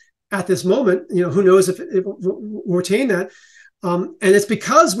Earth at this moment. You know, who knows if it will attain that. And it's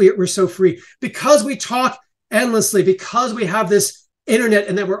because we're so free, because we talk endlessly, because we have this internet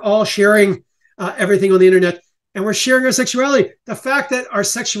and that we're all sharing everything on the internet and we're sharing our sexuality. The fact that our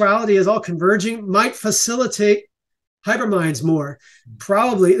sexuality is all converging might facilitate hyperminds more.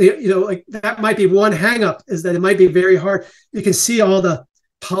 Probably, you know, like that might be one hang up, is that it might be very hard. You can see all the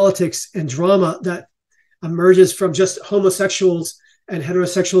politics and drama that emerges from just homosexuals and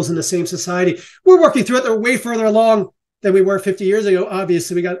heterosexuals in the same society. We're working through it. They're way further along than we were 50 years ago.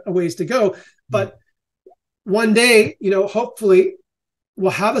 Obviously, we got a ways to go. But one day, you know, hopefully we'll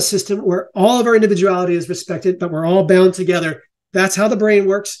have a system where all of our individuality is respected, but we're all bound together. That's how the brain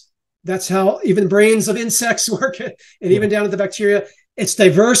works. That's how even brains of insects work, and even down to the bacteria. It's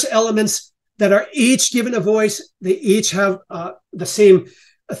diverse elements that are each given a voice. They each have the same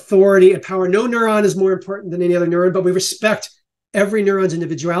authority and power. No neuron is more important than any other neuron, but we respect every neuron's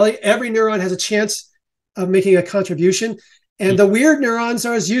individuality. Every neuron has a chance of making a contribution. And the weird neurons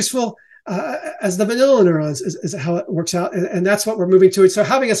are as useful as the vanilla neurons, is how it works out. And that's what we're moving to. So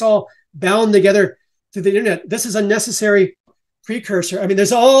having us all bound together through the internet, this is a necessary precursor. I mean,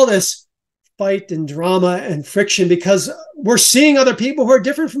 there's all this fight and drama and friction because we're seeing other people who are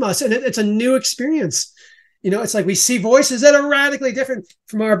different from us. And it's a new experience. You know, it's like we see voices that are radically different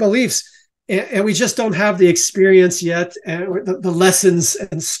from our beliefs. And we just don't have the experience yet, and the lessons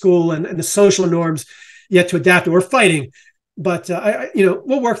in school and the social norms yet to adapt. We're fighting. But, you know,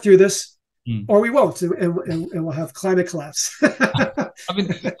 we'll work through this or we won't, and we'll have climate collapse. I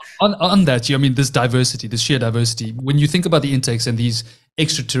mean, on that, I mean, this diversity, this sheer diversity, when you think about the intakes and these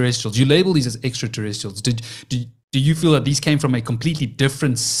extraterrestrials, you label these as extraterrestrials. Do you feel that these came from a completely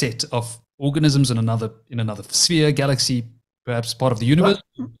different set of organisms in another sphere, galaxy, perhaps part of the universe?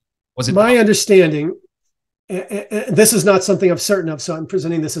 Was it my understanding? And this is not something I'm certain of, so I'm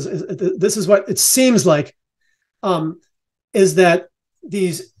presenting this as this is what it seems like, is that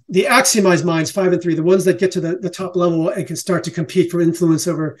the axiomized minds, 5 and 3, the ones that get to the top level and can start to compete for influence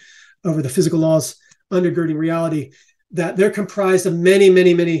over the physical laws undergirding reality, that they're comprised of many,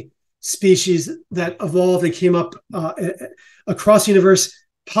 many, many species that evolved and came up across the universe,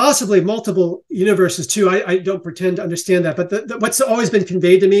 possibly multiple universes too. I don't pretend to understand that, but what's always been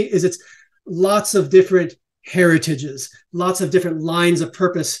conveyed to me is it's lots of different heritages, lots of different lines of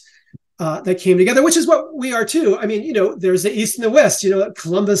purpose that came together, which is what we are too. I mean, you know, there's the East and the West. You know,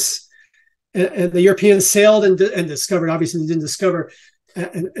 Columbus and the Europeans sailed and discovered. Obviously, they didn't discover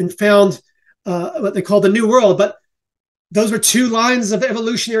and found what they call the New World. But those were two lines of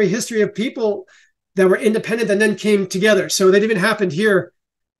evolutionary history of people that were independent and then came together. So that even happened here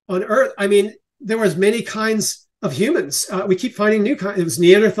on Earth. I mean, there was many kinds of humans. We keep finding new kinds. It was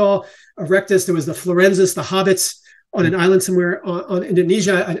Neanderthal, Erectus. There was the Florensis, the hobbits on an island somewhere on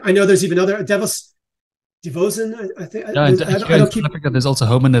Indonesia. I know there's even other Devosin. I think. Yeah, in Africa, there's also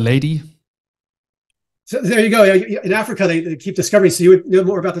Homeland lady. So there you go. In Africa, they keep discovering. So you would know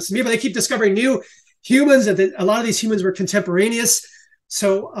more about this than me, but they keep discovering new humans, and a lot of these humans were contemporaneous.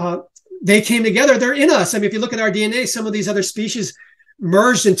 So they came together. They're in us. I mean, if you look at our DNA, some of these other species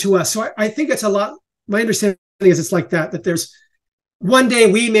merged into us. So I think it's a lot. My understanding is it's like that there's one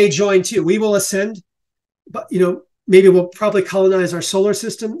day we may join too. We will ascend, but, you know, maybe we'll probably colonize our solar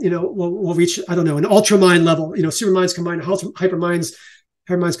system. You know, we'll reach, I don't know, an ultramind level. You know, superminds combined to hyperminds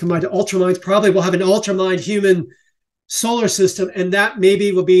combined to ultraminds. Probably we'll have an ultramind human solar system, and that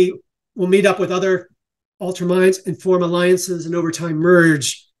maybe we'll meet up with other ultraminds and form alliances, and over time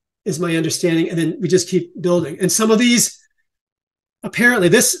merge, is my understanding. And then we just keep building. And some of these, apparently,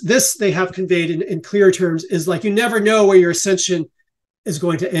 this they have conveyed in clear terms, is like you never know where your ascension is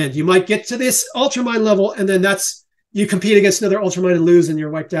going to end. You might get to this ultramind level, and then you compete against another ultramind and lose, and you're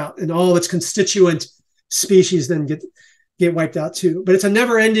wiped out, and all its constituent species then get wiped out too. But it's a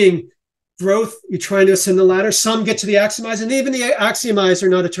never-ending growth. You're trying to ascend the ladder. Some get to the axiomized, and even the axiomized are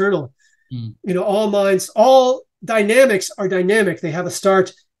not eternal. You know, all minds, all dynamics are dynamic. They have a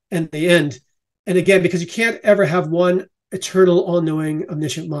start and the end. And again, because you can't ever have one eternal, all-knowing,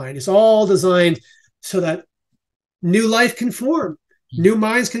 omniscient mind. It's all designed so that new life can form, new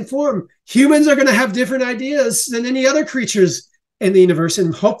minds can form. Humans are going to have different ideas than any other creatures in the universe,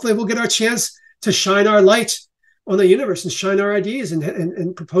 and hopefully we'll get our chance to shine our light on the universe and shine our ideas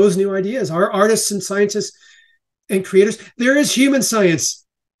and propose new ideas. Our artists and scientists and creators, there is human science,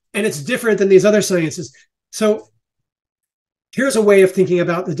 and it's different than these other sciences. So here's a way of thinking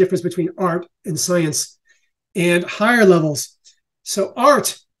about the difference between art and science and higher levels. So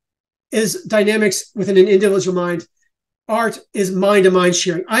art is dynamics within an individual mind. Art is mind-to-mind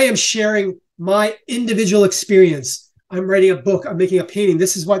sharing. I am sharing my individual experience. I'm writing a book. I'm making a painting.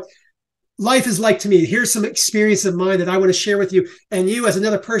 This is what life is like to me. Here's some experience of mine that I want to share with you. And you, as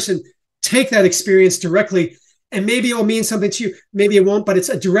another person, take that experience directly. And maybe it will mean something to you. Maybe it won't, but it's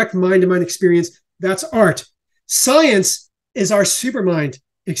a direct mind-to-mind experience. That's art. Science is our supermind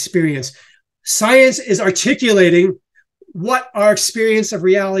experience. Science is articulating what our experience of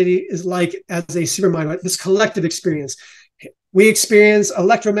reality is like as a supermind, this collective experience. We experience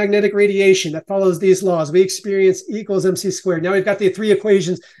electromagnetic radiation that follows these laws. We experience E equals MC squared. Now we've got the three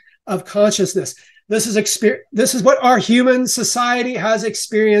equations of consciousness. This is what our human society has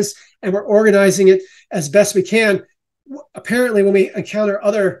experienced, and we're organizing it as best we can. Apparently, when we encounter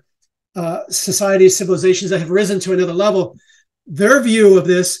other societies, civilizations that have risen to another level, their view of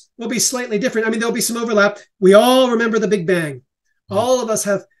this will be slightly different. I mean, there'll be some overlap. We all remember the Big Bang. All of us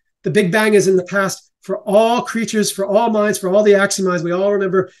have, the Big Bang is in the past for all creatures, for all minds, for all the axioms. We all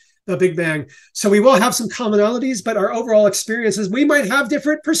remember the Big Bang. So we will have some commonalities, but our overall experiences, we might have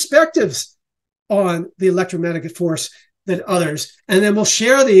different perspectives on the electromagnetic force than others. And then we'll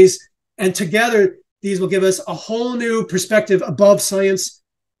share these, and together, these will give us a whole new perspective above science.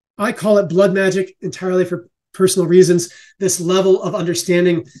 I call it blood magic entirely for personal reasons, this level of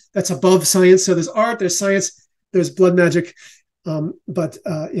understanding that's above science. So there's art, there's science, there's blood magic.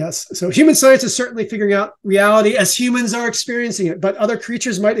 Yes, so human science is certainly figuring out reality as humans are experiencing it, but other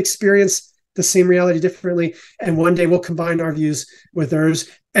creatures might experience the same reality differently. And one day we'll combine our views with theirs,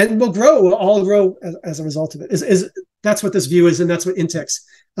 and we'll all grow as a result of it. That's what this view is, and that's what Intex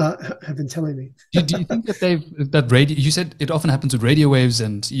have been telling me. Do you think that radio, you said it often happens with radio waves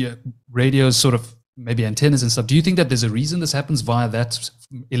and radios sort of maybe antennas and stuff. Do you think that there's a reason this happens via that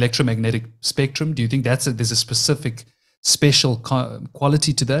electromagnetic spectrum? Do you think there's a specific special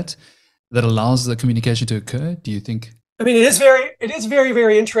quality to that allows the communication to occur? Do you think? I mean, it is very,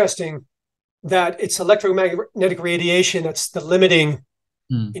 very interesting that it's electromagnetic radiation that's the limiting,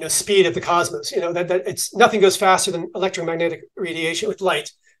 speed of the cosmos. That it's nothing goes faster than electromagnetic radiation with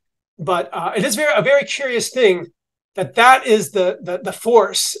light. But it is a very curious thing that is the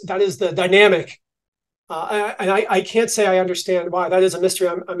force, that is the dynamic. And I can't say I understand why. That is a mystery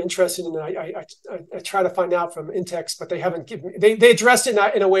I'm interested in. I try to find out from Intex, but they haven't given me. They addressed it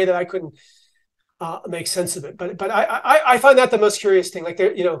in a way that I couldn't make sense of it. But I find that the most curious thing. Like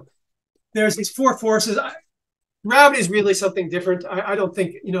there's these four forces. Gravity is really something different. I don't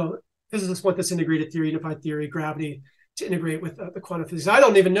think physicists want this integrated theory, unified theory, gravity to integrate with the quantum physics. I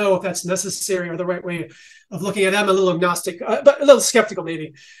don't even know if that's necessary or the right way of looking at it. I'm a little agnostic, but a little skeptical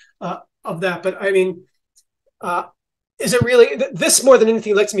maybe of that. But I mean. Is it really, this more than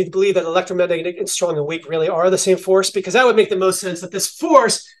anything lets me believe that electromagnetic and strong and weak really are the same force, because that would make the most sense that this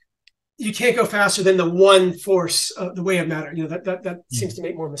force, you can't go faster than the one force, the way of matter. That seems to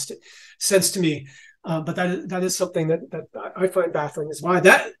make more sense to me. But that is something that I find baffling, is why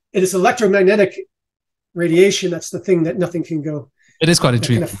that it is electromagnetic radiation. That's the thing that nothing can go. It is quite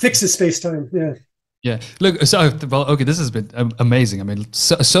intriguing. Kind of fixes space-time. Yeah. Yeah. Look, okay, this has been amazing. I mean,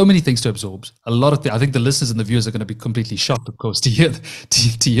 so many things to absorb. A lot of I think the listeners and the viewers are going to be completely shocked, of course, to hear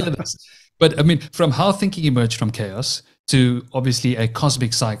this. But I mean, from how thinking emerged from chaos to obviously a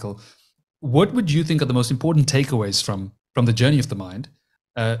cosmic cycle, what would you think are the most important takeaways from the journey of the mind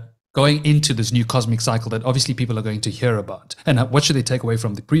going into this new cosmic cycle that obviously people are going to hear about? And what should they take away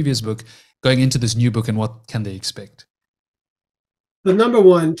from the previous book going into this new book, and what can they expect? The number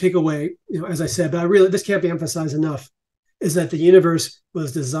one takeaway, as I said, but this can't be emphasized enough, is that the universe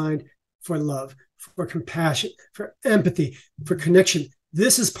was designed for love, for compassion, for empathy, for connection.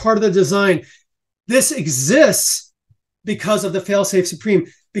 This is part of the design. This exists because of the fail-safe supreme,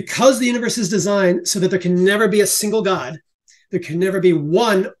 because the universe is designed so that there can never be a single God. There can never be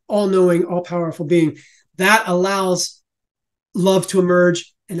one all-knowing, all-powerful being. That allows love to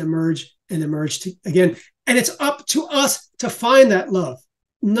emerge and emerge and emerge again. And it's up to us to find that love.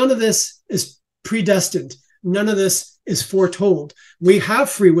 None of this is predestined. None of this is foretold. We have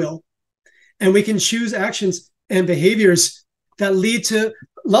free will, and we can choose actions and behaviors that lead to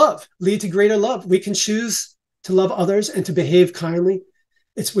love, lead to greater love. We can choose to love others and to behave kindly.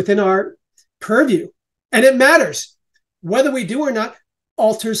 It's within our purview. And it matters. Whether we do or not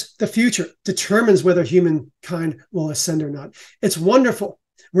alters the future, determines whether humankind will ascend or not. It's wonderful.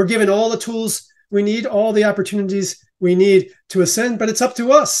 We're given all the tools we need, all the opportunities we need to ascend, but it's up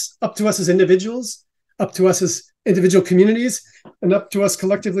to us as individuals, up to us as individual communities, and up to us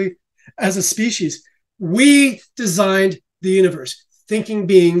collectively as a species. We designed the universe, thinking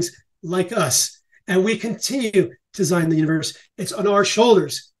beings like us, and we continue to design the universe. It's on our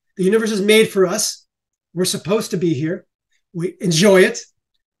shoulders. The universe is made for us. We're supposed to be here. We enjoy it,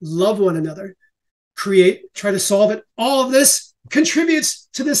 love one another, create, try to solve it. All of this contributes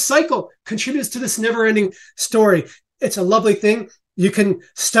to this cycle, contributes to this never-ending story. It's a lovely thing. You can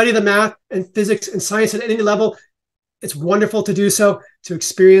study the math and physics and science at any level. It's wonderful to do so, to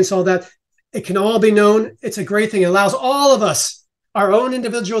experience all that. It can all be known. It's a great thing. It allows all of us our own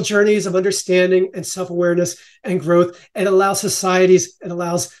individual journeys of understanding and self-awareness and growth. It allows societies, it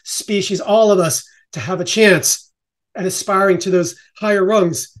allows species, all of us to have a chance at aspiring to those higher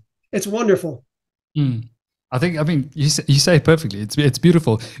rungs. It's wonderful. I mean, you say it perfectly. It's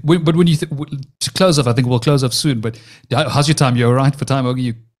beautiful. But when to close off, I think we'll close off soon. But how's your time? You're all right for time,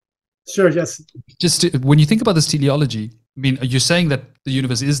 Ogi? Sure, yes. When you think about this teleology, I mean, you're saying that the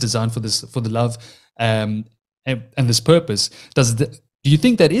universe is designed for the love and this purpose. Do you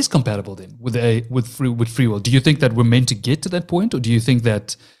think that is compatible then with free will? Do you think that we're meant to get to that point, or do you think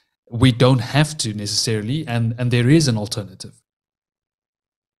that we don't have to necessarily, and there is an alternative?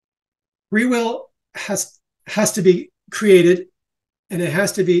 Free will has to be created, and it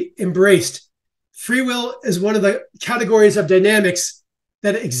has to be embraced. Free will is one of the categories of dynamics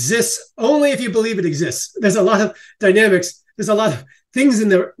that exists only if you believe it exists. There's a lot of dynamics. There's a lot of things in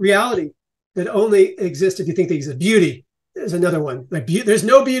the reality that only exist if you think they exist. Beauty is another one. There's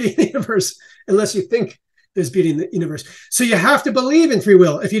no beauty in the universe unless you think there's beauty in the universe. So you have to believe in free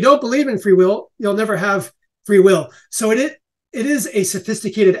will. If you don't believe in free will, you'll never have free will. So it is a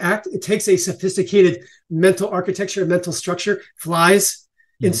sophisticated act. It takes a sophisticated mental architecture, mental structure. Flies,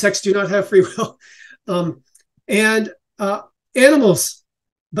 insects do not have free will. And animals,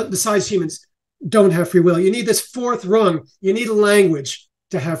 but besides humans, don't have free will. You need this fourth rung. You need a language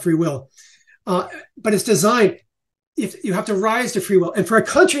to have free will. But it's designed, if you have to rise to free will. And for a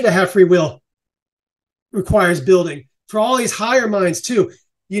country to have free will requires building. For all these higher minds too,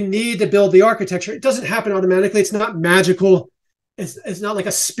 you need to build the architecture. It doesn't happen automatically. It's not magical. It's not like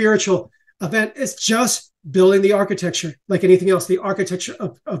a spiritual event. It's just building the architecture, like anything else, the architecture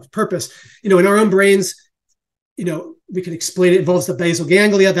of purpose. In our own brains, we can explain it involves the basal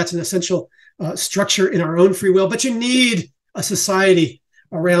ganglia. That's an essential structure in our own free will, but you need a society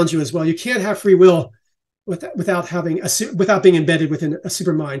around you as well. You can't have free will without being embedded within a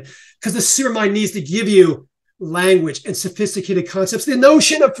supermind, because the supermind needs to give you language and sophisticated concepts. The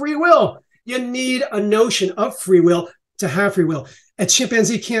notion of free will. You need a notion of free will to have free will. A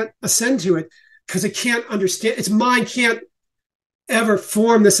chimpanzee can't ascend to it because it can't understand. Its mind can't ever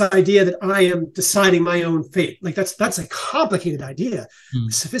form this idea that I am deciding my own fate. Like that's a complicated idea,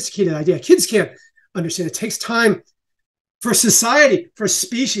 a sophisticated idea. Kids can't understand. It takes time for society, for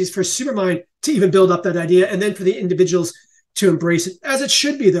species, for supermind to even build up that idea, and then for the individuals to embrace it, as it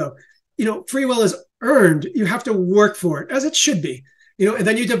should be, though. Free will is earned. You have to work for it, as it should be. And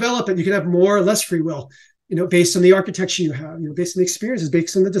then you develop it. You can have more or less free will, based on the architecture you have, based on the experiences,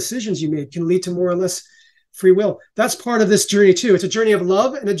 based on the decisions you made, can lead to more or less free will. That's part of this journey too. It's a journey of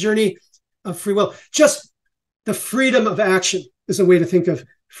love and a journey of free will. Just the freedom of action is a way to think of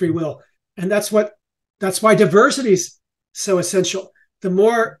free will. And that's why diversity is so essential. The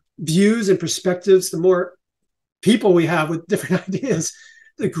more views and perspectives, the more people we have with different ideas,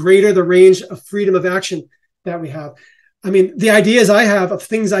 the greater the range of freedom of action that we have. I mean, the ideas I have of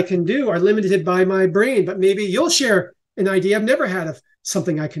things I can do are limited by my brain, but maybe you'll share an idea I've never had of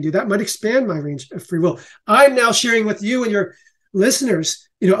something I can do. That might expand my range of free will. I'm now sharing with you and your listeners,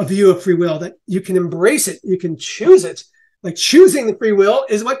 a view of free will, that you can embrace it. You can choose it. Like choosing the free will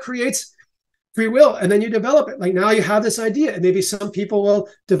is what creates free will. And then you develop it. Like now you have this idea, and maybe some people will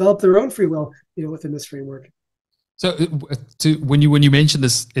develop their own free will, within this framework. So when you mention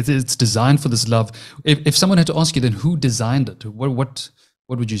this, it's designed for this love. If someone had to ask you, then who designed it? What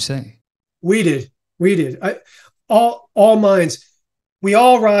would you say? We did. All minds. We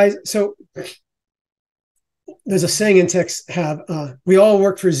all rise. So there's a saying in text we all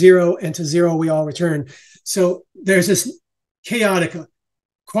work for zero, and to zero we all return. So there's this chaotica,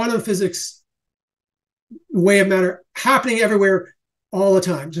 quantum physics, way of matter happening everywhere all the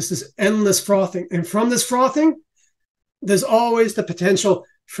time, just this endless frothing. And from this frothing, there's always the potential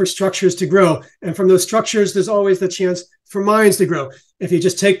for structures to grow. And from those structures, there's always the chance for minds to grow. If you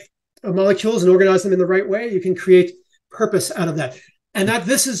just take molecules and organize them in the right way, you can create purpose out of that. And that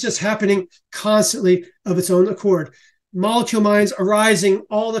this is just happening constantly of its own accord. Molecule minds arising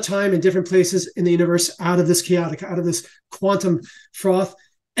all the time in different places in the universe out of this chaotic, out of this quantum froth.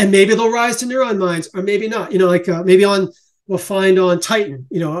 And maybe they'll rise to neuron minds, or maybe not. Maybe we'll find on Titan,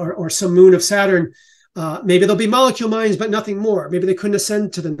 or some moon of Saturn. Maybe there'll be molecule minds, but nothing more. Maybe they couldn't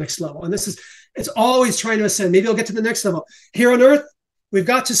ascend to the next level. And it's always trying to ascend. Maybe they'll get to the next level. Here on Earth, we've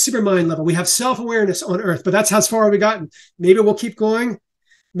got to supermind level. We have self-awareness on Earth, but that's how far we've gotten. Maybe we'll keep going,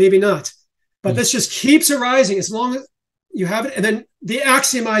 maybe not. But this just keeps arising as long as you have it. And then the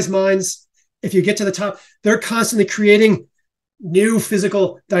axiomized minds, if you get to the top, they're constantly creating new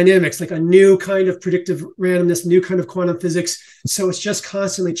physical dynamics, like a new kind of predictive randomness, new kind of quantum physics. So it's just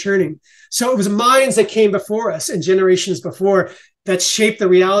constantly churning. So it was minds that came before us and generations before that shaped the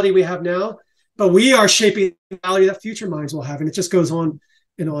reality we have now. But we are shaping the reality that future minds will have. And it just goes on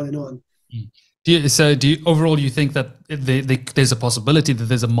and on and on. Do you think that there's a possibility that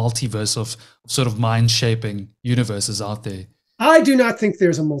there's a multiverse of sort of mind shaping universes out there? I do not think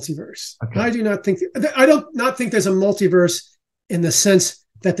there's a multiverse. Okay. I do not think there's a multiverse in the sense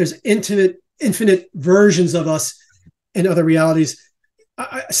that there's infinite versions of us in other realities.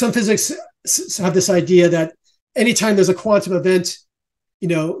 Some physics have this idea that anytime there's a quantum event,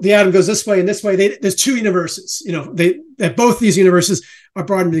 the atom goes this way and this way. There's two universes. That both these universes are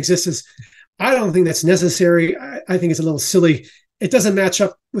brought into existence. I don't think that's necessary. I think it's a little silly. It doesn't match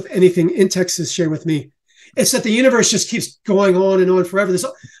up with anything in-text has shared with me. It's that the universe just keeps going on and on forever. There's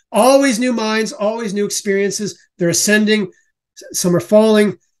always new minds, always new experiences. They're ascending. Some are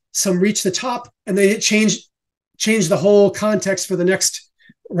falling. Some reach the top, and they change the whole context for the next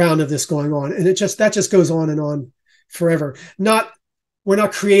round of this going on. And that just goes on and on forever. We're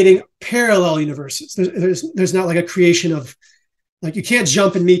not creating parallel universes. There's not like a creation of, like, you can't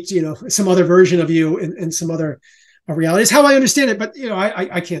jump and meet, some other version of you in some other reality. It's how I understand it, but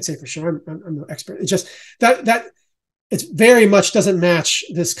I can't say for sure. I'm no expert. It's just that it's very much doesn't match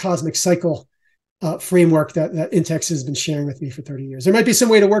this cosmic cycle framework that Intex has been sharing with me for 30 years. There might be some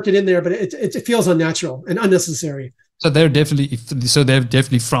way to work it in there, but it feels unnatural and unnecessary. So they're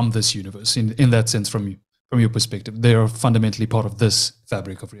definitely from this universe in that sense, from your perspective. They are fundamentally part of this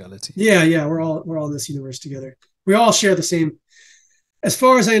fabric of reality. Yeah. We're all in this universe together. We all share the same. As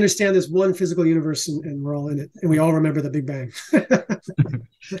far as I understand, there's one physical universe, and we're all in it, and we all remember the Big Bang.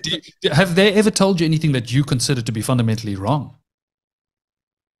 Have they ever told you anything that you consider to be fundamentally wrong?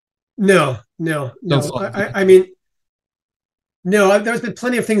 No. I mean, no. There's been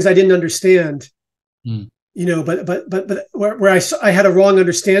plenty of things I didn't understand. But where I had a wrong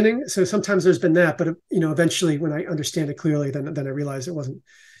understanding. So sometimes there's been that, but eventually when I understand it clearly, then I realize it wasn't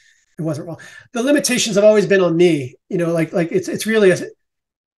wrong. The limitations have always been on me. Like it's really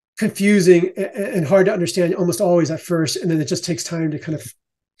confusing and hard to understand almost always at first, and then it just takes time to kind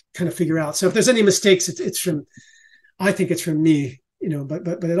of figure out. So if there's any mistakes, I think it's from me.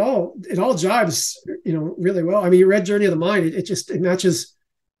 But it all jives, really well. I mean, you read Journey of the Mind. It matches.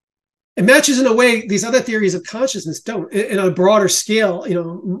 It matches in a way these other theories of consciousness don't. In a broader scale,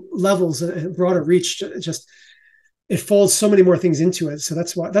 levels and broader reach. It folds so many more things into it. So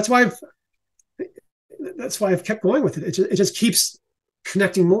that's why I've kept going with it. It just keeps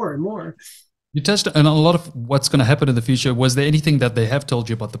connecting more and more. You touched on a lot of what's going to happen in the future. Was there anything that they have told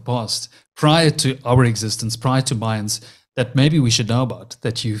you about the past, prior to our existence, prior to minds, that maybe we should know about,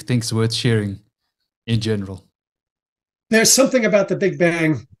 that you think is worth sharing in general? There's something about the Big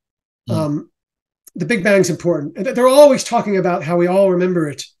Bang. The Big Bang's important. They're always talking about how we all remember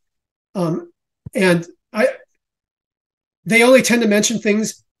it. And they only tend to mention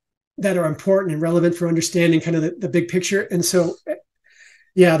things that are important and relevant for understanding kind of the big picture. And so,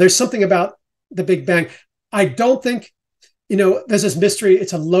 yeah, there's something about the Big Bang. I don't think, there's this mystery.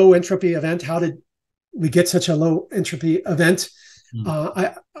 It's a low entropy event. How did we get such a low entropy event?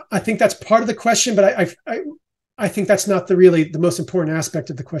 I think that's part of the question, but I think that's not the most important aspect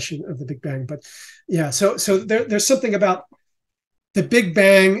of the question of the Big Bang. But yeah, so there's something about the Big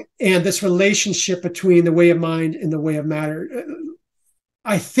Bang and this relationship between the way of mind and the way of matter.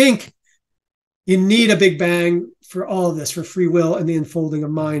 I think you need a Big Bang for all of this, for free will and the unfolding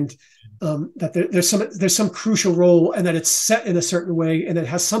of mind. That there's some crucial role, and that it's set in a certain way, and it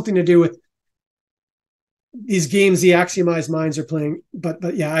has something to do with these games the axiomized minds are playing.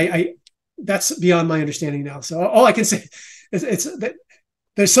 But yeah, I that's beyond my understanding now. So all I can say is that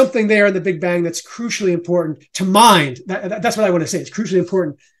there's something there in the Big Bang that's crucially important to mind. That's what I want to say. It's crucially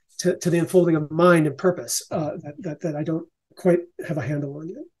important to the unfolding of mind and purpose. That quite have a handle on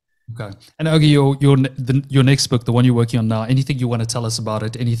yet. Okay. And Ogi, your next book, the one you're working on now, anything you want to tell us about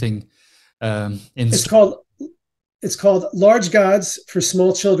it? Anything? It's called Large Gods for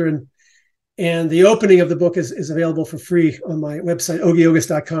Small Children. And the opening of the book is available for free on my website,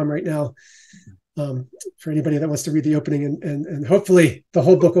 ogiogas.com right now. For anybody that wants to read the opening, and hopefully the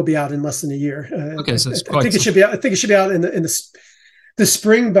whole book will be out in less than a year. Okay, so I think it should be out. I think it should be out in the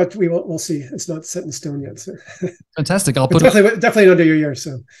spring, but we'll see. It's not set in stone yet. So. Fantastic. I'll put definitely under your year.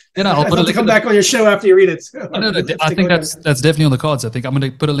 So I'll put a link to come back on your show after you read it. So. I think that's definitely on the cards. I think I'm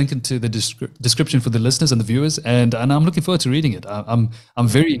going to put a link into the description for the listeners and the viewers, and I'm looking forward to reading it. I'm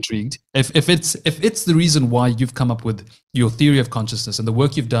very intrigued. If it's the reason why you've come up with your theory of consciousness and the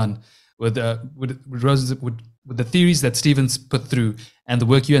work you've done with the theories that Stephen's put through and the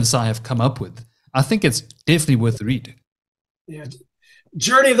work you and Sai have come up with, I think it's definitely worth the read. Yeah.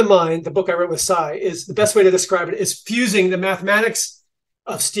 Journey of the Mind, the book I wrote with Sai, is the best way to describe it, is fusing the mathematics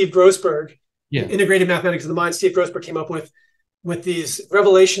of Steve Grossberg, integrated mathematics of the mind Steve Grossberg came up with these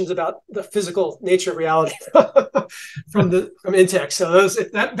revelations about the physical nature of reality from Intex. So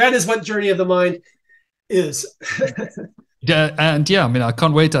that is what Journey of the Mind is. Yeah, and I mean, I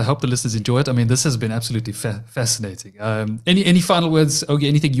can't wait. I hope the listeners enjoy it. I mean, this has been absolutely fascinating. Any final words, Ogi?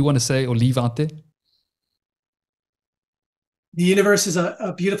 Anything you want to say or leave out there? The universe is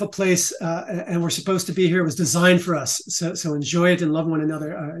a beautiful place, and we're supposed to be here. It was designed for us, so enjoy it and love one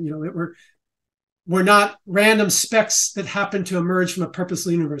another. We're not random specks that happen to emerge from a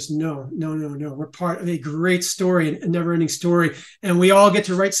purposeful universe. No. We're part of a great story, a never-ending story, and we all get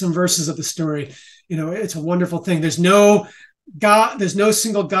to write some verses of the story. It's a wonderful thing. There's no God. There's no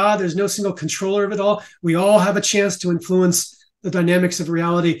single God. There's no single controller of it all. We all have a chance to influence the dynamics of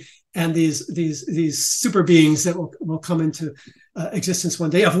reality and these super beings that will come into existence one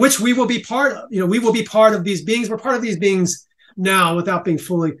day, of which we will be part of. We will be part of these beings. We're part of these beings now without being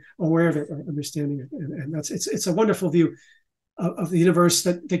fully aware of it or understanding it. And it's a wonderful view of the universe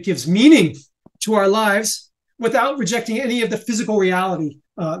that gives meaning to our lives without rejecting any of the physical reality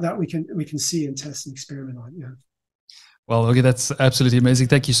that we can see and test and experiment on. Yeah. Well, okay, that's absolutely amazing.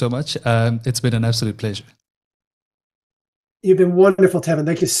 Thank you so much. It's been an absolute pleasure. You've been wonderful, Tevin.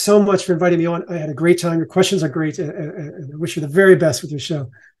 Thank you so much for inviting me on. I had a great time. Your questions are great, and I wish you the very best with your show.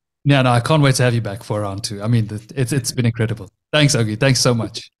 No, I can't wait to have you back for round 2. I mean, it's been incredible. Thanks, Ogi. Thanks so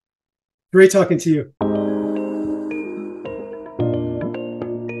much. Great talking to you.